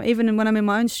that when I'm in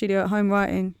my own studio at home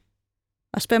writing.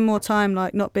 I spend more time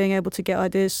like not being able to get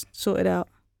ideas sorted out.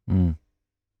 When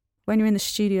you're in the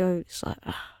studio, it's like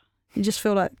you just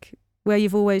feel like where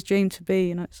you've always dreamed to be.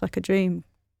 You know, it's like a dream.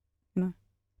 You know.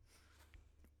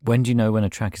 When do you know when a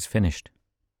track is finished?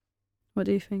 What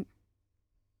do you think?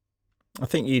 I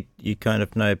think you kind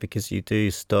of know because you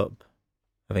do stop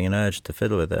having an urge to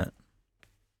fiddle with it.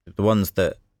 The ones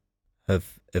that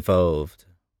have evolved,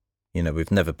 you know,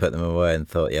 we've never put them away and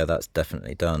thought, yeah, that's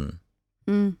definitely done.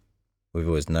 We've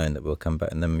always known that we'll come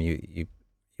back, and then you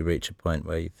reach a point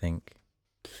where you think,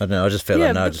 I don't know, I just feel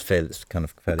I just feel it's kind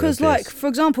of fairly because, obvious. like, for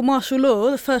example, Martial Law,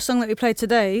 the first song that we played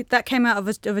today, that came out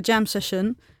of a jam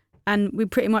session, and we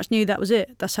pretty much knew that was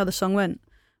it. That's how the song went.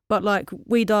 But like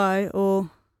We Die or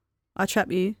I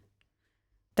Trap You,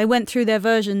 they went through their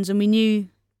versions, and we knew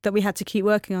that we had to keep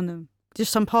working on them.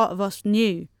 Just some part of us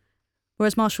knew.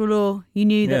 Whereas Martial Law, you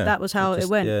knew that was how it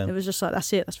went. Yeah. It was just like,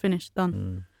 that's it, that's finished,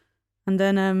 done. And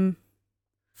then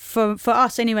for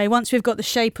us anyway, once we've got the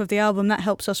shape of the album, that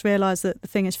helps us realise that the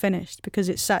thing is finished because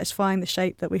it's satisfying the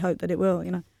shape that we hope that it will,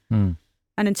 you know. And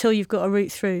until you've got a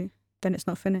route through, then it's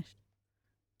not finished.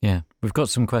 Yeah, we've got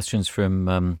some questions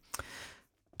from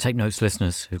Take Notes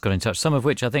listeners who've got in touch, some of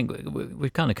which I think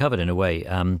we've kind of covered in a way.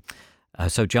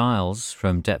 So Giles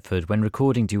from Deptford, when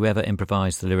recording, do you ever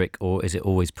improvise the lyric or is it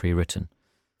always pre-written?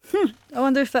 I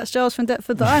wonder if that's Giles from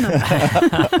Deptford that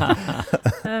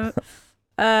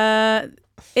I know.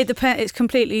 It depends. It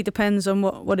completely depends on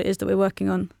what it is that we're working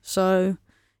on. So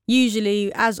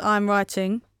usually as I'm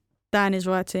writing, Dan is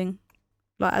writing,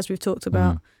 like as we've talked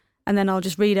about, and then I'll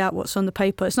just read out what's on the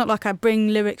paper. It's not like I bring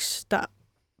lyrics that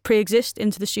pre-exist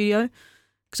into the studio,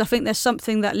 because I think there's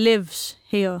something that lives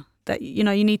here that, you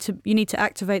know, you need to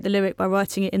activate the lyric by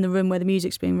writing it in the room where the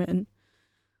music's being written.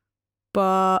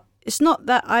 But it's not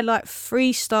that I like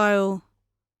freestyle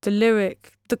the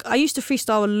lyric. I used to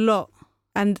freestyle a lot,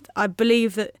 and I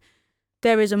believe that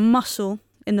there is a muscle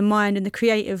in the mind and the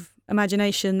creative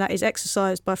imagination that is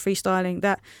exercised by freestyling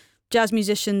that jazz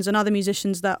musicians and other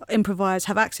musicians that improvise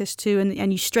have access to,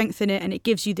 and you strengthen it, and it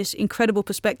gives you this incredible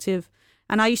perspective.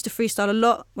 And I used to freestyle a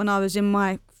lot when I was in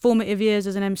my formative years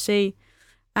as an MC,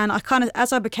 and I kind of,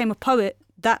 as I became a poet,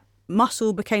 that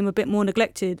muscle became a bit more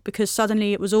neglected because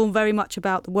suddenly it was all very much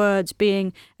about the words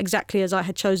being exactly as I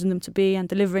had chosen them to be and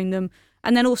delivering them.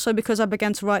 And then also because I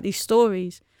began to write these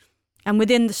stories, and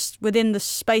within the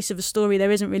space of a story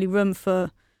there isn't really room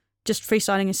for just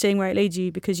freestyling and seeing where it leads you,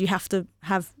 because you have to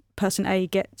have person A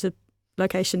get to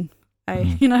location A,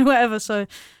 you know, whatever. So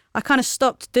I kind of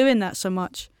stopped doing that so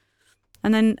much.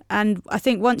 And I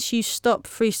think once you stop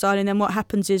freestyling, then what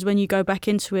happens is when you go back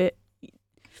into it,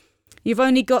 you've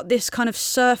only got this kind of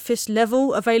surface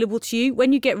level available to you.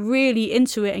 When you get really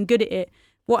into it and good at it,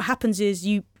 what happens is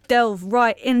you delve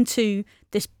right into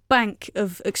this bank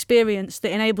of experience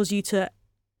that enables you to,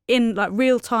 in like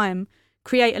real time,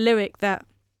 create a lyric that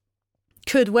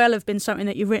could well have been something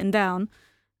that you've written down,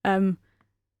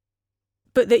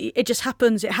 but it just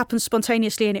happens. It happens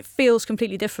spontaneously, and it feels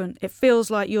completely different. It feels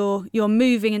like you're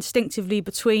moving instinctively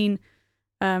between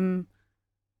kind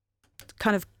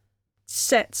of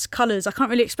sets, colours. I can't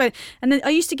really explain. And then I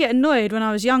used to get annoyed when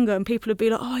I was younger, and people would be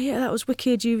like, "Oh yeah, that was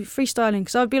wicked, you freestyling."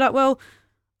 Because I'd be like, "Well,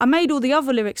 I made all the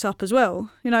other lyrics up as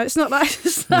well. You know, it's not like,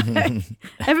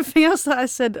 everything else that I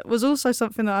said was also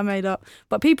something that I made up."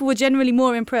 But people were generally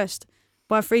more impressed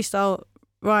by freestyle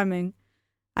rhyming.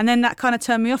 And then that kind of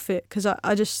turned me off it, because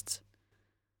I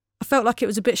felt like it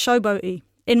was a bit showboaty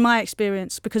in my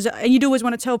experience, because you'd always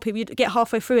want to tell people, you'd get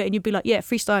halfway through it and you'd be like, yeah,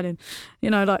 freestyling, you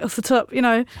know, like off the top, you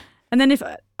know. And then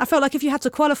I felt like if you had to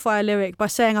qualify a lyric by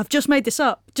saying, I've just made this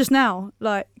up just now,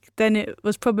 like, then it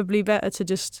was probably better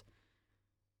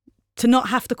to not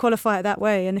have to qualify it that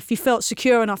way. And if you felt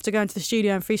secure enough to go into the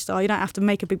studio and freestyle, you don't have to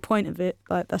make a big point of it.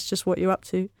 Like, that's just what you're up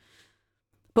to.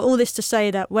 But all this to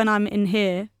say that when I'm in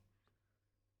here,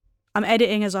 I'm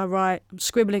editing as I write, I'm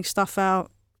scribbling stuff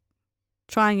out,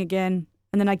 trying again,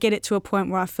 and then I get it to a point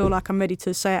where I feel like I'm ready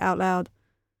to say it out loud,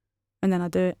 and then I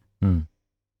do it. Mm.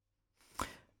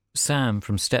 Sam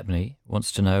from Stepney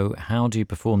wants to know, how do you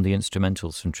perform the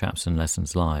instrumentals from Traps and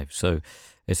Lessons live? So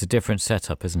it's a different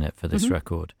setup, isn't it, for this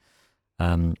record?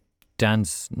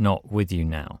 Dan's not with you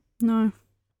now. No.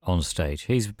 On stage.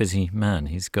 He's a busy man.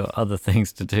 He's got other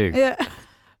things to do. Yeah.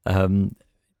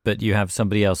 But you have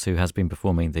somebody else who has been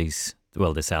performing this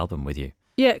album with you.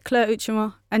 Yeah, Claire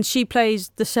Uchima. And she plays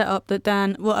the setup that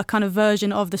Dan, a kind of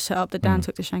version of the setup that Dan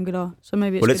took to Shangri-La. So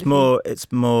maybe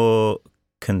it's more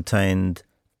contained.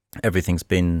 Everything's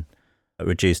been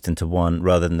reduced into one,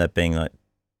 rather than there being like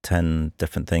 10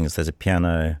 different things. There's a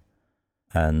piano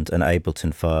and an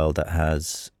Ableton file that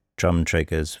has drum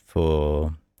triggers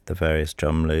for the various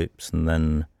drum loops, and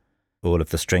then all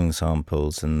of the string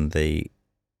samples and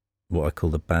what I call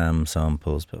the BAM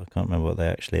samples, but I can't remember what they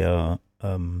actually are.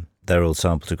 They're all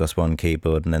sampled across one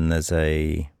keyboard, and then there's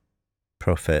a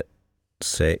Prophet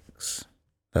 6.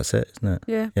 That's it, isn't it?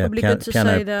 Yeah, probably good to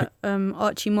say that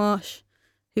Archie Marsh,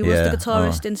 who was the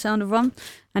guitarist in Sound of Rum,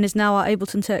 and is now our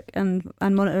Ableton tech and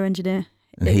monitor engineer.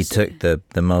 And he took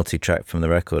the multi-track from the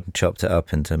record and chopped it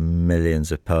up into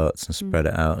millions of parts and spread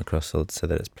it out across all so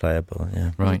that it's playable.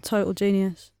 Yeah, right. He's a total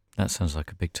genius. That sounds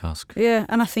like a big task. Yeah,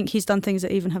 and I think he's done things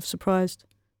that even have surprised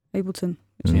Ableton,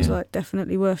 which is like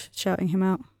definitely worth shouting him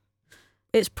out.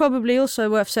 It's probably also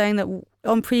worth saying that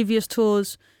on previous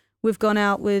tours, we've gone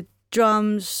out with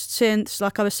drums, synths.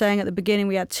 Like I was saying at the beginning,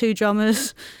 we had 2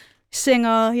 drummers,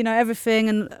 singer, you know, everything.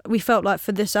 And we felt like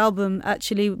for this album,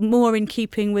 actually more in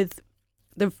keeping with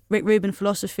the Rick Rubin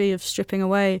philosophy of stripping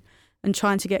away and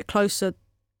trying to get closer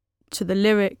to the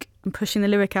lyric and pushing the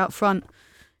lyric out front.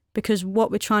 Because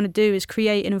what we're trying to do is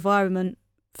create an environment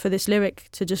for this lyric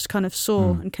to just kind of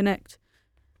soar and connect.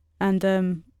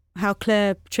 And how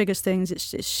Claire triggers things,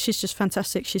 she's just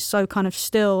fantastic. She's so kind of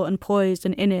still and poised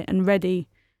and in it and ready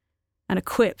and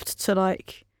equipped to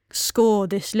like score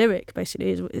this lyric,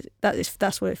 basically.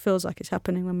 That's what it feels like it's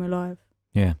happening when we're live.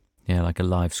 Yeah, like a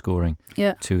live scoring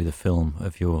to the film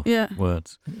of your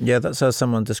words. Yeah, that's how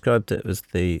someone described it, was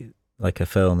like a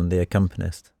film and the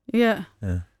accompanist. Yeah.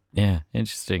 Yeah,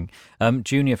 interesting.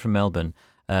 Junior from Melbourne,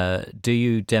 do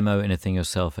you demo anything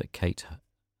yourself at Kate?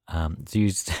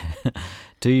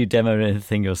 Do you demo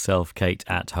anything yourself, Kate,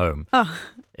 at home?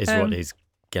 Is what he's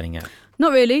getting at.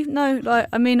 Not really, no. Like,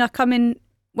 I mean, I come in,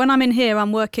 when I'm in here,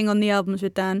 I'm working on the albums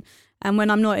with Dan, and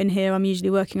when I'm not in here, I'm usually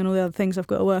working on all the other things I've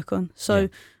got to work on. So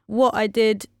what I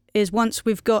did is once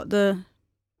Let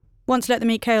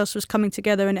Them Eat Chaos was coming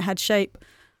together and it had shape,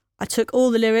 I took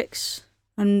all the lyrics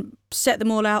and set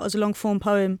them all out as a long form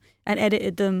poem and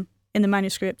edited them in the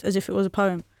manuscript as if it was a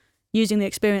poem, using the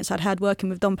experience I'd had working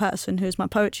with Don Patterson, who is my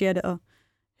poetry editor,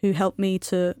 who helped me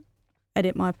to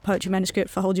edit my poetry manuscript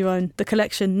for Hold Your Own, the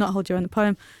collection, not Hold Your Own, the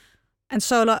poem. And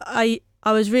so like I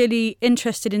was really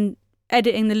interested in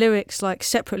editing the lyrics like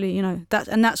separately, you know,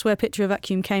 that's where Picture of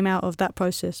Vacuum came out of that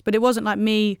process. But it wasn't like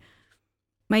me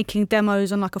making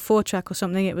demos on like a 4-track or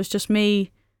something. It was just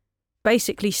me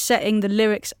basically setting the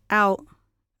lyrics out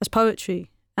as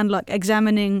poetry and like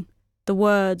examining the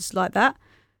words like that.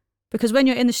 Because when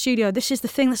you're in the studio, this is the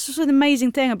thing, this is an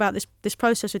amazing thing about this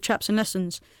process of Traps and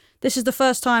Lessons. This is the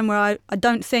first time where I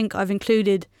don't think I've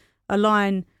included a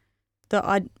line that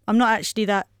I'm not actually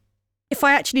that. If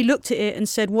I actually looked at it and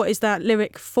said, what is that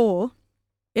lyric for?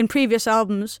 In previous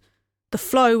albums, the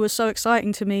flow was so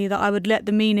exciting to me that I would let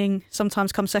the meaning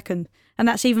sometimes come second. And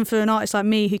that's even for an artist like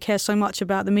me who cares so much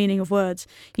about the meaning of words.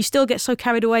 You still get so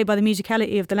carried away by the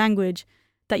musicality of the language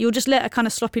that you'll just let a kind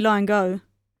of sloppy line go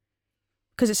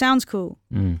because it sounds cool.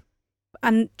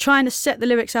 And trying to set the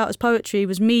lyrics out as poetry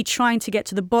was me trying to get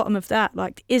to the bottom of that.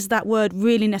 Like, is that word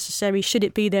really necessary? Should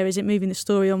it be there? Is it moving the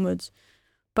story onwards?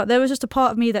 But there was just a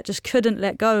part of me that just couldn't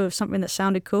let go of something that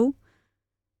sounded cool.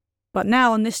 But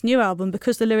now on this new album,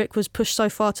 because the lyric was pushed so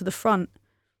far to the front,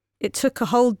 it took a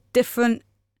whole different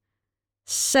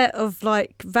set of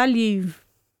like value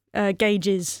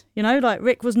gauges, you know? Like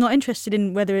Rick was not interested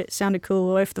in whether it sounded cool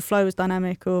or if the flow was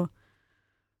dynamic or,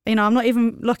 you know, I'm not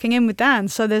even locking in with Dan,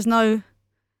 so there's no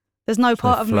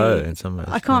part of flow me. In some ways,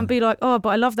 I can't be like, oh, but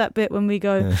I love that bit when we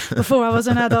go, before I was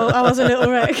an adult, I was a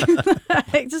little Rick.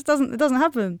 It just doesn't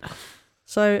happen.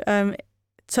 So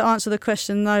to answer the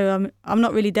question, no, I'm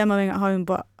not really demoing at home,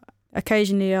 but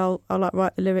occasionally I'll like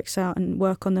write the lyrics out and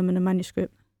work on them in a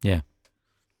manuscript. Yeah.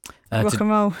 Rock and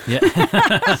roll. Yeah.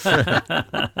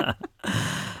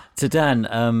 To Dan,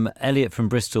 Elliot from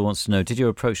Bristol wants to know, did your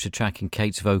approach to tracking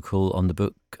Kate's vocal on the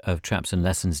Book of Traps and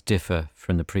Lessons differ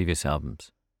from the previous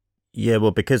albums? Yeah,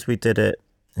 well, because we did it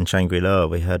in Shangri-La,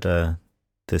 we had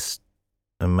this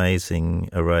amazing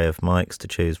array of mics to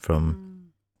choose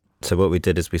from. So what we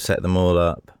did is we set them all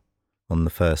up on the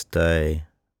first day,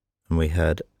 and we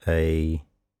had a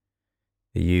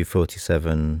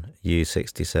U47,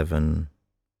 U67.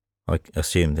 I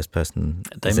assume this person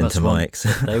is into mics.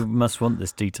 They must want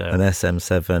this detail. An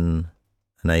SM7,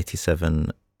 an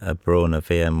 87, a Brawner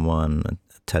VM1, a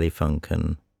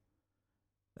Telefunken,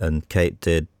 and Kate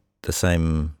did the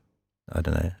same,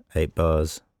 8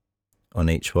 bars on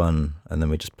each one, and then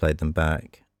we just played them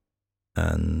back,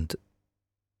 and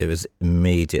it was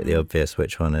immediately obvious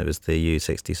which one. It was the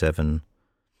U67.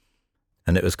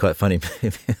 And it was quite funny.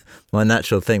 My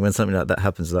natural thing when something like that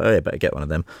happens is like, oh, yeah, better get one of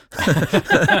them.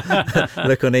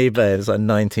 Look on eBay, it's like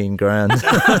 19 grand.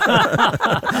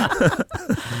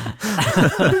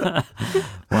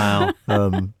 Wow.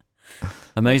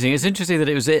 Amazing. It's interesting that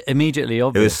it was immediately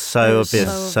obvious. It was so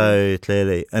obvious, so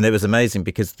clearly. And it was amazing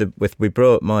because we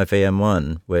brought my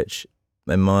VM1, which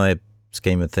in my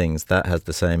scheme of things, that has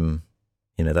the same,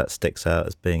 that sticks out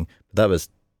as being, that was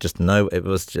just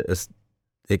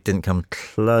it didn't come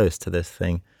close to this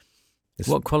thing.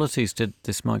 What qualities did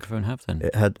this microphone have then?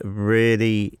 It had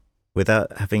really,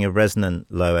 without having a resonant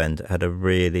low end, it had a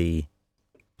really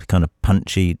kind of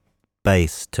punchy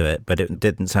bass to it, but it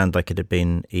didn't sound like it had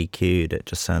been EQ'd. It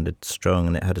just sounded strong,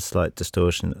 and it had a slight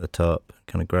distortion at the top,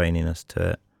 kind of graininess to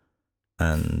it.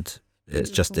 And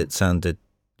it sounded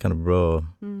kind of raw.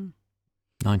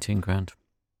 19 grand.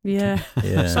 Yeah.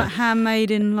 It's like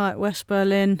handmade in like West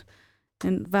Berlin.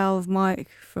 And Valve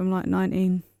mic from like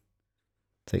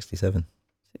 1967.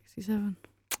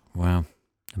 Wow,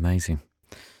 amazing.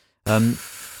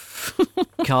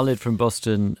 Khalid from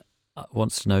Boston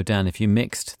wants to know, Dan, if you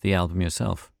mixed the album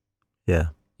yourself. Yeah.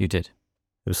 You did?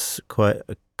 It was quite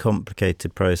a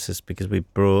complicated process because we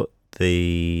brought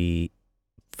the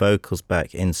vocals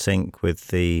back in sync with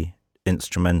the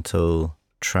instrumental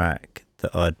track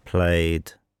that I'd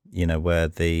played, where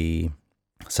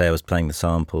say I was playing the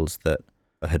samples that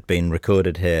had been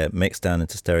recorded here, mixed down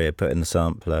into stereo, put in the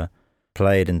sampler,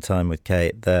 played in time with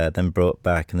Kate there, then brought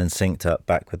back and then synced up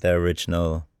back with their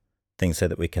original thing so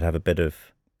that we could have a bit of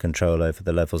control over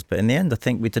the levels. But in the end, I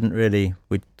think we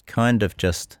kind of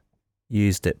just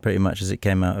used it pretty much as it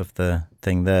came out of the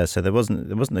thing there. So there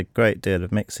wasn't a great deal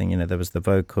of mixing. There was the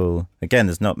vocal. Again,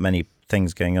 there's not many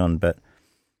things going on, but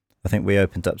I think we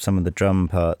opened up some of the drum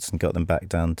parts and got them back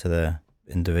down to their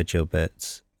individual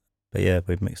bits. But yeah,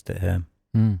 we've mixed it here.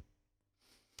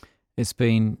 It's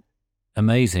been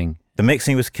amazing. The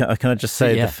mixing was, can I just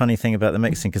say the funny thing about the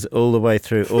mixing, because all the way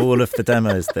through all of the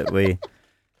demos that we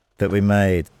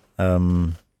made,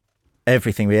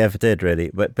 everything we ever did really,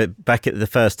 but back at the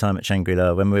first time at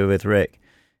Shangri-La when we were with Rick,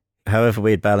 however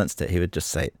we had balanced it, he would just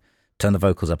say, turn the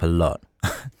vocals up a lot,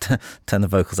 turn the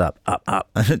vocals up,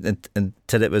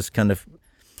 until it was kind of,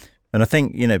 and I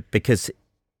think, because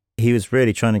he was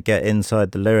really trying to get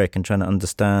inside the lyric and trying to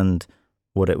understand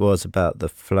what it was about the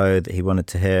flow that he wanted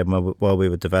to hear while we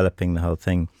were developing the whole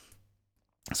thing.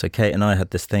 So Kate and I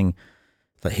had this thing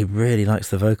that he really likes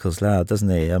the vocals loud, doesn't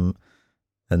he? And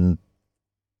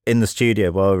in the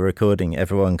studio while we're recording,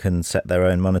 everyone can set their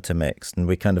own monitor mix, and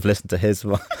we kind of listened to his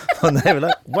one, and they were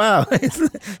like, wow,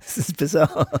 this is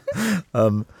bizarre.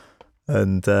 And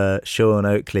Sean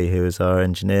Oakley, who was our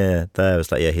engineer there,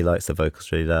 was like, yeah, he likes the vocals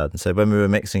really loud. And so when we were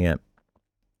mixing it,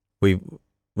 we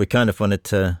kind of wanted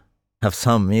to have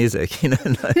some music,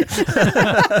 and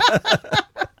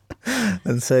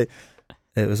so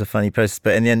it was a funny process.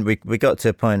 But in the end, we got to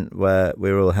a point where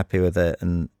we were all happy with it,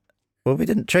 and we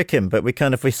didn't trick him, but we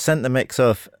sent the mix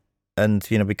off, and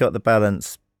we got the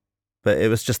balance. But it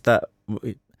was just that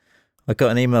I got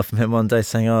an email from him one day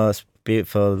saying, "Oh, it's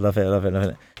beautiful, love it, love it, love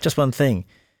it. Just one thing,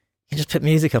 you just put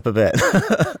music up a bit.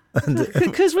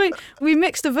 Because we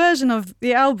mixed a version of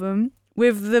the album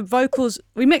with the vocals.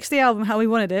 We mixed the album how we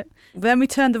wanted it. Then we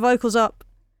turned the vocals up.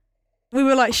 We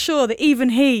were like sure that even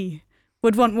he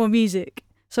would want more music.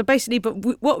 So basically,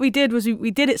 what we did was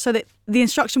we did it so that the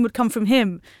instruction would come from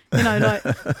him, you know, like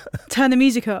turn the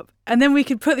music up. And then we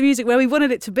could put the music where we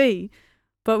wanted it to be.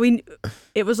 But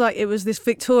it was this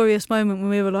victorious moment when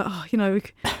we were like, oh, you know,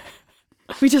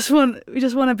 we just want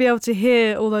to be able to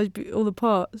hear all the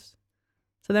parts.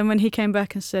 So then when he came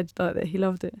back and said like that he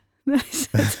loved it, then he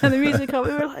said turn the music up,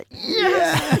 we were like,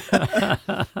 yes!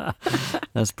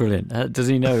 That's brilliant. Does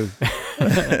he know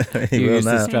He you will use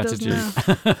the now. strategy?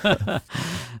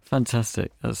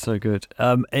 Fantastic. That's so good.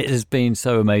 It has been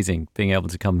so amazing being able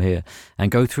to come here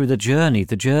and go through the journey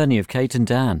of Kate and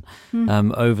Dan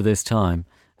over this time.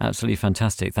 Absolutely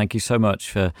fantastic. Thank you so much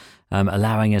for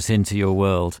allowing us into your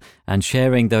world and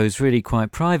sharing those really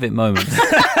quite private moments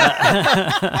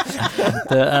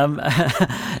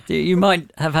that you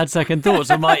might have had second thoughts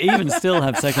or might even still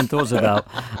have second thoughts about.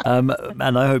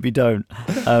 And I hope you don't.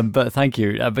 But thank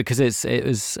you, because it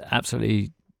was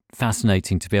absolutely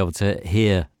fascinating to be able to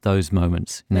hear those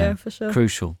moments. Yeah, for sure.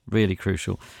 Crucial, really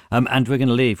crucial. And we're going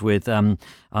to leave with,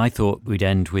 I thought we'd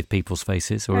end with People's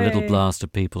Faces, or a little blast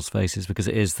of People's Faces, because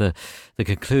it is the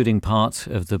concluding part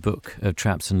of the book of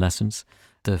Traps and Lessons,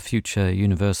 the future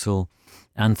universal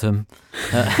anthem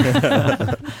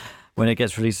when it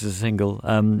gets released as a single.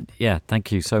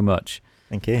 Thank you so much.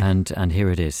 Thank you. And here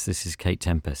it is. This is Kate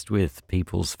Tempest with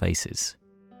People's Faces.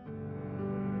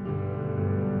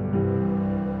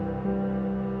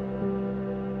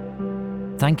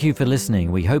 Thank you for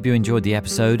listening. We hope you enjoyed the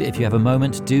episode. If you have a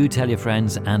moment, do tell your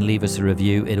friends and leave us a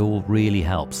review. It all really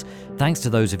helps. Thanks to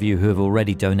those of you who have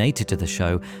already donated to the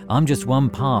show. I'm just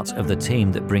one part of the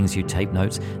team that brings you Tape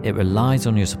Notes. It relies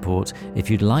on your support.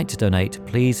 If you'd like to donate,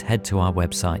 please head to our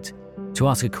website. To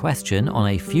ask a question on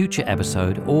a future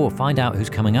episode or find out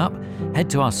who's coming up, head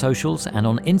to our socials, and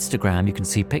on Instagram you can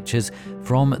see pictures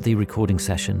from the recording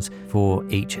sessions for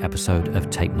each episode of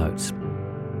Tape Notes.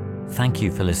 Thank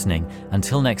you for listening.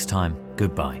 Until next time,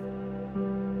 goodbye.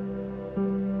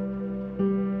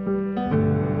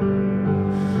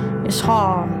 It's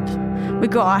hard. We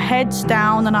got our heads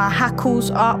down and our hackles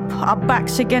up, our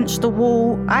backs against the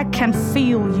wall. I can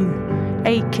feel you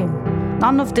aching.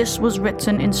 None of this was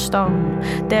written in stone.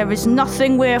 There is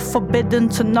nothing we're forbidden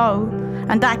to know.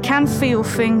 And I can feel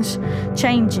things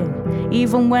changing.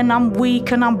 Even when I'm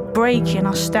weak and I'm breaking,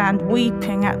 I stand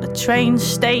weeping at the train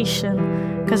station.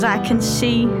 'Cause I can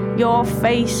see your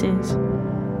faces.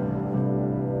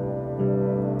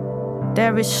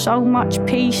 There is so much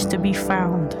peace to be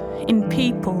found in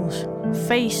people's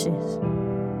faces.